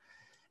anyone.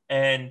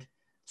 And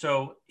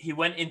so he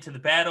went into the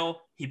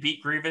battle. He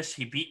beat Grievous,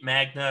 he beat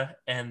Magna,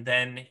 and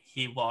then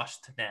he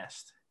lost to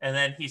Nest. And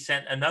then he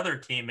sent another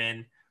team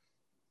in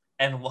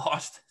and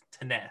lost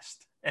to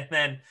Nest. And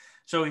then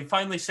so he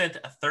finally sent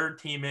a third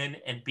team in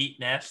and beat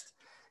Nest.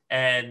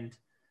 And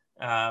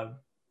I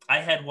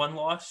had 1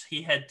 loss,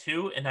 he had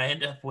 2, and I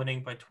ended up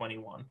winning by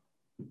 21.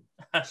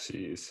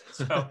 Jeez.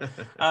 So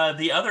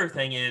the other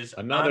thing is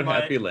another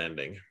happy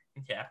landing.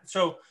 Yeah.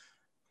 So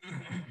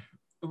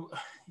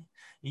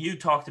you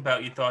talked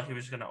about, you thought he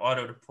was going to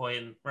auto deploy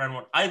in round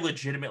 1. I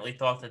legitimately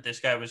thought that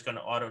this guy was going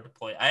to auto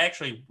deploy. I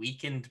actually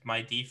weakened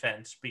my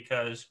defense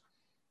because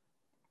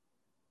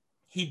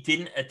he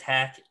didn't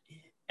attack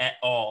at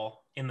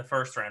all in the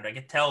first round. I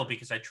could tell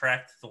because I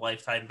tracked the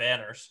lifetime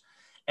banners.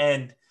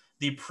 And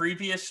the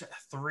previous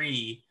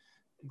 3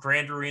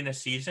 Grand Arena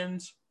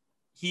seasons,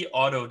 he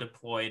auto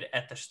deployed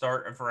at the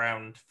start of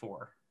round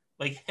 4.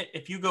 Like,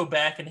 if you go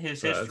back in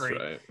his history,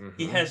 That's right.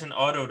 he has an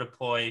auto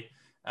deploy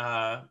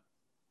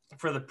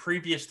for the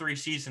previous 3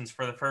 seasons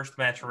for the first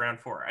match of round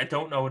 4. I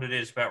don't know what it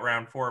is about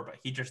round 4, but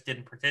he just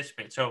didn't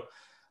participate. So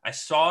I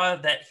saw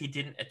that he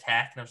didn't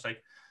attack, and I was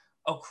like,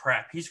 oh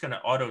crap, he's going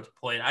to auto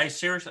deploy.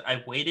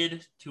 I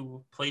waited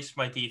to place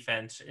my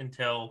defense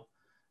until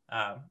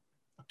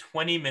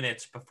 20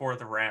 minutes before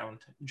the round,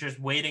 just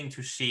waiting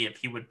to see if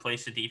he would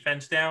place a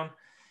defense down.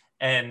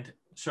 And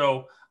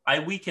so I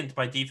weakened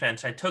my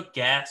defense. I took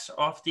Gas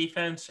off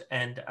defense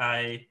and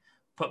I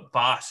put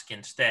Bosk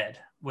instead,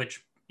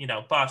 which,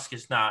 Bosk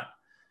is not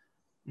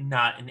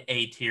an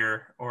A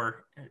tier,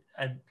 or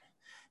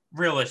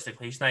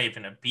realistically, he's not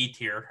even a B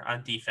tier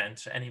on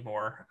defense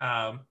anymore.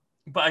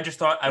 But I just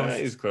thought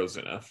he's close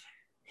enough.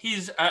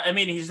 He's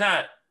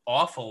not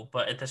awful,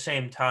 but at the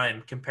same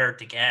time, compared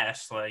to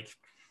Gas, like,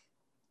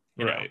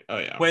 right. Oh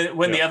yeah.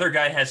 When the other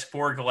guy has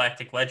 4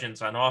 Galactic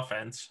Legends on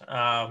offense,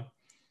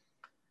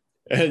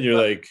 and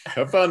you're like,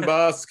 have fun,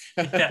 Bosk.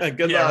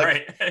 Good luck.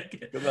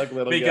 Right. Good luck,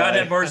 little May guy. God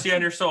have mercy on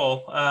your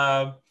soul.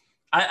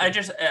 I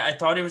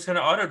thought he was going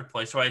to auto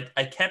deploy, so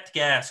I kept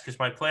Gas because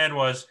my plan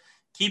was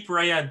keep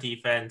Ray on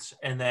defense,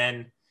 and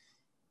then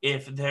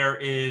if there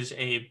is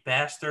a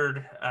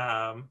bastard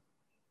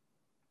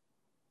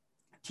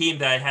team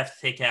that I have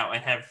to take out, I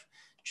have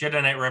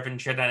Jedi Knight Revan,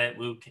 Jedi Knight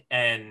Luke,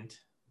 and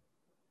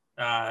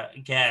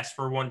Gas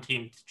for one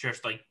team to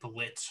just like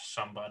blitz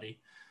somebody.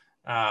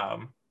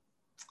 But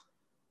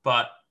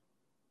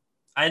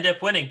I end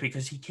up winning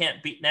because he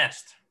can't beat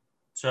Nest.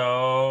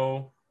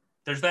 So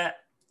there's that,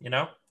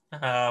 all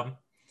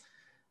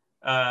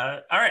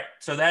right.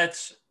 So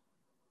that's,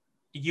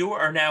 you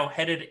are now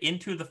headed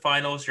into the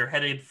finals. You're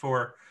headed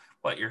for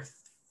your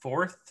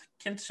 4th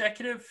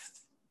consecutive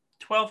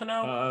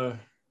 12-0?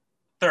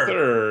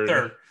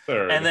 Third.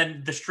 And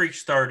then the streak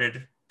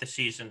started the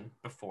season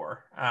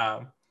before.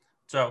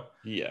 So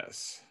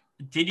yes.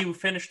 Did you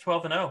finish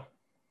 12-0?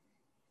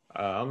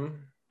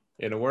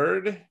 In a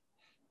word,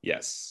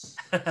 yes.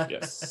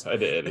 Yes, I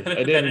did.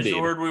 I did That indeed. is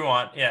the word we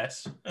want.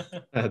 Yes.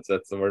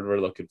 That's the word we're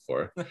looking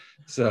for.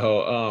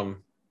 So,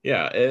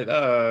 yeah,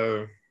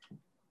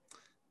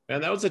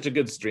 man, that was such a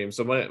good stream.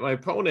 So my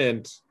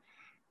opponent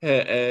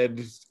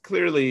had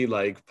clearly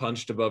like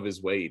punched above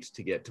his weight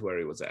to get to where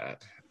he was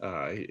at.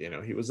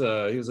 He was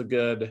a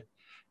good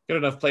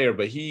enough player,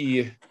 but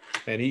I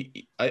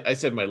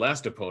said my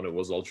last opponent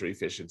was ultra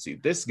efficiency.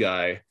 This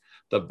guy,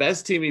 the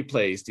best team he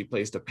placed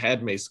a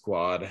Padme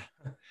squad,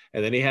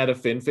 and then he had a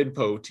Fin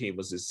Poe team,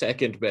 was his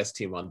second best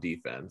team on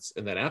defense.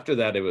 And then after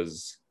that, it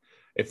was,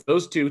 if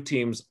those 2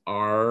 teams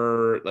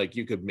are like,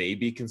 you could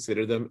maybe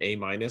consider them A-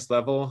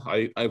 level.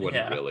 I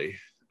wouldn't really,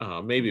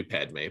 maybe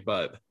Padme,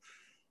 but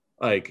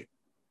like,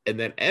 and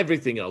then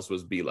everything else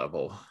was B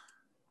level,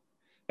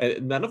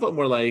 and none of them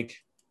were like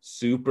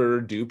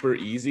super duper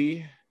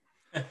easy,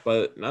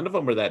 but none of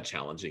them were that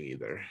challenging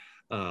either.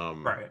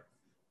 Right.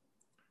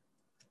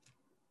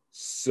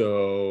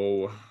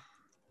 So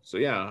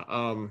yeah.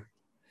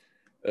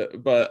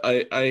 But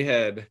I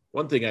had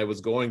one thing I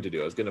was going to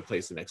do. I was going to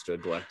place an extra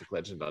Galactic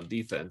Legend on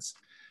defense,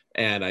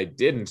 and I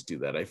didn't do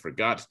that. I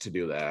forgot to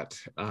do that.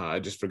 I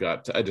just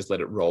let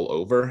it roll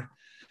over,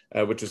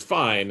 which is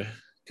fine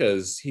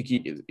because he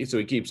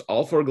keeps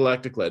all 4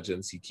 Galactic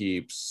Legends. He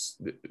keeps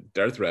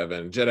Darth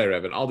Revan, Jedi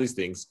Revan, all these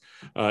things,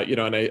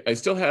 and I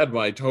still had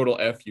my total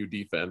FU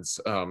defense,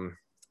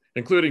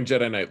 including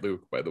Jedi Knight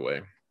Luke, by the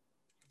way.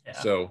 Yeah.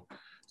 So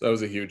that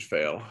was a huge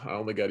fail. I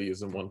only got to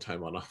use him one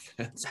time on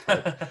offense,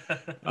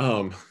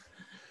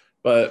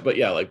 but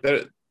yeah, like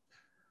that.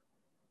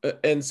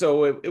 And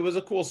so it was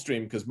a cool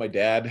stream because my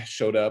dad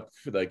showed up.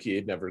 Like, he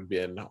had never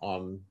been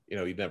on,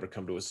 he'd never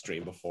come to a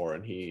stream before,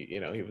 and he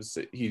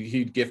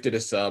gifted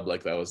a sub.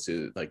 Like, that was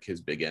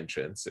his big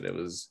entrance, and it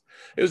was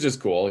just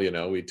cool.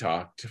 We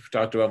talked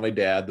about my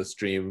dad, the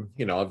stream.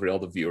 All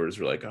the viewers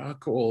were like, oh,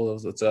 cool,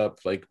 what's up,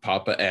 like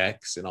Papa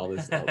X and all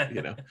this.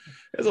 It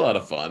was a lot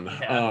of fun.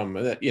 Yeah.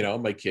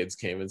 And my kids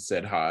came and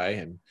said hi,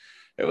 and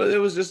it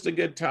was just a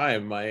good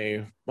time.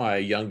 My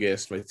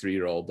youngest, my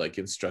 3-year-old, like,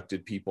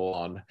 instructed people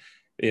on.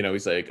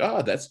 He's like,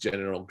 oh, that's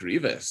General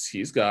Grievous.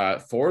 He's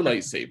got 4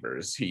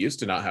 lightsabers. He used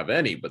to not have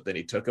any, but then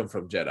he took them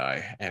from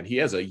Jedi, and he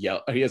has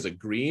a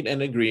green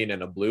and a green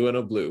and a blue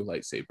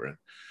lightsaber, and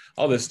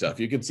all this stuff.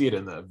 You can see it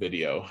in the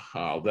video.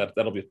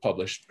 That'll be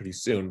published pretty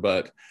soon.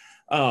 But,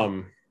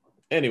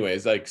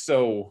 anyways, like,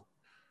 so,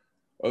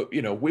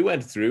 we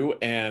went through,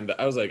 and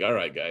I was like, all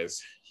right,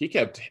 guys, he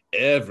kept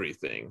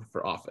everything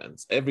for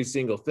offense, every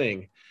single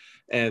thing,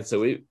 and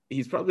so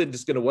he's probably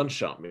just going to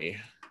one-shot me,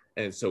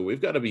 and so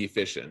we've got to be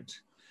efficient.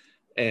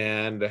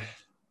 And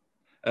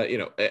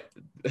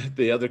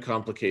the other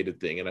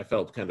complicated thing, and I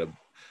felt kind of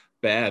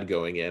bad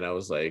going in, I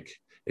was like,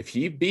 if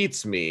he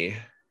beats me,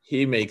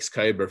 he makes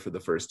Kyber for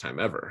the first time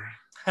ever.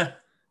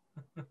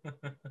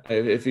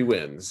 If he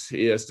wins,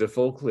 he has to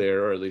full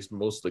clear, or at least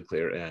mostly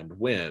clear, and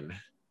win.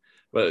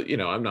 But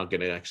I'm not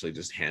going to actually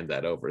just hand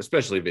that over,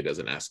 especially if he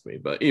doesn't ask me.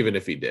 But even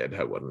if he did,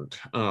 I wouldn't.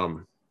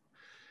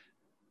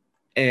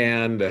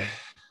 And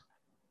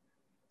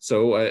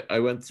so I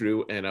went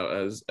through and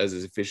I was as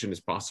efficient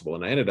as possible,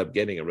 and I ended up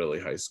getting a really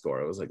high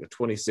score. It was like a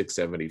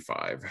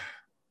 2675.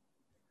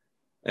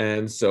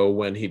 And so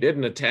when he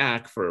didn't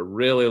attack for a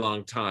really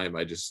long time,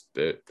 I just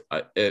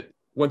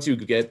once you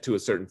get to a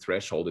certain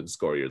threshold in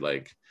score, you're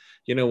like,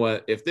 you know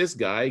what? If this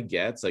guy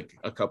gets like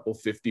a couple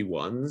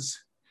 51s,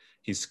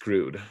 he's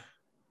screwed.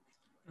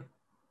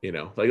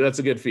 Like that's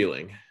a good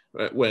feeling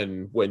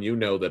when you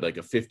know that like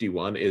a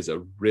 51 is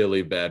a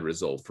really bad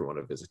result for one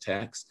of his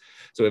attacks.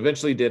 So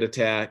eventually did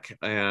attack,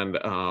 and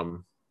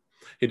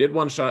he did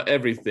one shot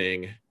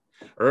everything.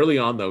 Early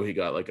on, though, he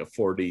got like a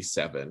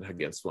 47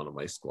 against one of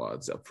my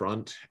squads up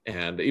front.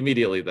 And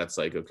immediately that's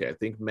like, okay, I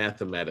think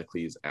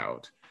mathematically he's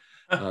out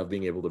of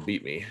being able to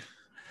beat me.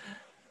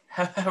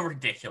 How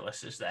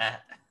ridiculous is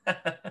that?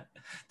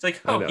 It's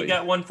like, oh, he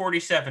got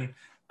 147.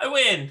 I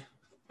win.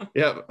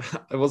 Yeah,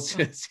 I will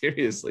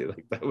seriously,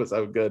 like that was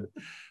how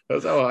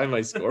high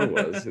my score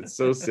was. It's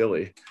so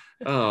silly.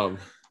 And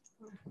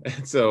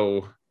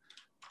so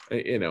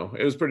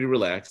it was pretty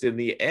relaxed. In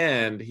the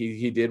end,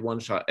 he did one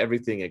shot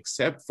everything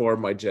except for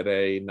my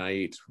Jedi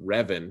Knight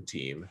Revan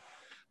team.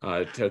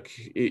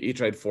 He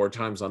tried 4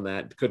 times on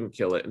that, couldn't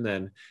kill it, and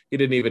then he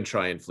didn't even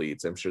try in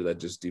fleets. I'm sure that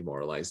just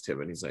demoralized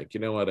him, and he's like, you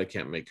know what, I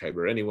can't make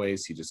Kyber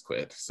anyways. He just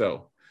quit.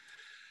 So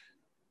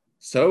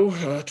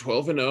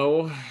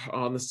 12-0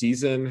 on the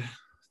season,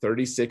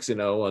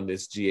 36-0 on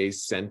this GA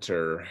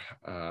Center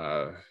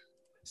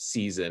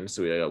season.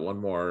 So we got one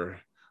more.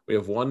 We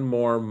have one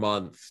more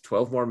month,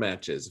 12 more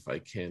matches. If I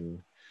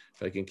can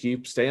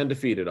stay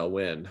undefeated, I'll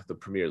win the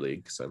Premier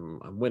League. So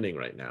I'm winning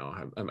right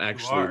now. I'm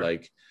actually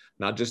like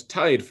not just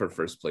tied for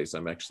first place.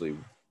 I'm actually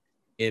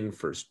in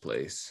first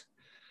place.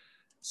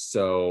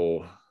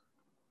 So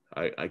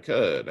I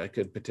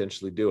could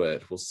potentially do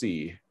it. We'll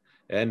see.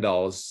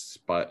 Endall's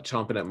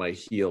chomping at my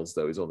heels,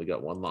 though. He's only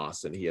got 1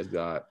 loss, and he has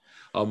got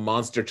a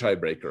monster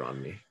tiebreaker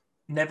on me.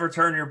 Never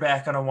turn your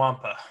back on a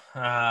Wampa.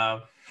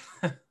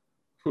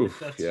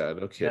 Yeah,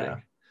 no kidding. Yeah.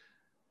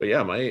 But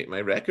yeah, my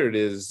record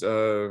is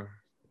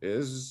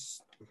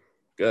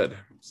good.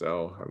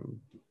 So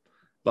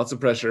lots of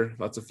pressure,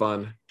 lots of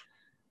fun,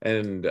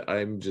 and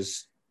I'm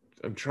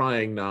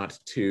trying not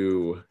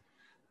to.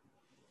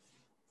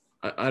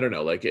 I don't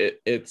know, like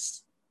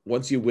it's.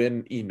 Once you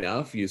win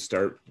enough, you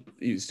start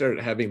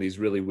having these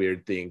really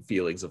weird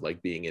feelings of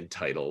like being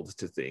entitled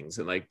to things,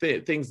 and like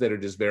things that are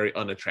just very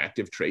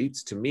unattractive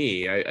traits to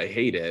me. I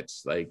hate it,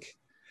 like,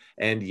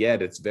 and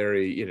yet it's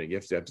very, you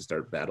have to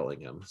start battling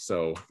them.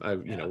 So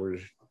I'm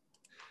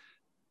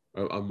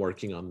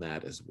working on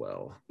that as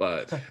well.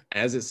 But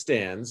as it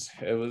stands,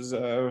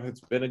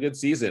 it's been a good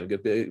season.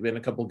 Been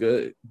a couple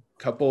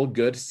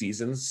good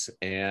seasons,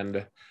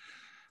 and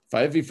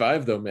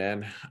 5v5 though,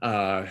 man.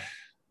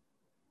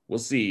 We'll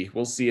see.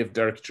 We'll see if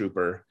Dark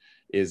Trooper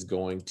is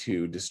going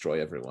to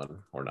destroy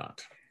everyone or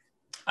not.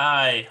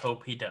 I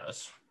hope he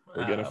does.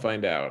 We're going to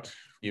find out.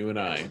 You and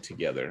I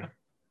together.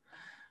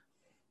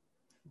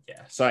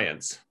 Yes.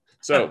 Science.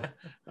 So,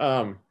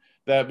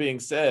 that being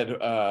said,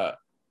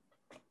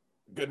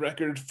 good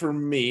record for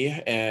me,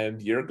 and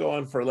you're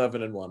going for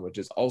 11-1, which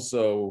is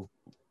also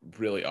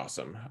really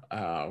awesome.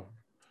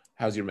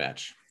 How's your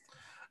match?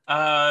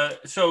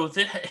 So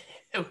it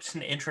was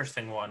an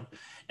interesting one,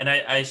 and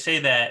I say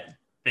that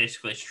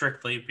basically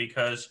strictly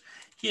because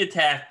he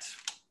attacked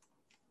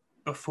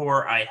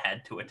before I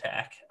had to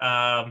attack.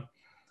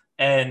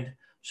 And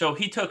so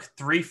he took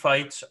 3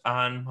 fights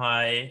on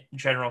my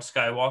General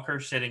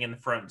Skywalker sitting in the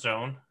front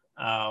zone.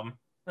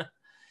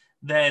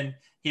 Then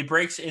he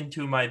breaks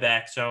into my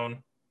back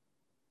zone,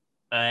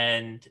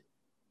 and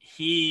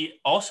he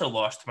also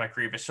lost to my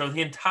Grievous. So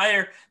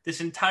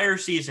this entire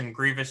season,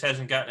 Grievous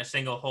hasn't gotten a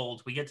single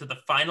hold. We get to the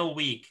final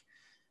week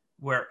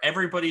where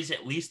everybody's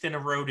at least in a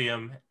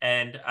rhodium,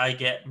 and I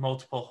get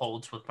multiple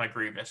holds with my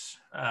Grievous,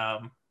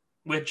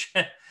 which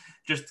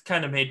just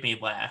kind of made me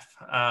laugh.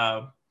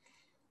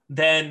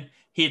 Then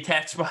he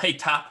attacks my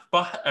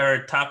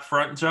top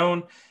front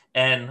zone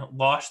and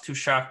lost to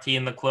Shaak Ti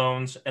and the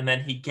clones, and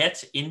then he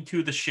gets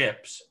into the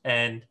ships,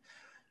 and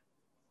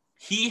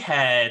he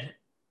had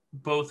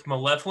both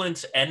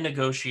Malevolence and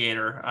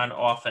Negotiator on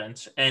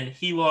offense, and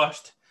he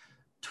lost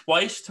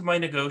twice to my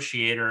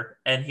Negotiator,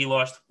 and he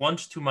lost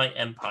once to my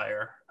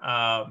Empire.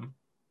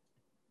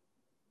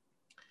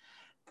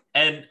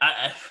 And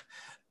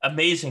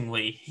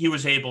amazingly, he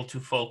was able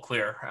to full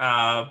clear.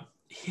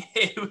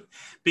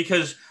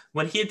 Because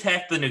when he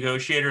attacked the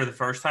Negotiator the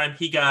first time,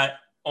 he got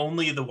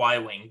only the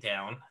Y-Wing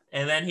down.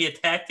 And then he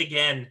attacked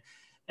again,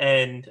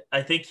 and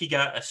I think he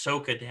got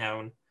Ahsoka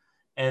down.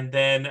 And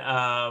then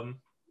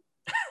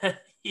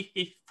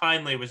he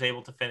finally was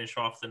able to finish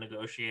off the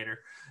Negotiator.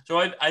 So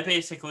I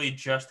basically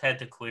just had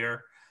to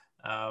clear.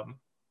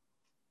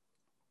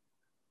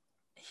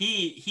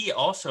 He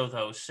also,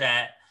 though,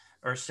 set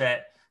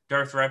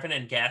Darth Revan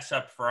and Gas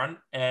up front,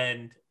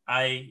 and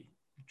I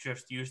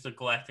just use the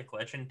Galactic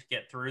Legend to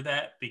get through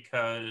that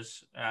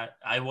because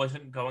I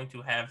wasn't going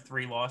to have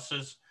 3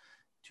 losses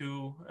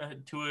to a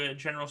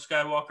General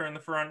Skywalker in the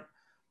front.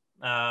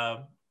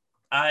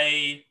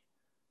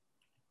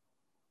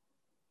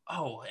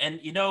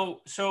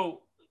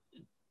 So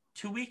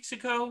 2 weeks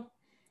ago,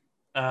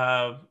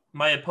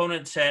 my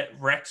opponent set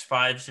Rex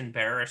 5s in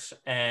Barris,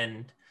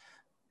 and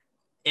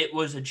it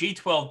was a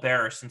G12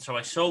 Barris, and so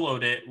I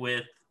soloed it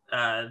with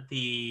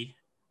the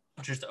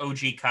just OG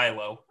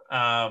Kylo.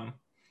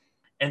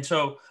 And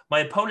so my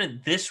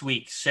opponent this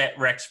week set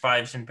Rex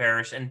 5s in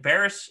Barris, and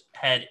Barris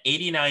had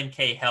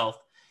 89k health.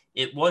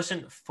 It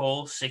wasn't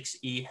full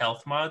 6E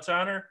health mods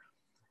on her.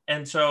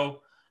 And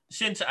so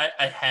since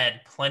I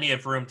had plenty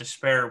of room to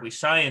spare, we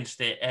scienced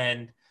it,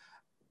 and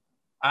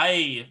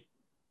I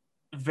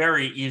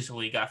very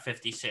easily got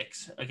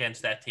 56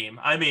 against that team.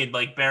 I mean,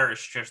 like,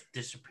 Barris just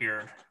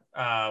disappeared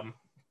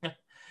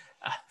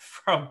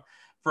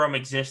from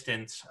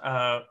existence.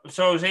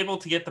 So I was able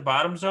to get the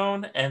bottom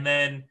zone, and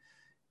then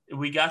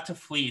we got to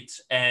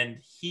fleets, and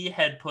he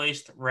had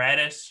placed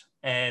Radis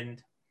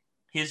and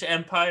his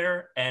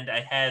Empire, and I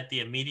had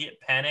the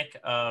immediate panic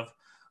of,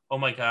 oh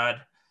my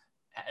God,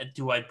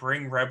 do I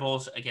bring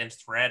Rebels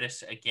against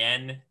Radis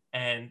again?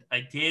 And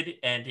I did,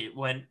 and it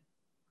went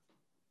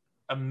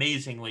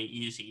amazingly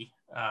easy,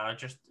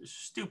 just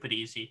stupid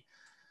easy.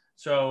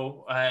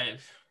 So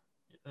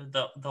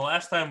the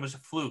last time was a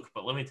fluke,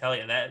 but let me tell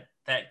you,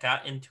 that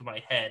got into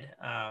my head.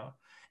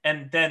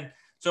 And then,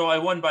 so I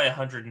won by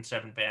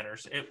 107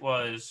 banners. It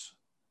was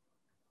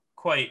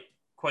quite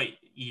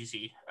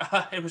easy.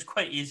 It was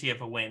quite easy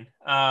of a win.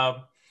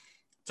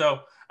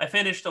 So I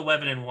finished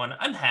 11-1.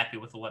 I'm happy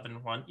with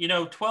 11-1.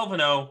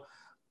 12-0.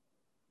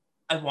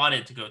 I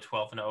wanted to go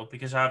 12-0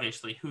 because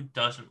obviously who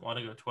doesn't want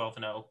to go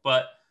 12-0?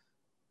 But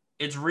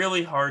it's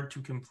really hard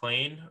to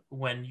complain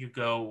when you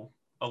go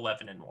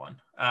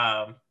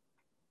 11-1.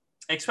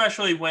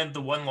 Especially when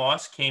the one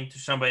loss came to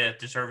somebody that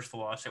deserves the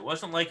loss. It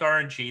wasn't like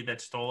RNG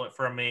that stole it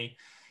from me.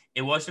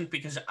 It wasn't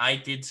because I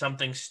did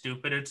something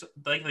stupid. It's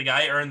like the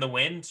guy earned the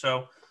win.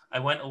 So I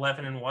went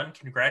 11-1.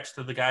 Congrats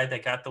to the guy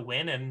that got the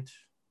win. And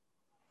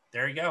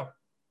there you go.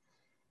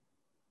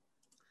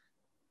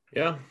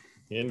 Yeah,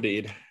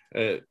 indeed.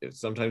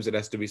 Sometimes it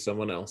has to be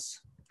someone else.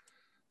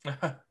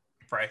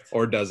 Right.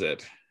 Or does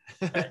it?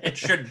 It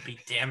shouldn't be,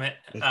 damn it.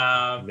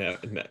 No,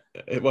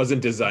 it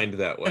wasn't designed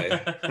that way.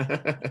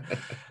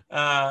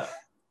 All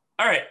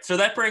right, so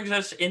that brings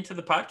us into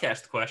the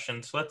podcast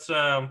questions.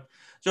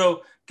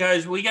 So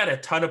guys, we got a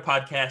ton of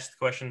podcast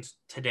questions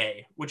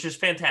today, which is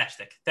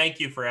fantastic. Thank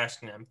you for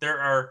asking them. There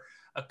are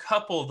a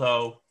couple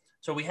though.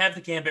 So we have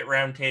the Gambit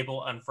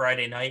Roundtable on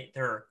Friday night.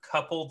 There are a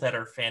couple that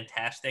are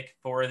fantastic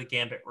for the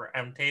Gambit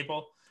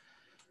Roundtable.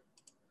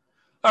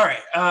 All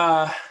right.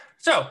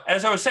 So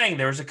as I was saying,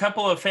 there was a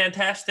couple of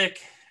fantastic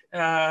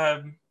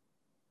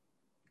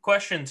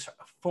questions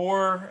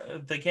for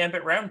the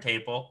Gambit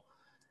Roundtable.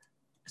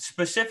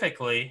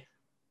 Specifically,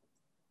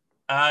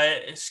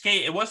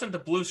 Skate, it wasn't the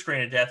blue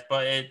screen of death,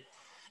 but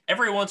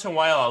every once in a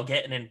while I'll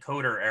get an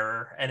encoder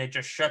error and it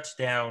just shuts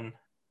down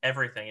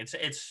everything.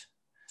 It's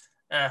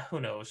who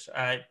knows?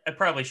 I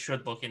probably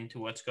should look into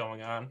what's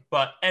going on.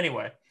 But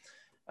anyway,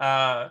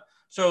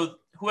 so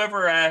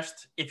whoever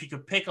asked if you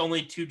could pick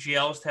only 2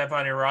 GLs to have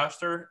on your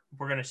roster,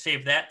 we're going to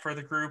save that for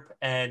the group.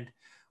 And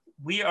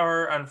we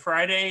are on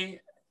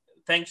Friday,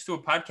 thanks to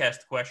a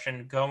podcast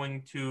question,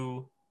 going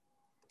to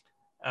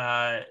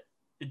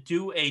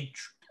do a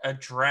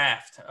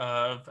draft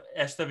of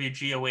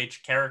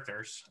SWGOH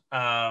characters,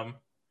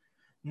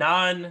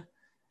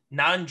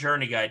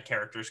 non-Journey Guide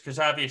characters, because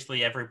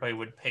obviously everybody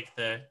would pick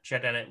the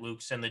Jedi Knight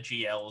Lukes and the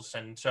GLs.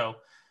 And so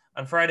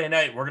on Friday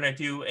night, we're going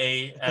to do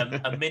a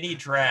mini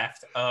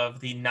draft of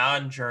the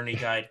non-Journey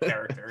Guide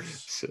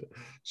characters.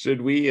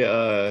 Should we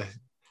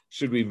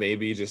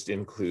maybe just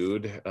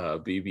include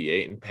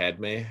BB-8 and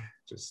Padme?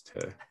 Just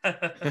I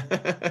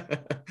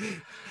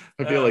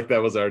feel like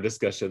that was our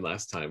discussion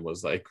last time,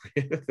 was like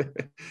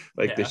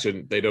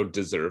they don't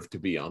deserve to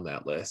be on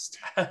that list.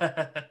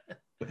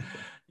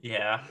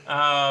 Yeah.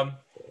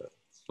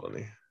 It's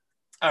funny.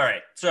 All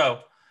right. So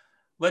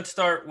let's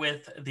start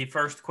with the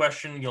first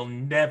question. You'll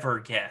never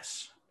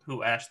guess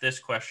who asked this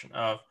question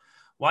of,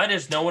 why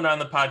does no one on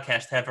the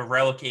podcast have a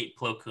Relic 8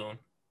 Plo Koon?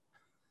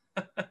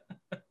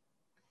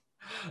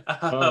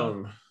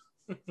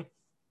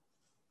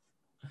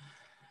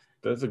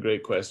 That's a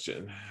great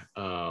question.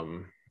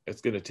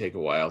 It's going to take a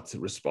while to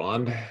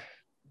respond.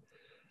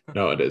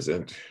 No, it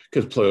isn't.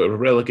 Because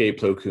Relic 8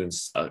 Plo Koon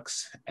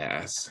sucks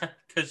ass.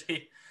 Because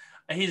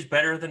he's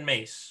better than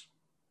Mace.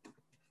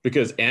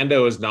 Because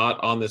Ando is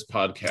not on this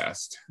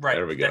podcast. Right.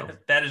 There we go.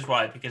 That is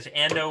why. Because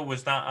Ando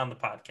was not on the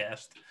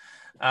podcast.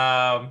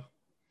 All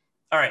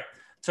right.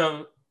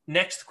 So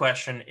next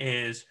question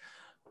is,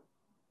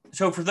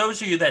 so for those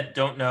of you that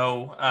don't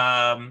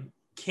know,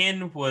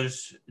 Kin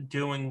was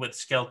doing with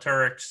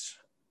Skelturix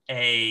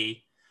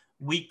a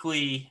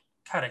weekly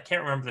God, I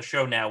can't remember the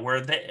show now,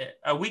 where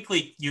a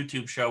weekly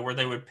YouTube show where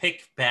they would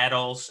pick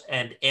battles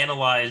and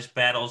analyze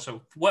battles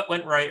of what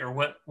went right or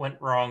what went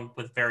wrong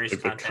with various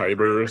Like the content Kyber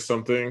creators. or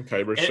something,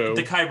 Kyber show.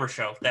 The Kyber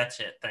show. That's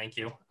it. Thank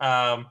you.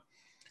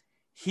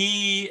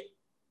 He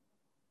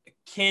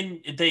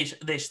can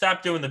they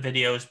stopped doing the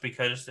videos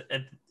because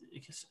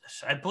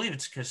I believe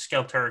it's because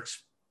Skelturks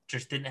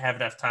just didn't have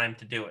enough time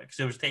to do it because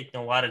it was taking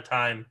a lot of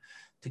time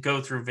to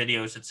go through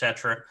videos,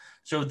 etc.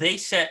 So they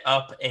set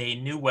up a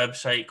new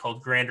website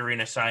called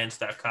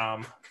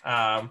GrandArenaScience.com,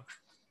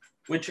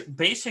 which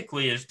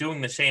basically is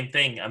doing the same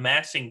thing,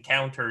 amassing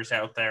counters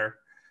out there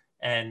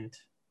and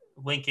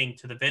linking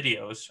to the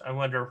videos. I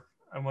wonder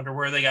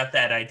where they got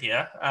that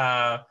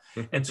idea.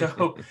 And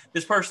so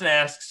this person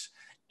asks,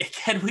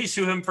 can we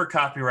sue him for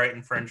copyright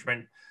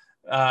infringement?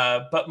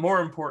 But more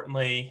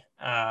importantly,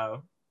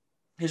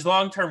 his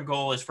long-term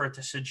goal is for it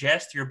to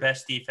suggest your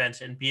best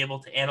defense and be able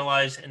to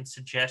analyze and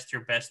suggest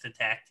your best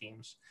attack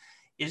teams.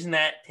 Isn't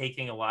that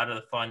taking a lot of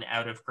the fun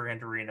out of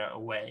Grand Arena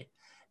away?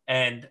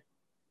 And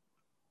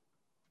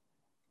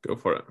go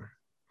for it.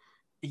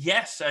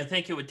 Yes, I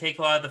think it would take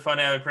a lot of the fun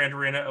out of Grand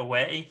Arena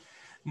away.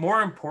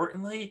 More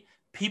importantly,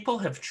 people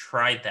have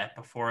tried that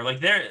before.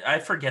 Like I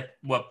forget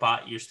what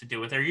bot used to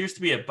do it. There used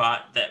to be a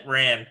bot that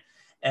ran,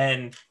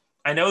 and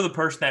I know the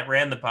person that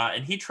ran the bot,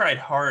 and he tried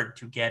hard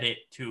to get it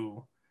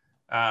to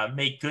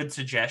make good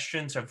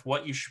suggestions of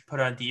what you should put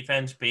on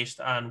defense based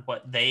on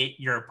what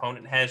your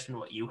opponent has and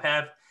what you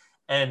have.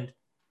 And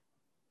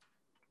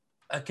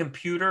a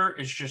computer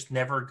is just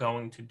never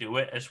going to do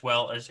it as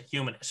well as a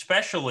human,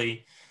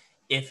 especially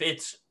if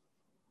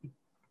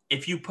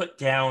you put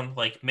down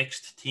like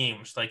mixed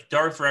teams, like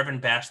Darth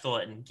Revan,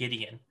 Bastila, and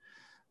Gideon.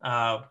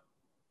 That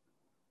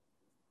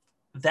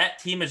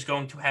team is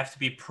going to have to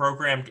be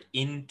programmed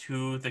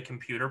into the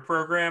computer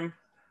program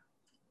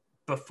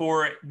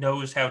before it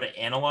knows how to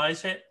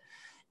analyze it.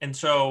 And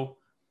so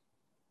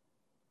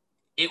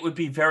it would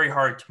be very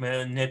hard to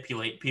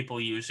manipulate people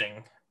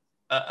using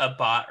a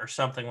bot or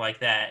something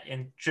like that,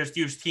 and just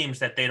use teams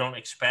that they don't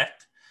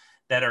expect,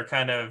 that are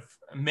kind of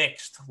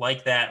mixed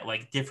like that,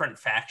 like different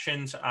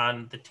factions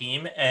on the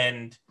team.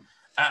 And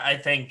I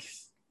think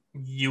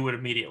you would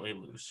immediately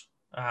lose.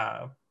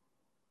 So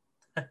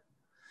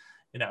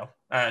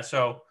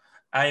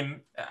I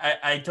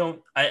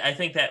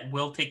think that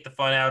will take the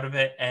fun out of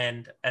it,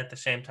 and at the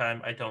same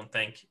time, I don't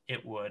think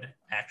it would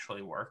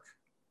actually work.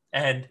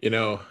 And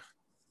yeah.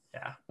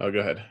 Oh, go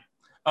ahead.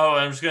 Oh,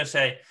 I was going to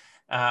say,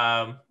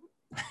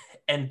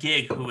 and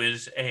Gig, who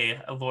is a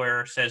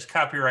lawyer, says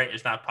copyright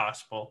is not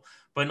possible,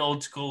 but an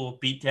old school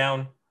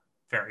beatdown,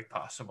 very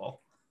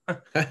possible.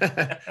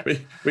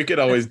 we could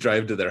always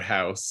drive to their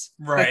house.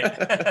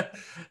 Right.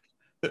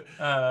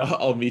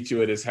 I'll meet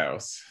you at his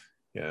house.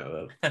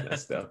 Yeah, that's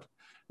messed up.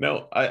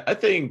 No, I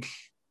think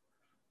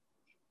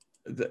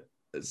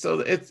so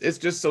it's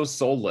just so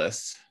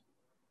soulless.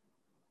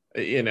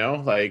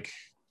 Like,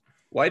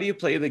 why do you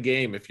play the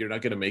game if you're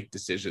not going to make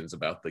decisions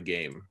about the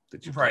game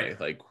that you play?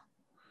 Right.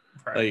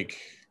 Like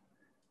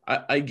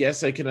I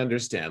guess I can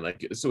understand.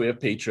 Like, so we have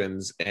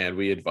patrons and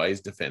we advise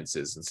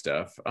defenses and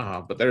stuff,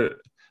 but they're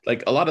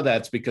like, a lot of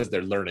that's because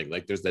they're learning.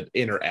 Like, there's that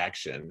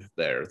interaction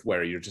there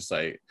where you're just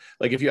like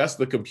if you ask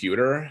the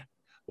computer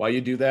why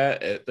you do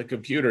that, the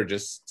computer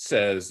just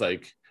says,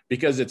 like,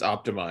 because it's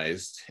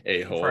optimized,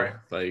 a-hole.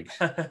 Right.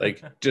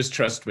 Like just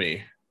trust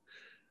me.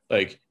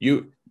 Like,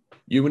 you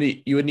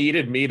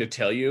needed me to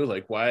tell you,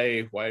 like,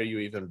 why are you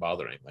even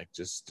bothering? Like,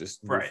 just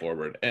move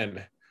forward.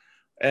 And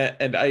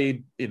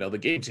I, the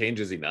game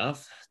changes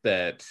enough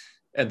that,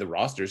 and the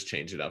rosters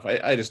change enough.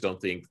 I just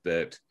don't think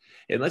that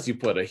unless you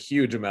put a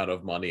huge amount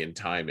of money and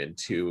time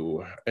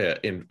into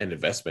an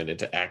investment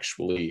into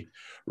actually,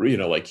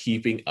 like,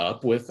 keeping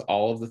up with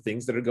all of the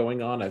things that are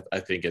going on, I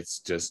think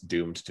it's just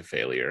doomed to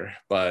failure.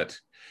 But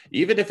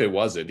even if it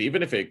wasn't,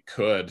 even if it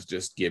could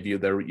just give you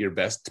your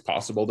best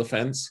possible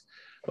defense,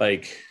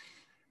 like,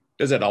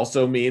 does it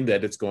also mean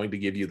that it's going to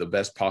give you the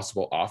best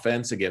possible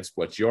offense against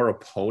what your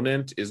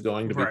opponent is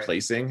going to be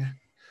placing?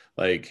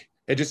 Like,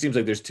 it just seems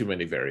like there's too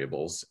many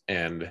variables.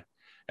 And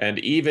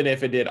even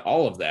if it did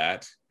all of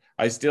that,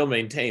 I still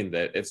maintain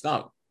that it's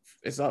not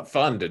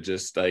fun to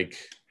just, like,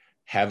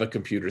 have a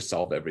computer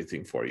solve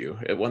everything for you.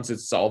 Once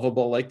it's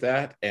solvable like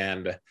that,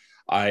 and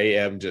I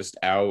am just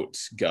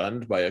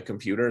outgunned by a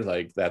computer,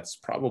 like, that's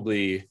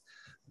probably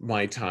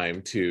my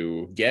time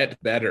to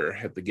get better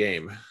at the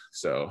game.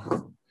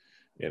 So,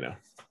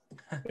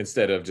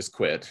 instead of just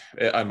quit,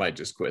 I might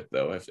just quit,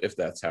 though, if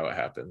that's how it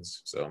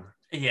happens. So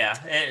yeah,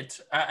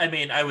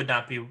 I would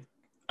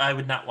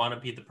not want to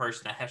be the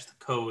person that has to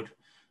code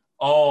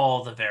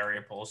all the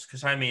variables,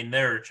 because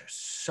there are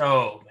just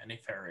so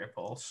many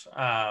variables.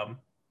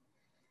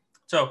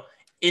 So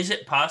is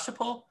it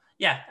possible?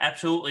 Yeah,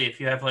 absolutely. If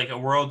you have, like, a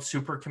world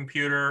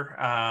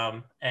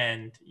supercomputer,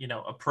 and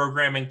a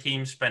programming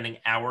team spending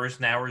hours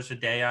and hours a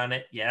day on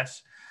it,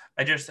 yes.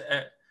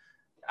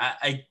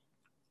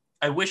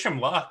 I wish him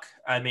luck.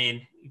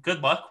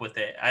 Good luck with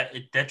it.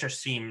 That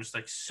just seems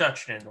like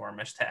such an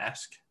enormous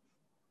task.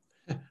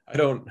 I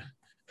don't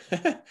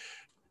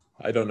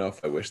I don't know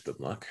if I wish them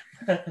luck.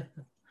 Uh,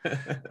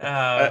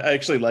 I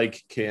actually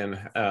like Kin.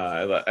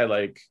 I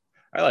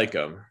like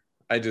him.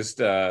 I just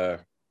yeah,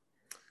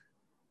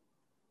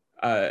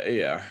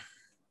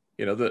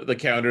 the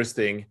counters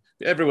thing.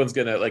 Everyone's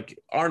gonna, like,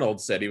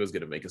 Arnold said he was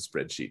gonna make a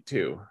spreadsheet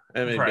too.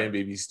 I mean, right.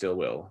 maybe he still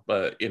will,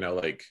 but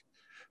like,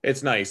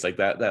 it's nice, like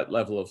that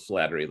level of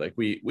flattery. Like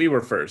we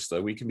were first,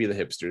 so we can be the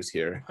hipsters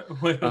here.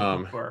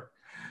 Um,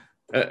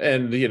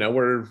 and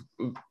we're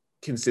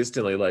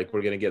consistently, like,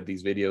 we're gonna get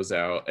these videos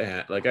out,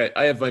 and like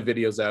I have my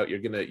videos out.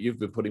 You've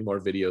been putting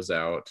more videos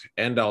out,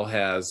 and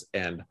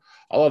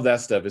all of that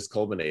stuff is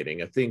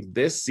culminating. I think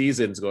this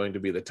season's going to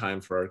be the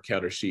time for our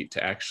counter sheet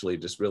to actually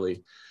just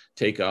really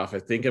take off. I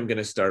think I'm going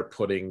to start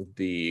putting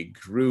the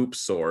group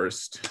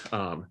sourced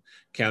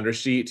counter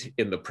sheet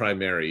in the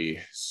primary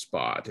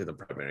spot, in the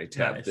primary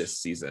tab this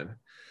season.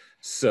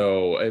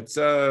 So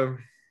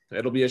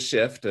it'll be a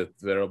shift.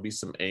 There'll be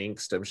some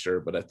angst, I'm sure,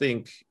 but I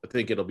think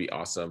it'll be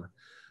awesome.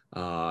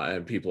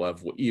 And people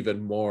have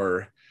even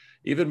more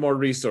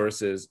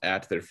resources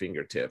at their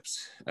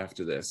fingertips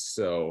after this.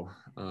 So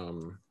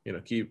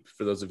keep,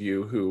 for those of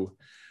you who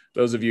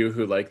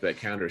like that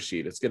counter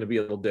sheet, it's going to be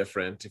a little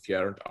different if you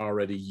aren't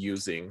already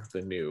using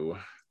the new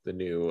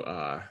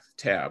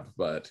tab,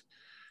 but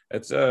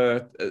it's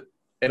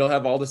it'll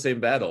have all the same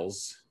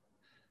battles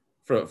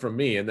from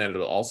me, and then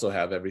it'll also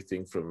have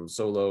everything from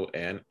solo,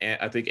 and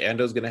I think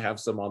Ando's going to have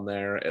some on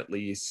there, at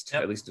least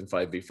in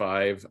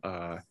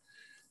 5v5,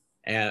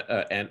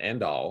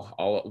 and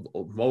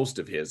all most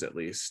of his, at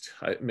least.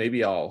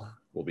 Maybe all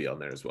will be on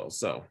there as well.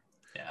 So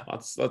yeah,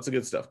 lots of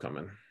good stuff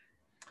coming.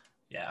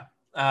 Yeah.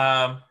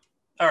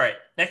 All right.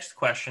 Next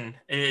question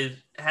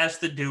has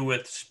to do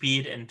with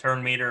speed and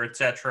turn meter,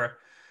 etc.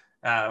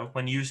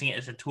 When using it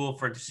as a tool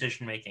for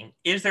decision making.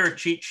 Is there a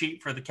cheat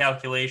sheet for the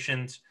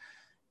calculations?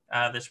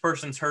 This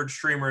person's heard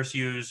streamers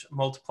use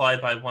multiply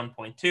by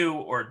 1.2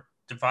 or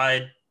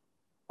divide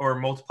or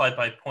multiply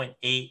by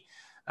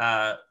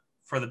 0.8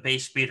 for the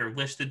base speed or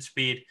listed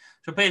speed.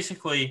 So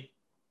basically,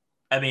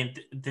 I mean,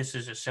 this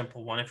is a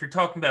simple one. If you're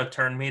talking about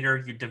turn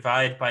meter, you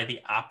divide by the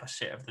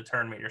opposite of the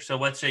turn meter. So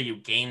let's say you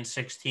gain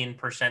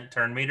 16%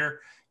 turn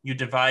meter, you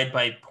divide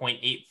by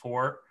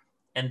 0.84,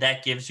 and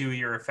that gives you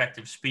your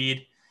effective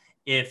speed.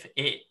 If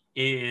it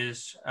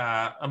is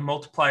a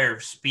multiplier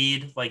of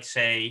speed, like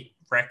say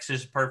Rex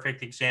is a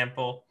perfect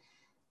example,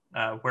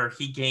 where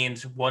he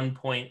gains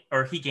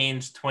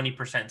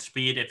 20%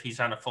 speed if he's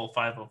on a full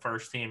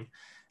 501st team,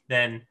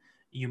 then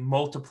you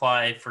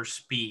multiply for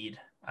speed.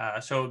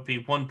 So it would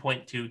be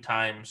 1.2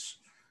 times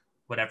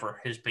whatever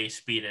his base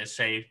speed is,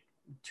 say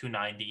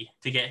 290,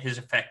 to get his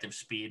effective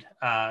speed.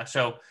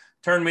 So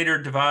turn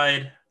meter,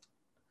 divide,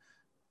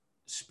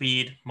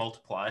 speed,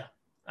 multiply.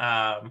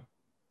 All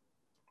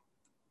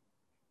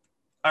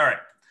right.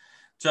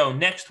 So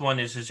next one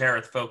is a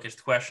Xerath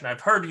focused question.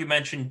 I've heard you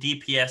mention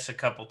DPS a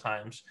couple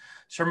times.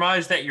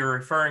 Surmise that you're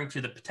referring to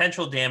the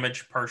potential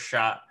damage per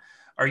shot.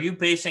 Are you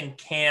basing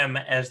Cam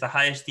as the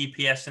highest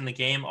DPS in the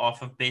game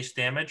off of base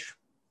damage?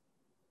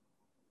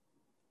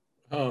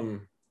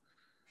 I'm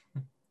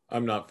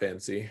not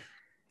fancy.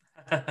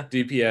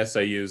 DPS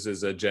I use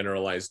as a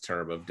generalized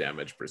term of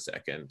damage per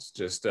second.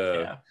 Just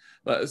so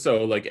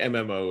like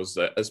MMOs,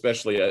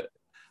 especially.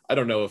 I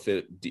don't know if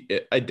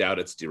I doubt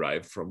it's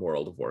derived from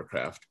World of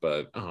Warcraft,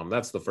 but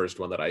that's the first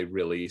one that I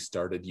really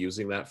started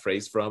using that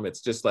phrase from.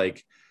 It's just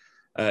like,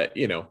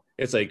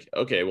 it's like,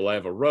 okay, well, I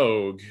have a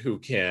rogue who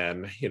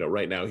can,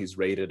 right now he's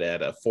rated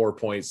at a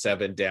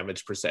 4.7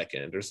 damage per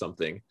second or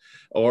something.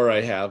 Or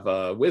I have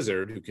a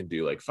wizard who can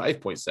do like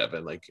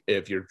 5.7. Like,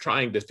 if you're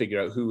trying to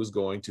figure out who's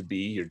going to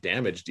be your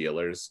damage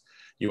dealers,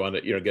 you're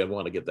going to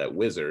want to get that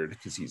wizard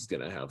because he's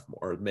going to have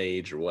more,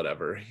 mage or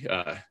whatever.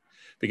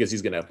 Because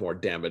he's going to have more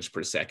damage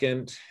per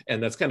second.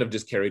 And that's kind of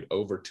just carried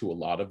over to a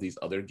lot of these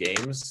other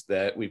games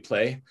that we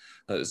play.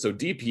 So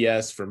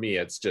DPS, for me,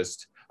 it's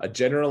just a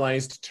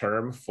generalized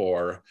term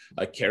for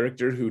a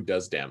character who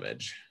does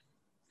damage.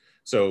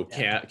 So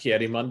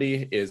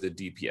Kiadimundi is a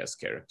DPS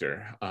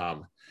character.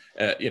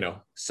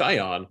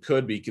 Scion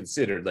could be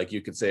considered, like,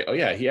 you could say, oh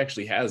yeah, he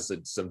actually has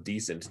some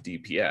decent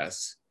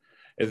DPS.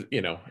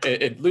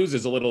 It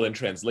loses a little in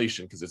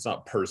translation because it's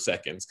not per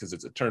seconds, because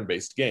it's a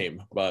turn-based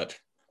game, but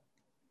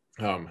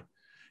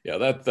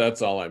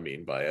that's all I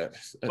mean by it.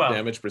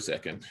 Damage per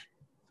second.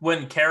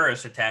 When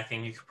Kara's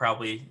attacking, you could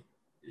probably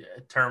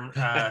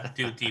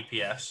do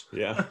DPS.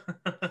 Yeah.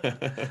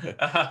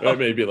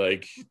 Maybe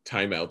like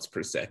timeouts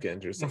per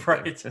second or something.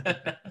 Right.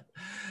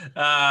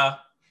 All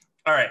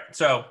right.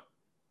 So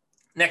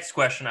next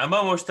question. I'm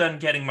almost done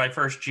getting my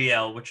first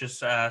GL, which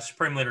is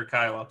Supreme Leader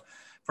Kylo,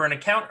 for an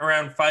account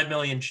around 5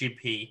 million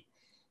GP.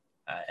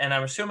 And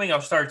I'm assuming I'll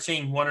start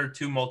seeing 1 or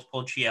 2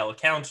 multiple GL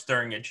accounts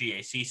during a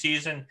GAC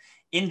season.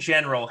 In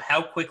general,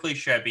 how quickly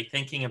should I be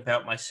thinking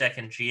about my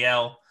second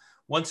GL?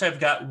 Once I've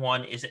got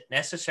one, is it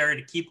necessary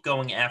to keep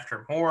going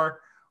after more,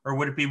 or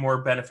would it be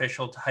more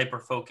beneficial to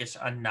hyper-focus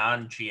on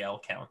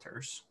non-GL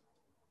counters?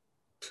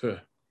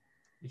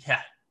 Yeah,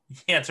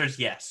 the answer is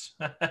yes.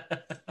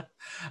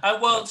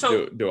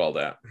 So do all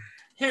that.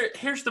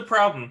 Here's the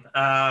problem.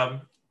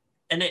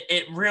 and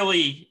it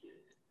really,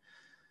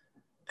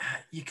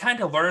 you kind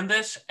of learn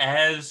this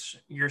as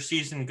your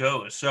season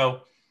goes.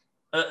 So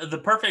the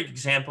perfect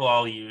example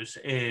I'll use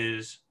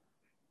is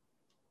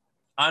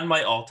on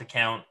my alt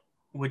account,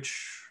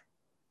 which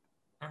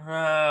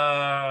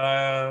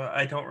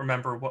I don't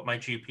remember what my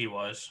GP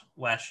was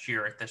last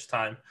year at this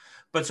time.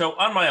 But so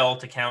on my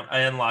alt account, I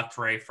unlocked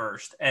Ray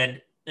first.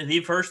 And the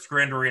first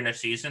Grand Arena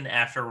season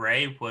after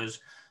Ray was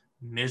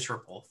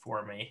miserable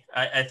for me.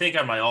 I think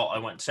on my alt, I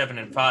went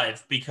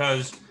 7-5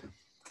 because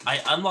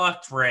I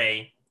unlocked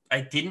Ray.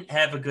 I didn't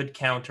have a good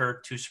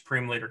counter to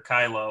Supreme Leader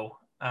Kylo.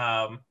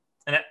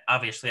 And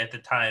obviously at the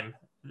time,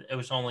 it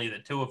was only the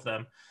two of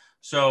them.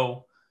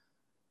 So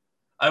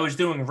I was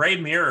doing Ray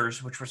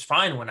mirrors, which was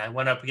fine when I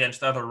went up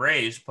against other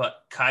Rays,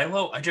 but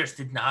Kylo, I just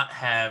did not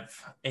have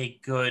a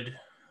good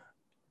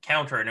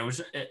counter. And it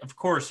was, of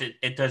course,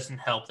 it doesn't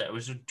help that it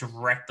was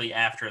directly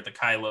after the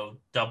Kylo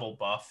double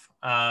buff.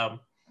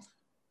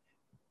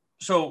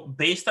 So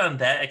based on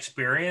that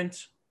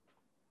experience,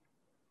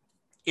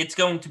 it's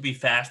going to be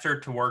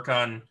faster to work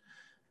on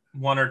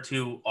one or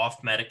two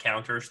off meta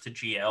counters to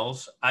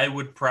GLs. I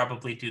would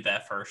probably do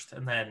that first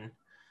and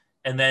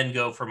then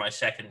go for my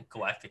second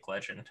Galactic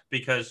Legend,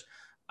 because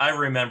I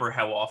remember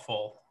how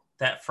awful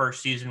that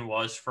first season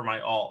was for my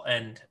alt,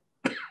 and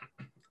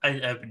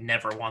I would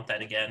never want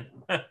that again.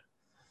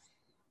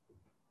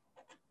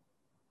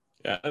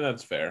 Yeah, and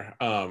that's fair.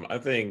 I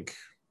think,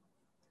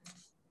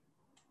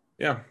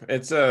 yeah,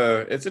 it's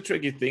a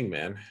tricky thing,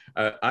 man.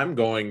 I'm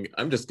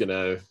just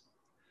gonna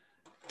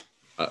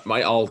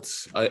my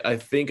alt. I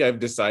think I've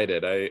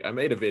decided. I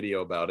made a video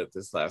about it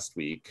this last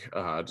week,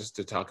 just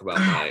to talk about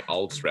my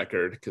alt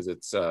record, because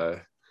it's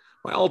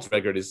my alt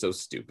record is so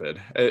stupid,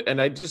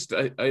 and I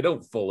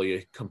don't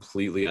fully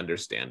completely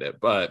understand it,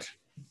 but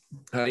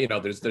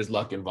there's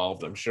luck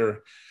involved, I'm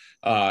sure,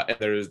 and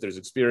there's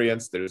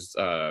experience, there's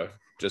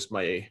just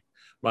my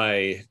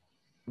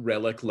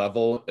relic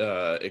level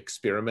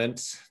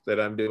experiment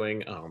that I'm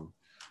doing.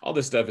 All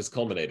this stuff is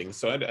culminating,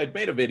 so I'd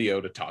made a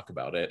video to talk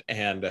about it,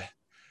 and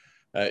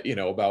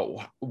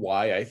about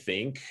why I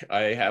think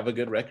I have a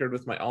good record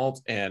with my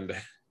alt, and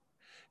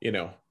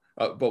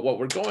but what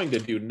we're going to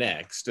do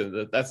next,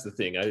 and that's the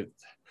thing.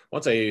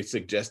 Once I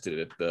suggested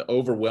it, the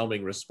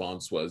overwhelming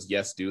response was,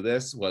 yes, do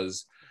this.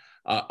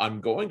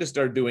 I'm going to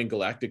start doing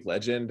Galactic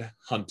Legend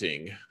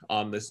hunting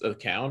on this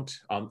account,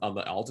 on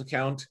the alt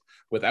account,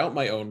 without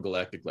my own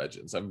Galactic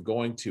Legends. I'm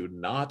going to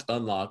not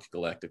unlock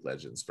Galactic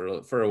Legends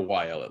for a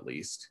while at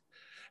least.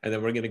 And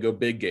then we're going to go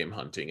big game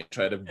hunting and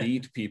try to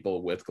beat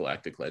people with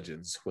Galactic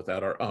Legends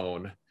without our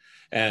own,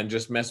 and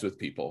just mess with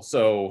people.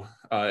 So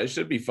it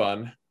should be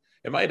fun.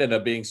 It might end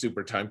up being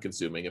super time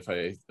consuming if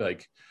I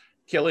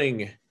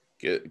killing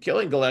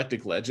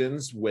Galactic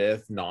Legends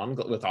with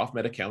off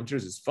meta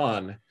counters is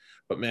fun,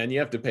 but man, you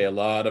have to pay a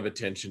lot of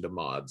attention to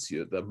mods.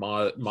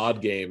 The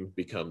mod game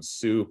becomes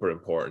super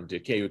important.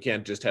 You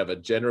can't just have a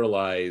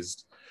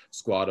generalized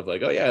squad of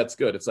like, oh yeah, it's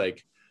good. It's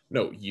like,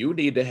 no, you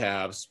need to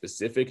have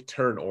specific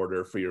turn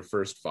order for your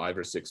first 5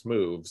 or 6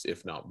 moves,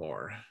 if not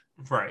more.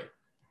 Right.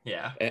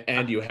 Yeah.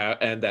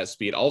 And that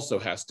speed also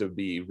has to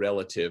be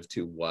relative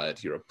to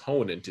what your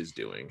opponent is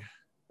doing,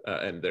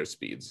 and their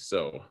speeds.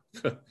 So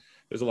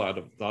there's a lot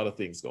of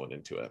things going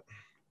into it.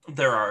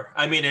 There are.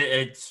 I mean,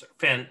 it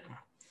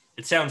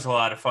sounds a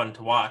lot of fun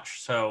to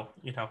watch. So,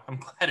 I'm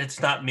glad it's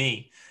not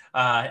me.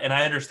 And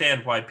I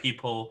understand why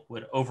people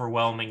would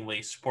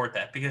overwhelmingly support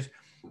that, because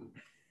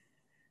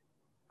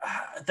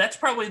that's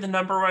probably the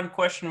number one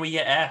question we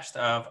get asked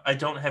of, I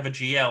don't have a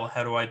GL.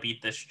 How do I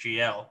beat this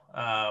GL?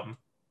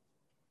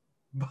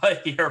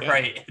 But you're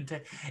right.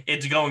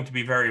 It's going to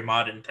be very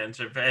mod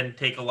intensive and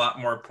take a lot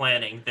more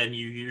planning than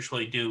you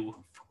usually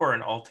do for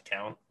an alt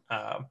account.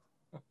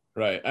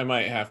 Right. I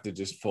might have to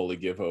just fully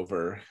give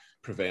over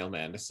Prevail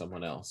Man to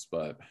someone else,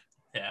 but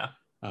yeah,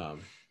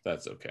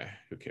 that's okay.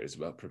 Who cares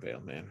about Prevail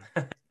Man?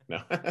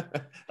 No,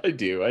 I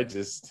do.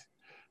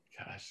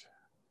 Gosh,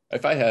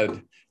 if I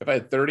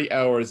had 30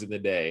 hours in the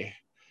day,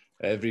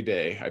 every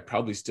day, I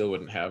probably still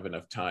wouldn't have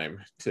enough time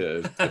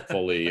to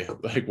fully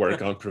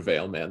work on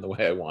Prevail Man the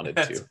way I wanted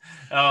to.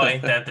 Oh,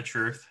 ain't that the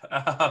truth?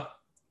 All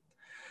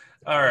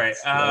right.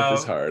 Life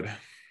is hard.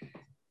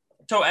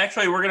 So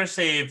actually, we're going to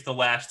save the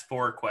last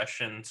 4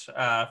 questions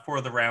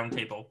for the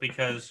roundtable,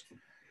 because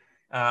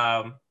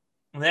the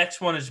next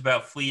one is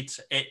about fleets.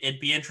 It'd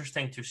be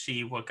interesting to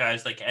see what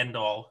guys like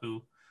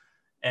Endall,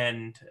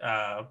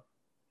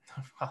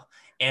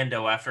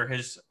 Ando, after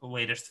his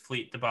latest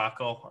fleet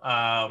debacle,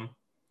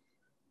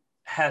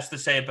 has to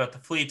say about the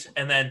fleets.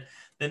 And then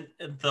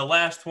the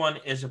last one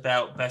is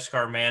about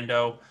Beskar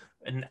Mando.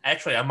 And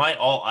actually, I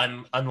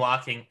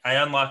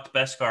unlocked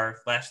Beskar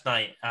last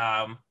night.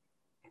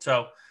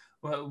 So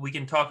we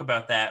can talk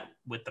about that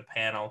with the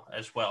panel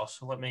as well.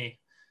 So let me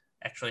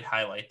actually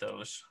highlight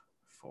those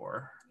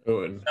for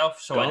myself.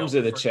 So Dom's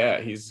in the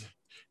chat. He's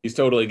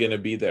totally going to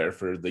be there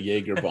for the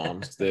Jaeger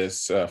bombs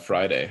this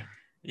Friday.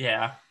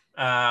 Yeah.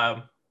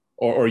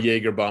 Or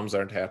Jaeger bombs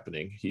aren't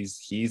happening.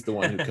 He's the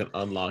one who can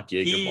unlock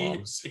Jaeger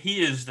bombs.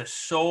 He is the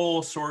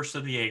sole source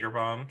of the Jaeger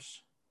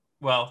bombs.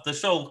 Well, the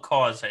sole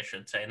cause, I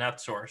should say,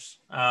 not source.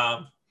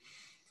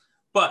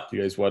 But Do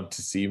you guys want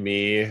to see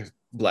me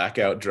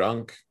blackout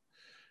drunk?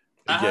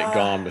 Get uh,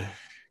 Gom,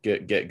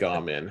 get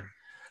Gom in.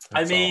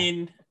 I That's all.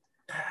 mean,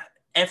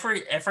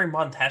 every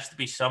month has to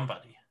be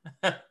somebody.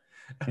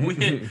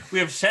 we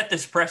have set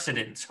this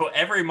precedent, so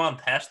every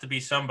month has to be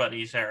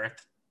somebody, Zareth.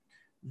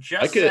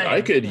 Just I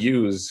saying. could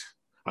use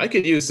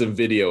some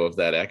video of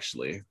that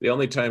actually. The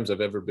only times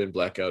I've ever been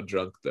blackout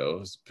drunk though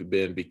has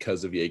been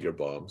because of Jaeger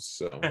bombs.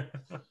 So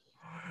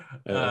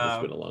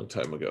that's been a long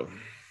time ago.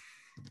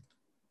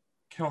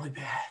 Can only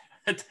be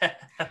bad.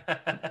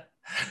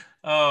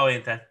 Oh,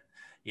 ain't that?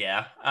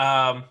 Yeah.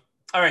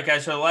 All right,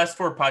 guys. So the last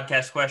 4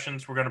 podcast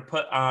questions we're going to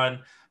put on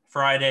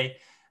Friday.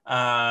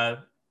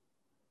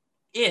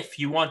 If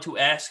you want to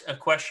ask a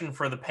question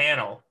for the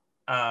panel,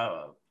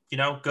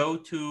 go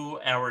to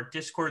our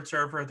Discord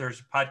server.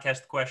 There's a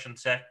podcast question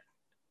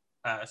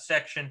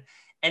section.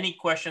 Any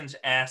questions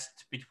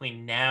asked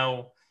between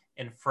now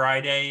and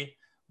Friday,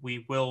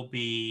 we will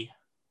be,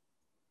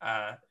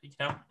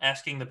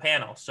 asking the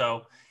panel.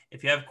 So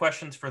if you have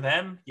questions for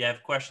them, you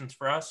have questions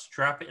for us,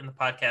 drop it in the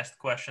podcast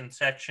question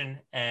section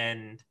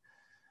and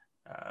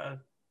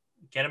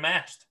get them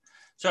asked.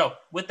 So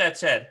with that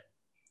said,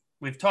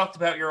 we've talked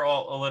about your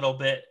alt a little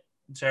bit,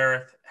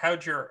 Zareth.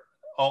 How'd your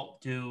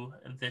alt do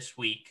this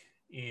week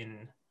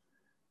in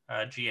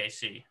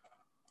GAC?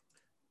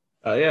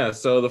 Yeah,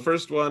 so the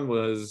first one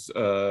was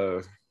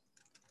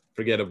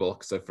forgettable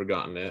because I've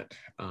forgotten it.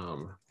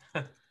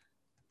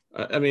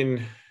 I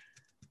mean,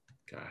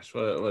 gosh,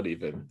 what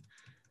even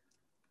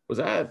was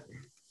that?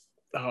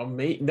 Oh,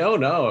 mate,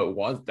 no, it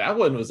was that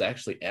one was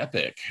actually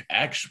epic.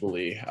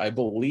 Actually, I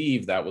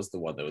believe that was the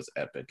one that was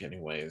epic.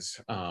 Anyways,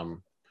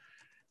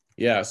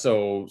 yeah,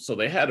 so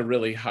they had a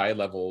really high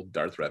level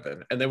Darth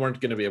Revan, and they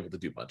weren't going to be able to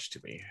do much to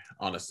me,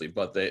 honestly.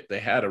 But they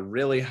had a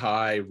really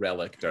high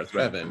relic Darth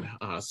Revan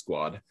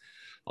squad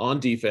on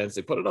defense.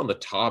 They put it on the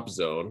top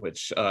zone,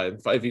 which in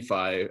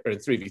 5v5 or in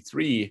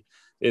 3v3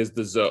 is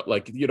the zone.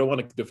 Like, you don't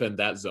want to defend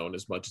that zone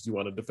as much as you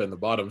want to defend the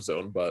bottom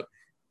zone, but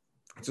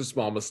it's a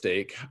small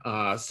mistake.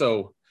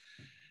 So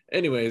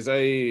anyways,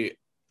 I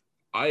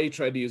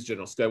tried to use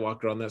General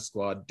Skywalker on that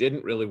squad.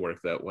 Didn't really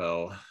work that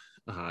well.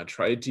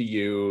 Tried to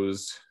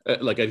use,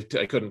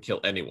 I couldn't kill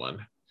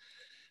anyone.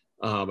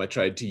 I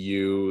tried to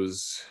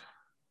use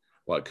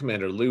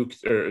Commander Luke,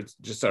 or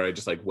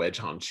just like Wedge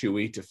Han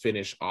Chewie to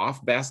finish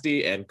off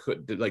Basti, and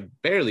could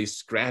barely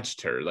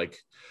scratched her.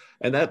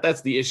 And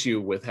that's the issue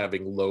with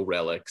having low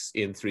relics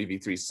in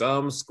 3v3.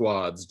 Some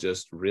squads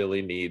just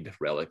really need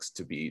relics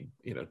to be,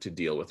 to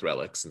deal with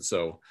relics. And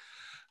so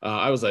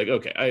I was like,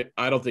 okay,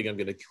 I don't think I'm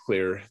going to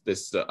clear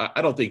this.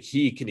 I don't think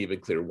he can even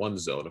clear one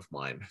zone of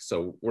mine.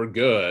 So we're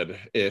good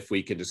if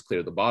we can just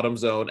clear the bottom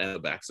zone and the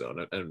back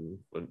zone and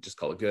just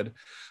call it good.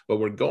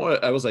 But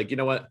I was like, you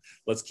know what?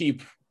 Let's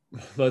keep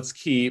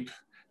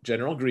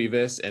General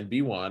Grievous and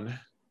B1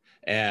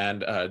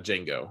 and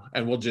Django,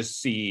 and we'll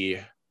just see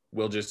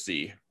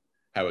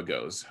how it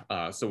goes.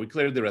 So we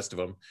cleared the rest of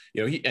them.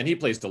 He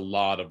placed a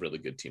lot of really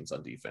good teams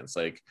on defense.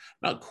 Like,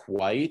 not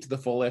quite the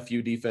full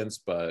FU defense,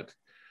 but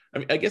I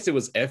mean, I guess it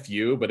was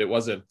FU, but it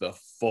wasn't the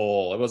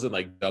full. It wasn't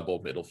like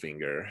double middle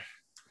finger,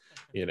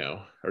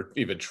 or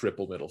even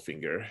triple middle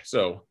finger.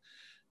 So,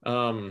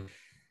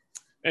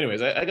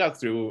 anyways, I got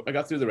through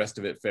the rest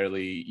of it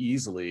fairly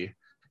easily.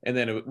 And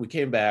then we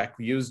came back,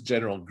 we used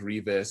General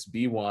Grievous,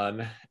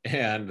 B1,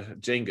 and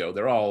Django.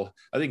 They're all,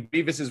 I think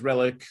Grievous is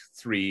relic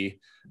 3,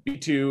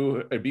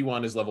 B2 or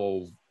B1 is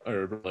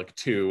relic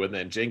 2, and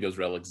then Django's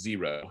relic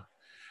 0.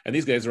 And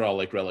these guys are all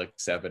like relic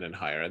 7 and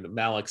higher. And the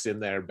Malik's in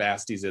there,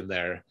 Basti's in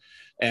there.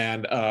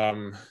 And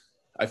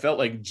I felt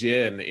like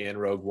Jin in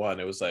Rogue One.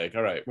 It was like,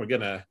 all right,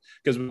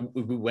 because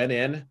we went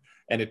in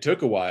and it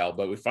took a while,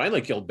 but we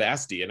finally killed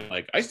Basti. And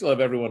I still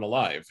have everyone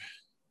alive.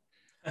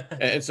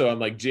 And so I'm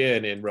like,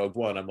 Jin in Rogue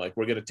One, I'm like,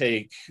 we're gonna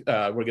take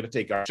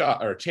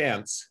our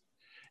chance,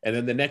 and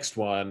then the next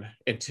one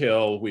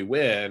until we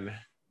win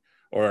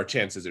or our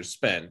chances are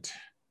spent.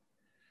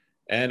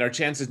 And our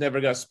chances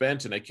never got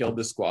spent, and I killed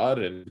the squad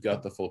and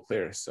got the full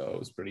clear. So it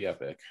was pretty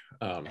epic.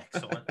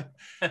 Excellent.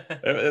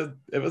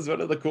 it was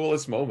one of the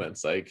coolest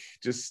moments. Like,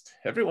 just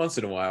every once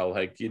in a while,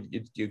 like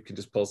you can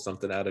just pull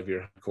something out of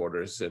your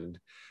quarters and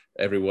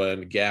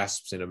everyone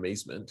gasps in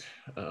amazement,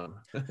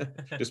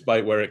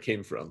 despite where it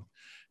came from.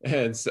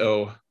 And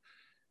so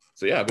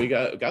yeah, we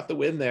got the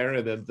win there.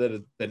 And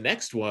then the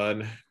next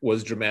one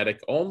was dramatic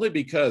only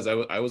because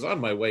I was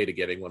on my way to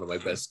getting one of my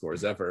best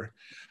scores ever.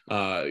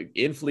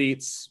 In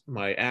fleets,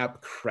 my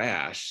app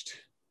crashed.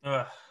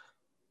 Ugh.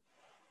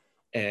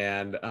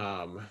 And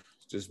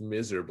just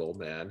miserable,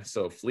 man.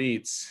 So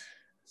fleets,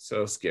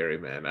 so scary,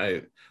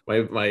 man.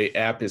 My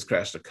app has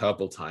crashed a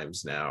couple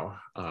times now.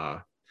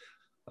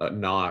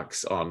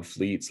 Knocks on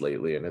fleets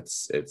lately, and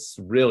it's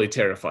really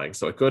terrifying.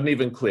 So I couldn't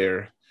even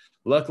clear.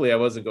 Luckily, I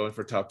wasn't going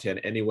for top 10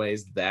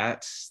 anyways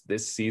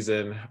this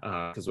season,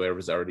 because I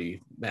was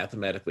already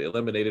mathematically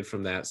eliminated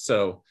from that.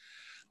 So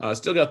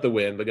still got the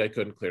win. The guy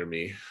couldn't clear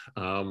me.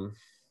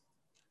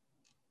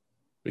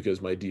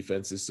 because my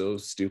defense is so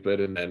stupid.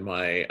 And then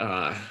my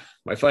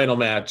final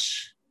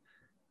match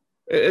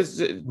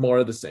is more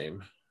of the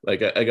same.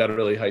 Like I got a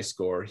really high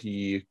score.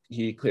 He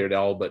cleared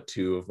all but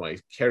two of my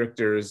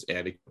characters,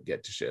 and he could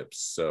get to ships.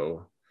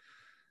 So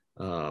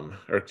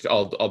or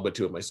all but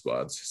two of my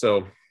squads.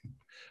 So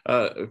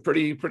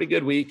pretty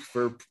good week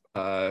for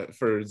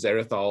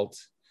Zerathalt.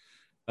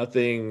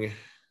 Nothing.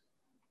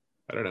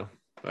 I don't know.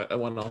 I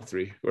won all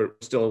three. We're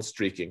still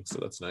streaking, so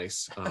that's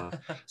nice.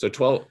 So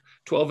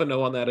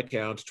 12-0 on that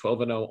account,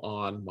 12-0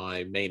 on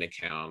my main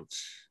account.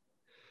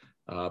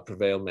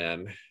 Prevail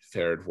Man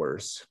fared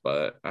worse.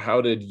 But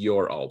how did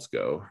your alt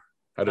go?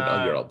 How did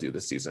your alt do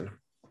this season?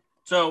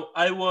 So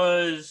I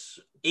was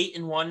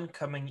 8-1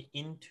 coming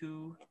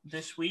into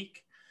this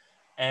week,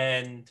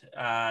 and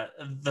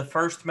the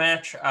first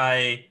match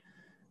I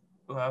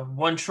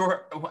one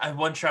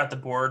shot the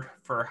board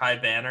for high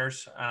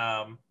banners,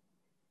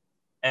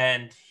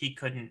 and he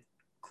couldn't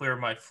clear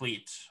my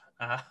fleets.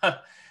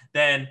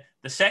 Then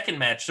the second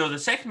match. So the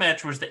second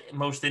match was the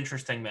most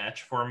interesting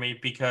match for me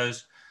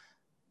because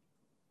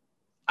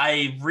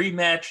I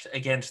rematched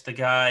against the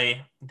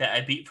guy that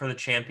I beat for the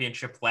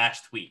championship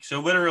last week.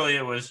 So literally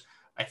it was,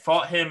 I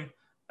fought him,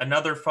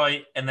 another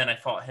fight, and then I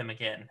fought him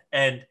again.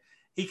 And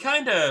he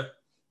kind of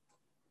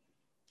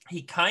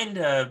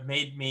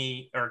made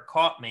me, or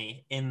caught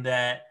me, in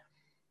that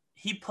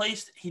he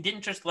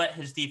didn't just let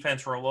his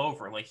defense roll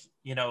over. Like,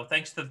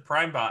 thanks to the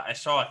Prime Bot, I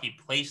saw he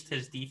placed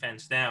his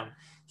defense down.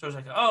 So I was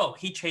like, oh,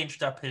 he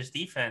changed up his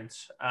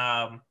defense.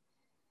 And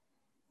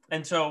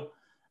so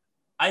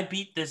I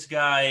beat this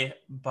guy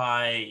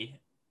by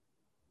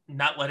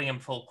not letting him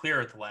full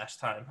clear the last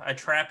time. I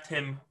trapped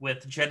him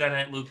with Jedi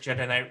Knight Luke,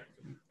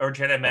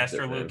 Jedi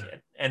Master Luke,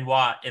 and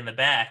Watt in the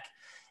back.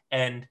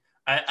 And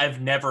I've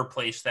never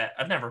placed that.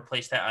 I've never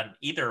placed that on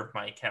either of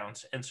my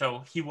accounts. And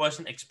so he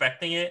wasn't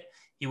expecting it.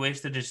 He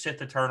wasted his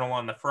Sith Eternal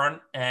on the front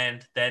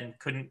and then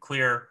couldn't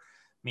clear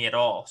me at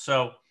all.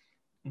 So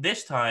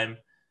this time,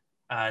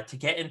 to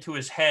get into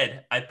his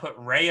head, I put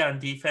Rey on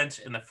defense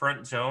in the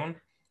front zone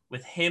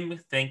with him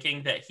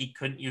thinking that he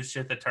couldn't use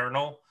Sith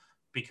Eternal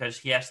because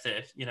he has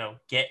to,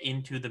 get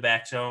into the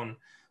back zone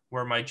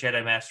where my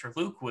Jedi Master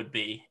Luke would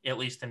be, at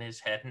least in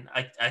his head. And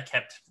I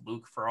kept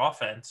Luke for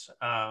offense.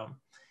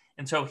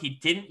 And so he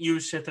didn't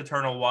use Sith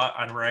Eternal Watt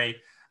on Rey.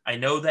 I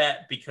know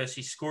that because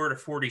he scored a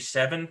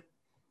 47.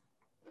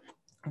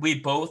 We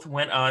both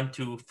went on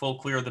to full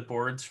clear the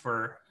boards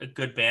for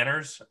good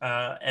banners.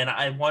 And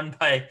I won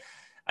by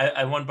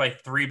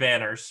 3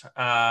 banners.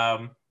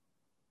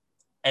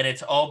 And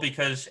it's all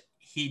because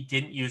he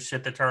didn't use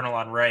Sith Eternal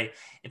on Rey.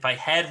 If I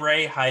had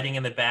Rey hiding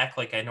in the back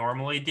like I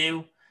normally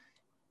do,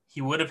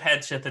 he would have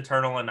had Sith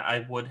Eternal, and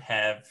I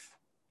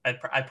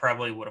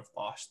probably would have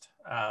lost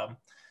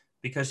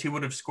because he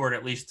would have scored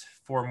at least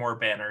 4 more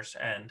banners,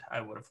 and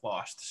I would have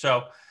lost.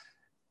 So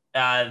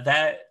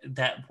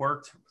that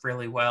worked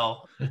really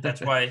well.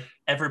 That's why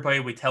everybody,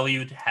 we tell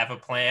you to have a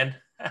plan.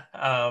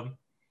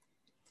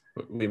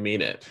 We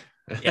mean it.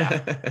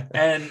 Yeah,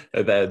 and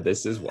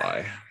this is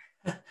why.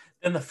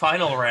 In the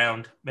final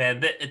round,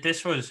 man,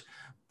 this was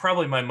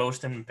probably my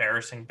most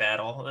embarrassing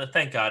battle.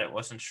 Thank God it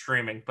wasn't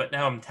streaming, but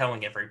now I'm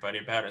telling everybody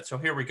about it. So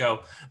here we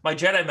go. My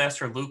Jedi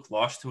Master Luke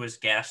lost to his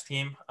gas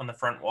team on the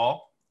front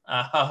wall.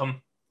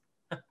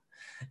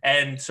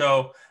 And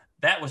so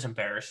that was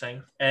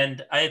embarrassing.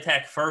 And I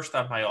attacked first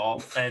on my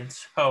alt. And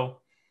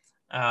so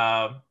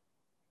I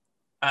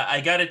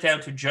got it down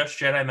to just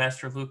Jedi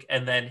Master Luke,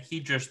 and then he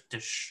just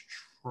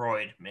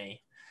destroyed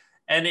me.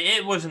 And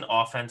it was an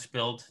offense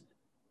build.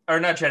 Or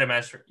not Jedi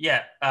Master.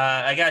 Yeah,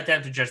 I got it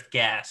down to just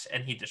gas,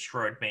 and he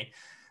destroyed me.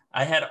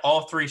 I had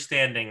all 3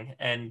 standing,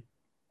 and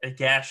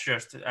gas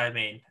just,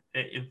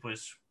 it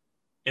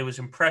was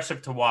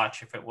impressive to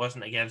watch if it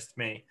wasn't against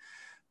me.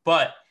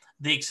 But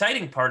the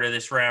exciting part of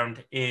this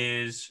round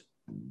is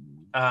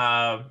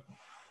I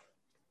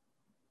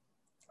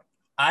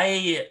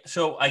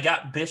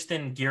got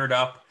Biston geared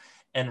up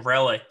and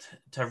relicked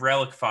to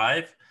Relic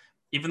 5,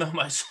 even though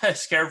my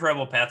Scarab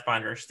Rebel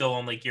Pathfinder is still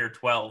only gear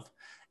 12.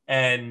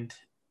 And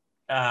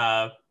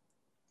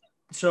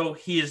so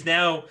he is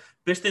now,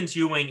 Biston's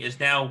U-Wing is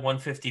now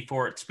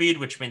 154 at speed,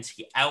 which means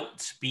he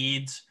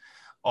outspeeds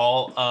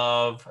all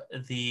of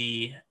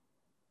the,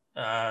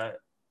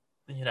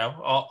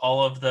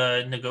 all of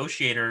the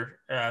negotiator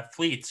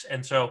fleets.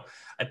 And so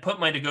I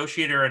put my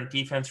negotiator on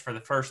defense for the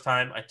first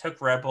time. I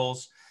took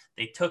rebels.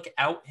 They took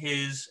out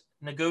his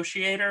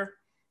negotiator,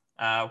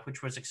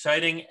 which was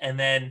exciting. And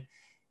then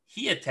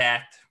he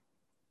attacked.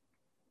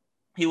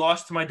 He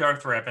lost to my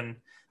Darth Revan.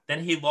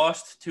 Then he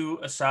lost to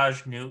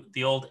Asajj Newt,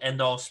 the old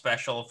end-all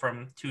special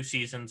from 2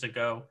 seasons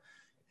ago.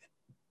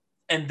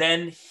 And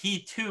then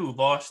he, too,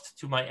 lost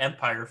to my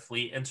Empire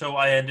fleet. And so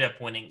I ended up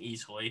winning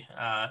easily.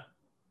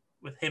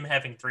 With him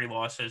having 3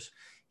 losses,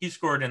 he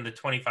scored in the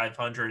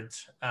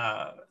 2500s.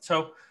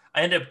 So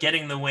I ended up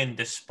getting the win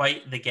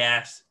despite the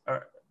gas,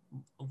 or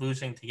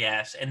losing to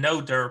gas. And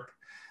no derp.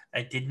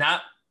 I did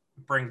not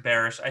bring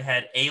Barriss. I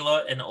had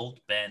Ayla and Old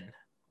Ben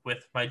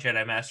with my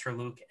Jedi Master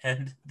Luke,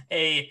 and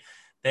they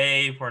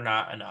were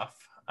not enough.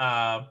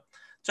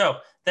 So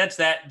that's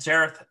that.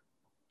 Zareth,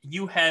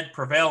 you had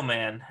Prevail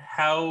Man.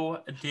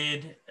 How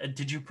did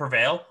you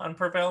prevail on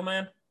Prevail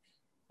Man?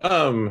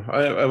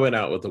 I went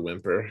out with a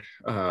whimper.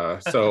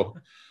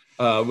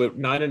 With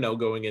 9-0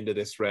 going into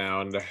this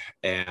round,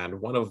 and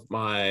one of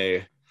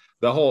my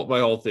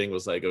whole thing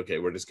was like, okay,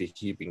 we're just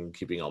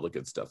keeping all the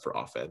good stuff for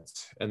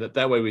offense, and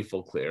that way we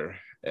full clear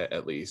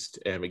at least,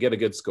 and we get a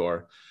good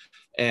score.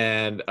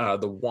 And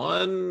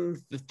the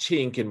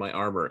chink in my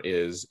armor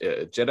is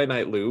Jedi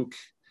Knight Luke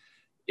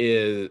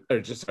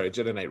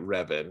Jedi Knight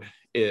Revan.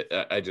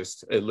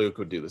 Luke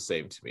would do the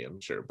same to me,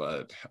 I'm sure,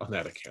 but on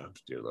that account,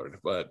 dear Lord.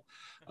 But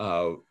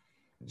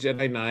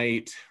Jedi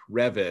Knight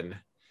Revan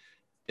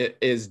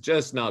is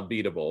just not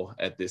beatable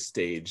at this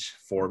stage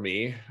for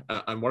me.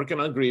 I'm working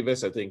on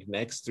Grievous. I think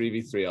next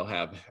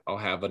 3v3 I'll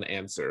have an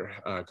answer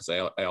because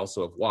I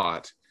also have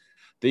Watt.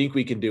 Think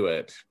we can do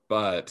it,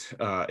 but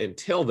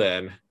until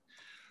then,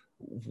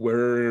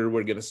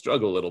 we're gonna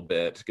struggle a little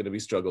bit. Gonna be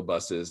struggle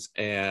buses,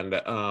 and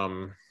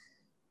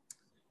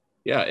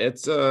yeah,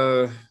 it's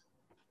so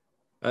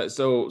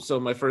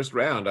my first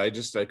round, I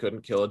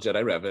couldn't kill a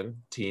Jedi Revan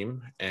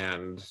team,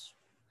 and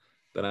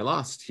then I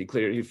lost. He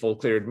full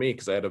cleared me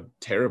because I had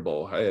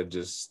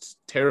just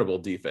terrible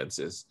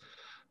defenses.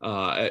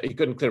 He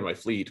couldn't clear my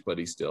fleet, but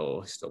he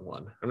still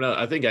won.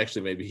 I think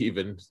actually maybe he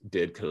even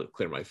did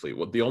clear my fleet.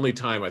 Well, the only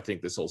time I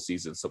think this whole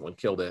season someone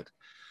killed it.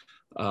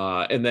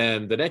 And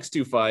then the next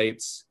two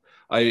fights,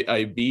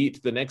 I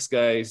beat the next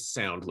guy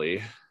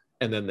soundly,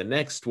 and then the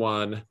next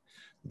one,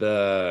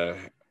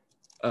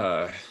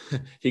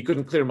 he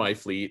couldn't clear my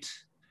fleet,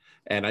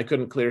 and I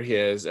couldn't clear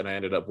his, and I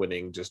ended up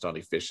winning just on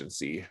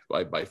efficiency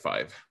by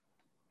 5.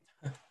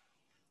 Right.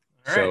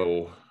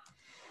 So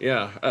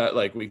yeah,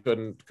 like we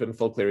couldn't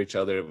full clear each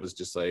other. It was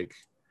just like,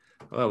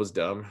 well, that was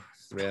dumb.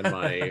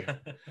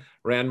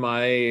 ran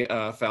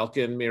my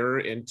Falcon mirror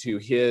into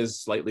his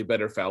slightly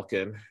better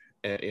Falcon,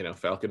 and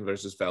Falcon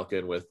versus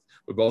Falcon we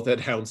both had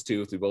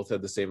Houndstooth, we both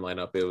had the same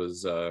lineup. It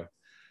was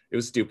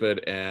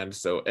stupid, and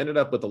so ended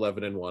up with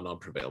 11-1 on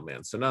Prevail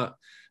Man. So not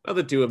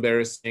too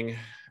embarrassing.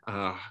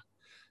 I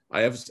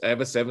have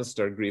a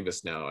 7-star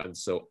Grievous now, and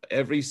so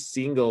every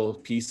single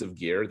piece of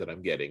gear that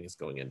I'm getting is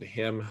going into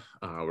him.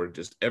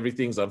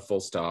 Everything's on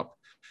full stop.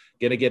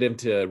 Gonna get him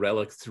to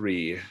Relic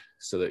 3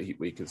 so that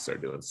we can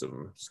start doing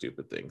some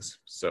stupid things.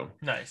 So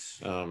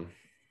nice.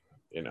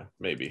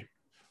 Maybe.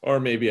 Or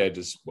maybe I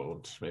just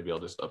won't. Maybe I'll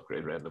just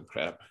upgrade random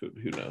crap.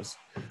 Who knows?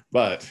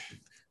 But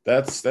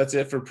that's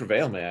it for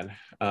Prevail Man.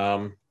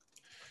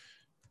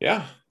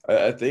 Yeah,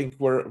 I think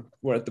we're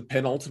at the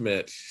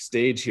penultimate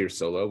stage here,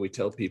 Solo. We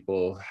tell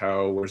people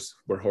how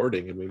we're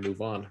hoarding and we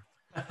move on.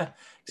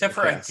 Except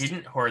for I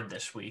didn't hoard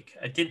this week.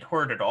 I didn't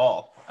hoard at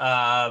all.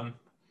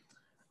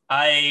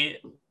 I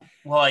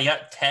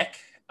got tech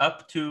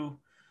up to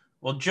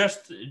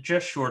just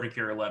short of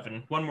gear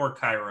 11. One more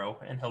Cairo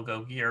and he'll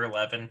go gear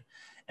 11,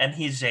 and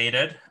he's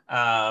Zated.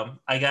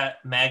 I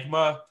got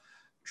Magma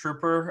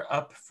Trooper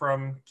up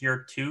from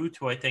gear 2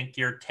 to I think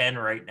gear 10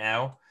 right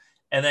now.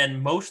 And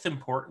then most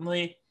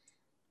importantly,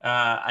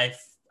 I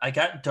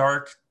got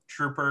Dark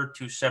Trooper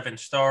to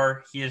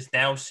 7-star. He is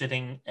now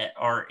sitting at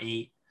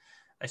R8.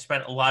 I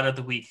spent a lot of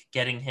the week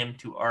getting him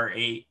to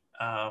R8.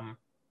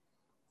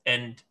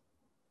 And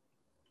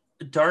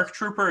Dark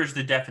Trooper is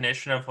the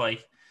definition of,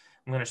 like,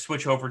 I'm going to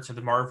switch over to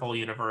the Marvel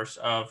universe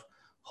of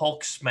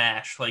Hulk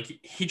smash. Like,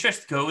 he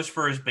just goes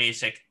for his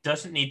basic,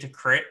 doesn't need to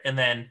crit, and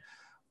then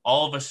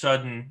all of a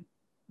sudden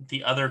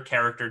the other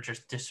character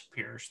just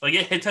disappears. Like,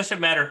 it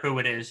doesn't matter who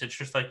it is. It's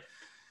just like,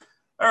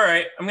 all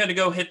right, I'm going to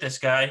go hit this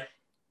guy.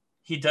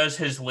 He does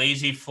his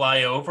lazy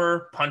fly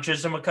over,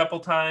 punches him a couple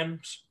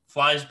times,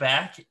 flies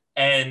back,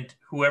 and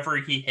whoever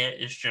he hit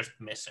is just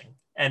missing.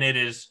 And it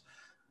is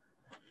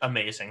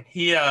amazing.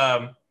 He,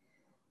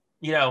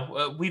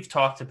 we've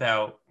talked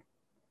about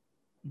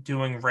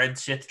doing Red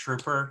Sith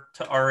Trooper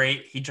to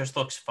R8. He just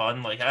looks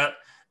fun. Like, I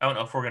don't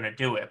know if we're going to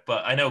do it,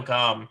 but I know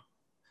Gom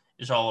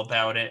is all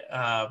about it.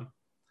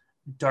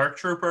 Dark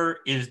Trooper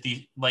is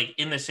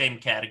in the same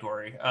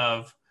category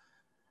of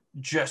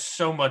just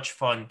so much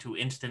fun to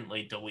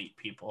instantly delete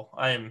people.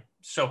 I am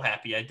so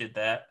happy I did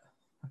that.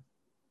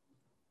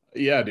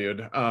 Yeah,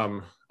 dude.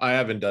 I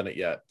haven't done it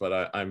yet,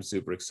 but I'm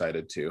super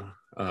excited to.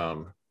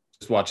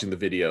 Just watching the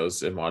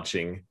videos and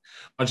watching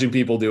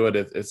people do it,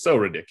 it's so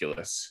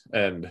ridiculous.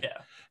 And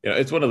yeah,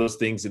 it's one of those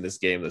things in this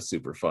game that's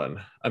super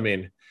fun. I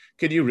mean,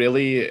 could you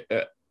really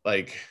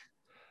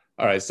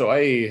all right, so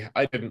I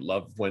didn't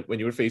love when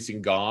you were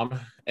facing Gom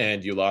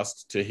and you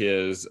lost to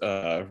his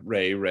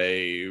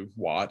Ray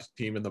Watt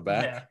team in the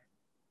back.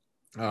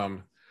 Yeah.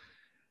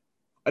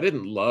 I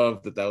didn't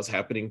love that was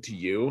happening to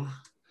you,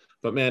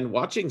 but man,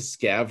 watching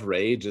Scav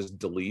Ray just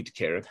delete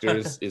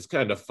characters is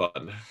kind of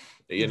fun.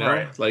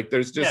 Right. Like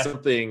there's just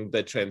something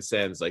that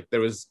transcends. Like there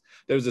was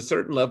a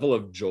certain level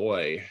of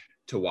joy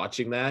to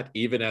watching that,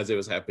 even as it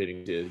was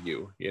happening to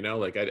you.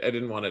 Like I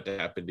didn't want it to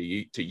happen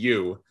to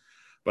you.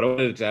 But I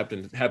wanted it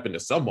to happen to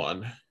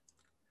someone,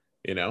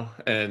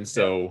 and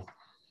so,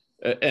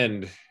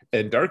 and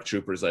Dark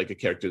Trooper is like a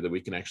character that we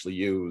can actually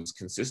use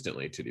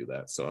consistently to do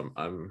that. So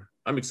I'm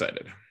I'm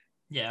excited.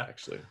 Yeah.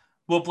 Actually.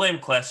 We'll blame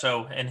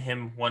Klesso and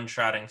him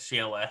one-shotting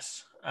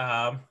CLS.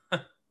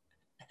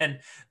 And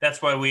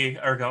that's why we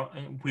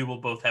will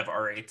both have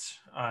R8s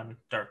on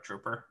Dark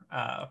Trooper.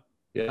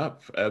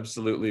 Yep,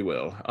 absolutely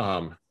will.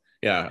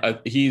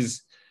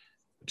 He's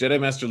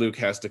Jedi Master Luke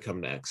has to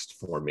come next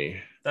for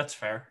me. That's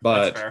fair.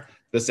 But that's fair.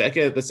 The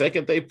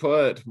second they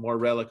put more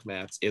relic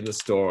mats in the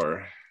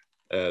store,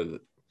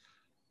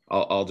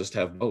 I'll just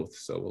have both,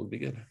 so we'll be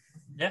good.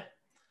 Yeah,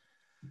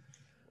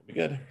 we'll be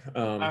good.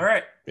 All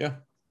right. Yeah.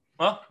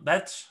 Well,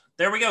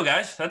 there we go,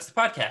 guys. That's the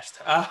podcast.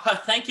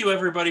 Thank you,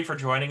 everybody, for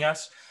joining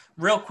us.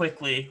 Real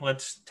quickly,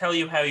 let's tell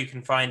you how you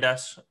can find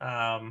us,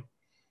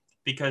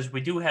 because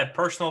we do have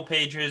personal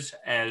pages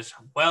as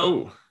well.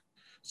 Oh,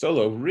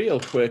 Solo, real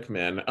quick,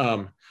 man.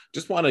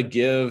 Just want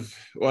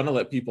to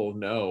let people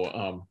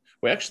know.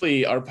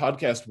 Our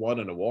podcast won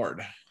an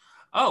award.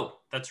 Oh,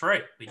 that's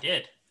right, we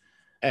did.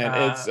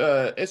 And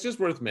it's just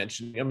worth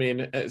mentioning. I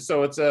mean,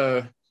 so it's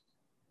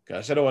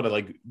gosh, I don't want to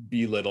like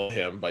belittle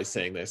him by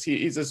saying this.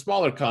 He's a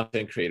smaller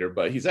content creator,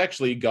 but he's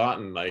actually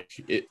gotten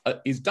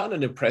he's done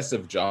an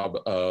impressive job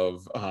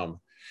of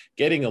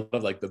getting a lot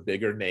of like the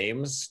bigger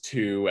names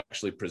to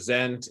actually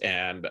present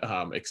and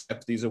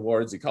accept these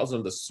awards. He calls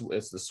them the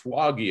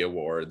Swaggy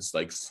Awards,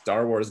 like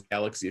Star Wars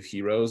Galaxy of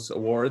Heroes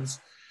Awards.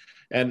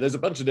 And there's a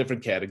bunch of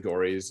different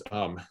categories.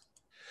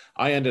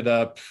 I ended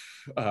up,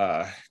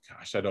 I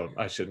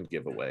shouldn't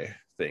give away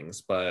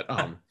things, but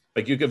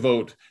like you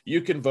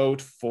can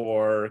vote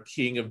for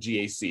King of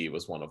GAC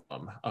was one of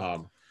them.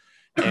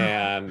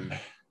 And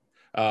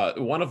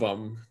one of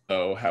them,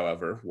 though,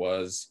 however,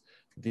 was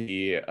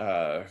the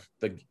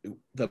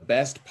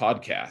best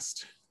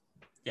podcast.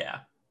 Yeah.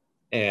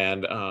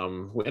 And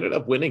we ended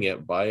up winning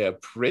it by a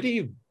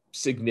pretty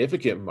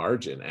significant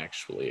margin,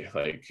 actually.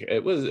 Like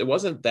it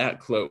wasn't that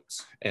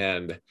close.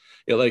 And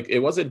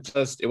it wasn't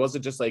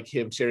just like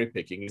him cherry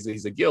picking.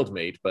 He's a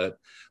guildmate, but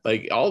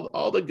like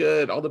all the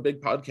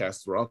big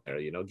podcasts were on there.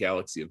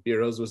 Galaxy of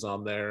Heroes was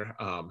on there.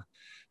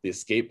 The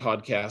Escape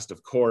podcast,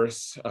 of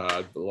course,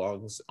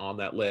 belongs on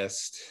that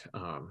list.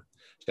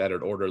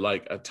 Shattered Order,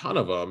 like a ton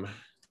of them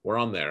were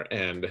on there,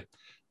 and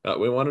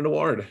we won an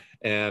award.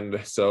 And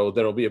so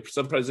there'll be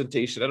some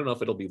presentation. I don't know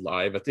if it'll be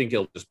live. I think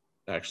he'll just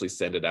actually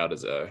send it out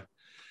as a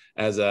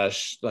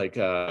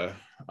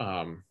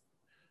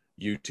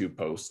YouTube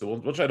post. So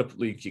we'll try to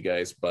link you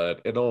guys,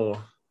 but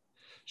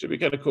should be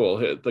kind of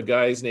cool. The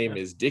guy's name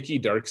is Dickie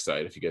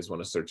Darkside, if you guys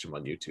want to search him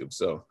on YouTube.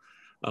 So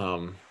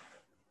I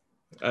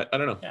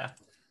don't know. Yeah.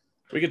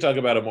 We can talk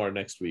about it more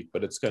next week,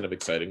 but it's kind of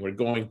exciting. We're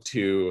going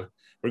to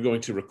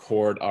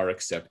record our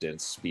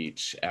acceptance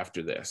speech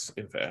after this,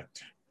 in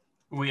fact.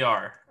 We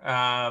are.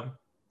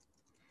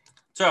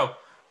 So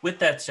with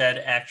that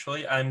said,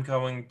 actually, I'm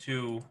going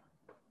to,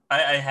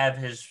 I have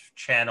his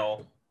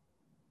channel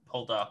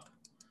pulled up.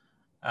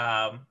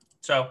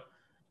 So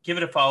give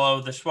it a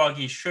follow. The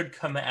Swaggy should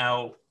come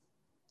out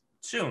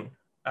soon.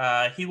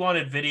 He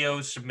wanted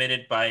videos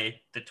submitted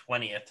by the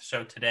 20th,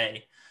 so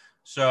today.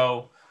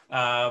 So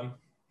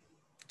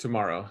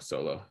tomorrow,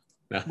 Solo.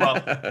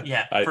 Well,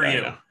 yeah, for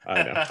you.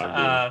 I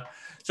know.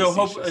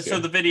 So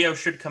the video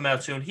should come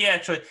out soon. He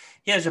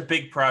has a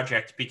big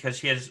project because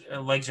he has,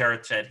 like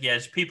Zaret said, he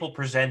has people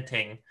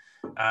presenting.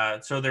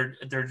 So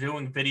they're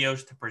doing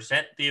videos to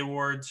present the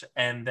awards,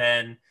 and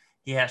then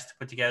he has to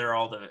put together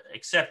all the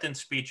acceptance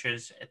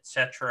speeches,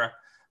 etc.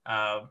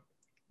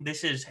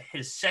 This is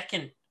his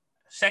second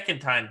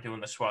time doing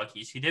the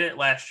Swaggies. He did it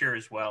last year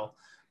as well.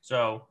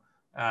 So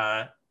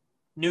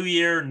new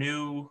year,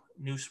 new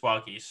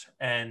Swaggies,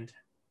 and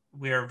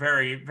we are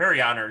very,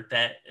 very honored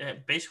that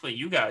basically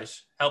you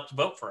guys helped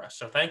vote for us.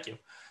 So thank you.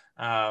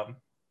 All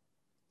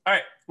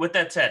right. With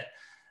that said,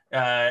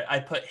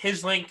 I put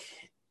his link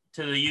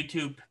to the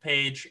YouTube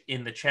page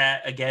in the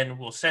chat. Again,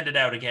 we'll send it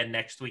out again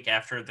next week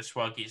after the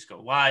Swaggies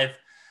go live.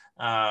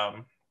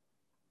 Now,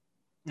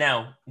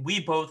 we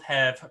both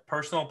have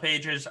personal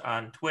pages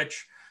on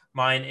Twitch.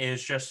 Mine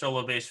is just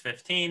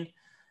SoloBase15.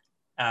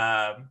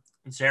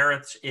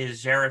 Zareth's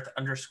is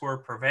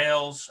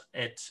Zareth_prevails.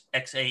 It's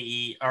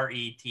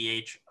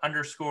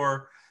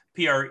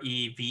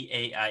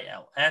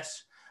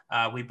XAERETH_PREVAILS.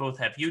 We both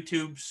have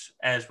YouTubes,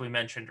 as we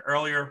mentioned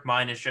earlier.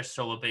 Mine is just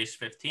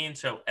SoloBase15,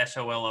 so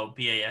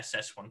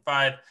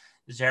SOLOBASS15.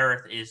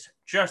 Zareth is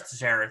just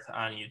Zareth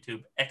on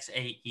YouTube,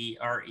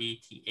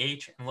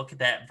 XAERETH. And look at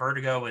that,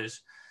 Vertigo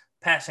is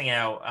passing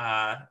out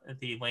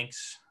the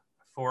links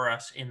for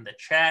us in the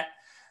chat.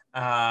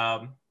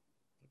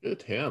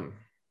 Good him.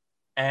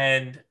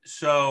 And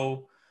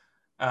so,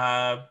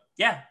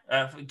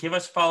 give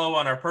us a follow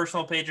on our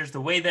personal pages. The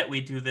way that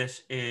we do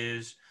this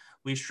is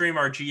we stream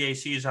our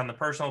GACs on the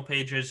personal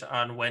pages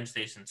on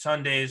Wednesdays and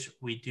Sundays.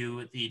 We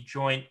do the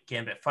joint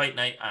Gambit Fight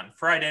Night on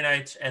Friday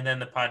nights, and then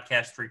the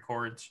podcast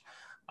records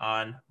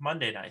on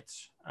Monday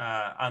nights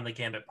on the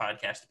Gambit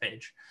podcast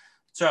page.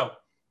 So,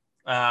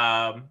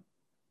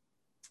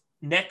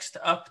 next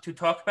up to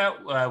talk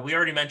about, we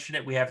already mentioned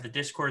it. We have the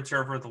Discord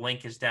server. The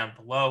link is down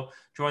below.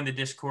 Join the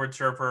Discord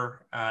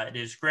server. It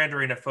is Grand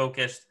Arena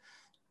focused.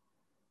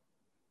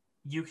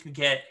 you can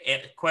get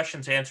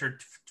questions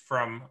answered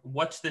from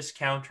what's this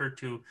counter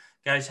to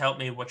guys, help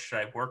me. What should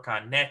I work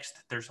on next?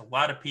 There's a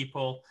lot of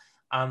people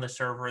on the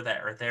server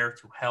that are there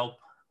to help.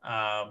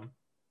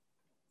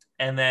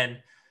 And then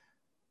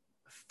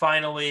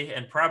finally,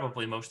 and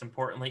probably most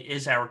importantly,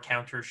 is our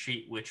counter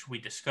sheet, which we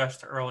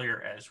discussed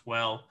earlier as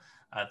well.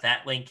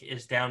 That link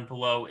is down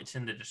below. It's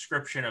in the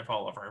description of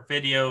all of our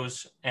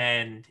videos.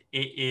 And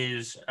it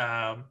is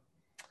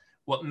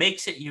what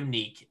makes it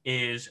unique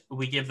is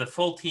we give the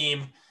full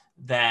team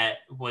that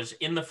was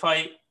in the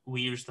fight.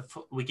 We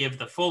give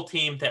the full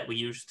team that we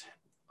used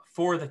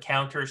for the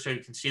counter, so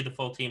you can see the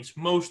full teams.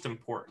 Most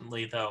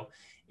importantly, though,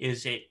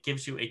 is it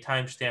gives you a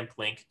timestamp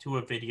link to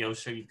a video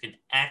so you can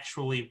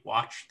actually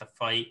watch the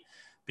fight,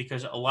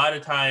 because a lot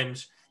of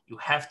times you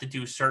have to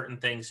do certain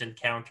things in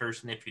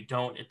counters, and if you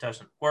don't, it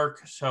doesn't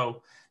work.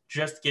 So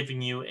just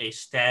giving you a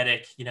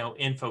static,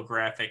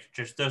 infographic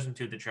just doesn't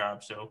do the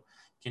job. So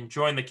you can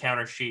join the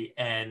counter sheet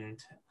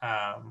and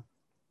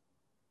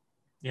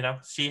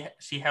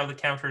see how the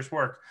counters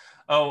work.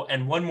 Oh,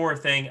 and one more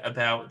thing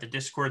about the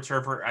Discord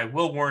server. I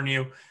will warn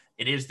you,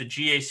 it is the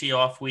GAC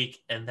off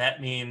week, and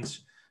that means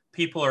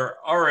people are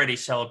already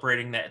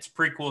celebrating that it's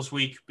prequels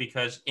week,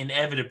 because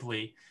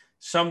inevitably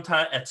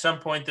at some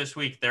point this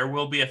week, there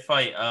will be a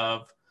fight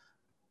of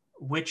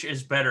which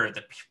is better,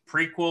 the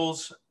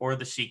prequels or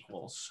the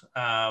sequels.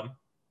 Yeah,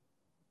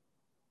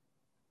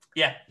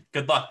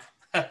 good luck.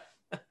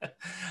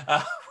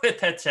 With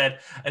that said,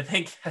 I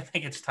think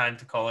it's time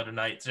to call it a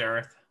night,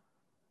 Zareth.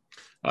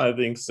 I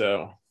think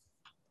so.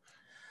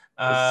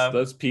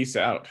 Let's peace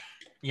out.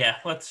 Yeah,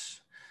 let's.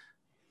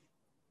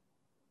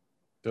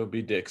 Don't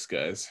be dicks,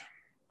 guys.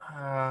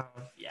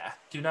 Yeah,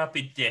 do not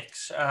be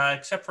dicks.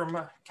 Except for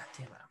God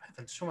damn it, I'm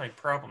having so many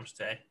problems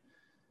today.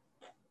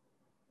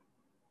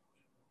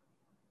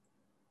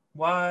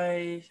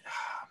 Why?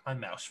 My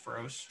mouse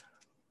froze.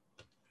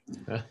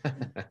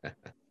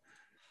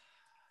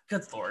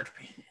 Good Lord.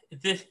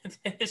 This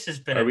has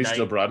been Are we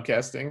still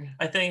broadcasting?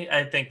 I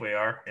think we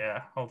are.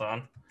 Yeah, hold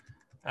on.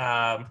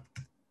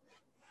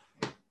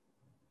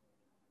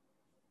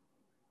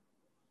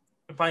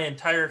 My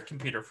entire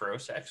computer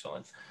froze.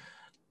 Excellent.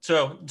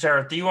 So,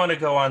 Zareth, do you want to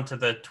go on to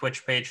the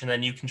Twitch page, and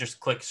then you can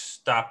just click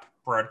stop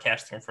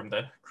broadcasting from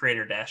the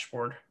creator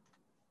dashboard?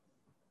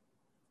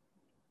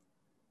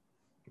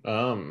 We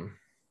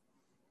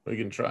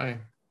can try.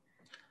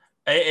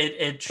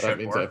 It should That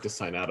means work. I have to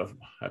sign out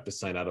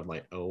of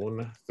my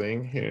own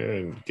thing here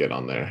and get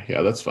on there.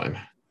 Yeah, that's fine.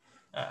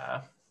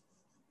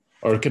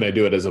 Or can I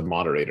do it as a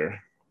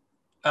moderator?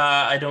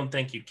 I don't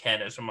think you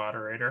can as a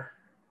moderator.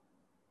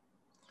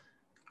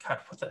 God,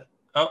 what the?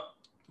 Oh,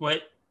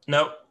 wait.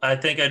 Nope. I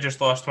think I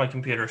just lost my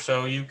computer.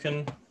 So you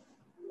can.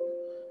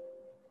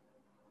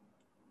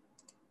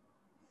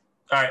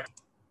 All right.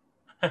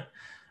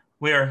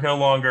 We are no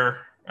longer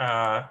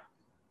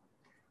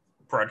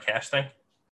broadcasting.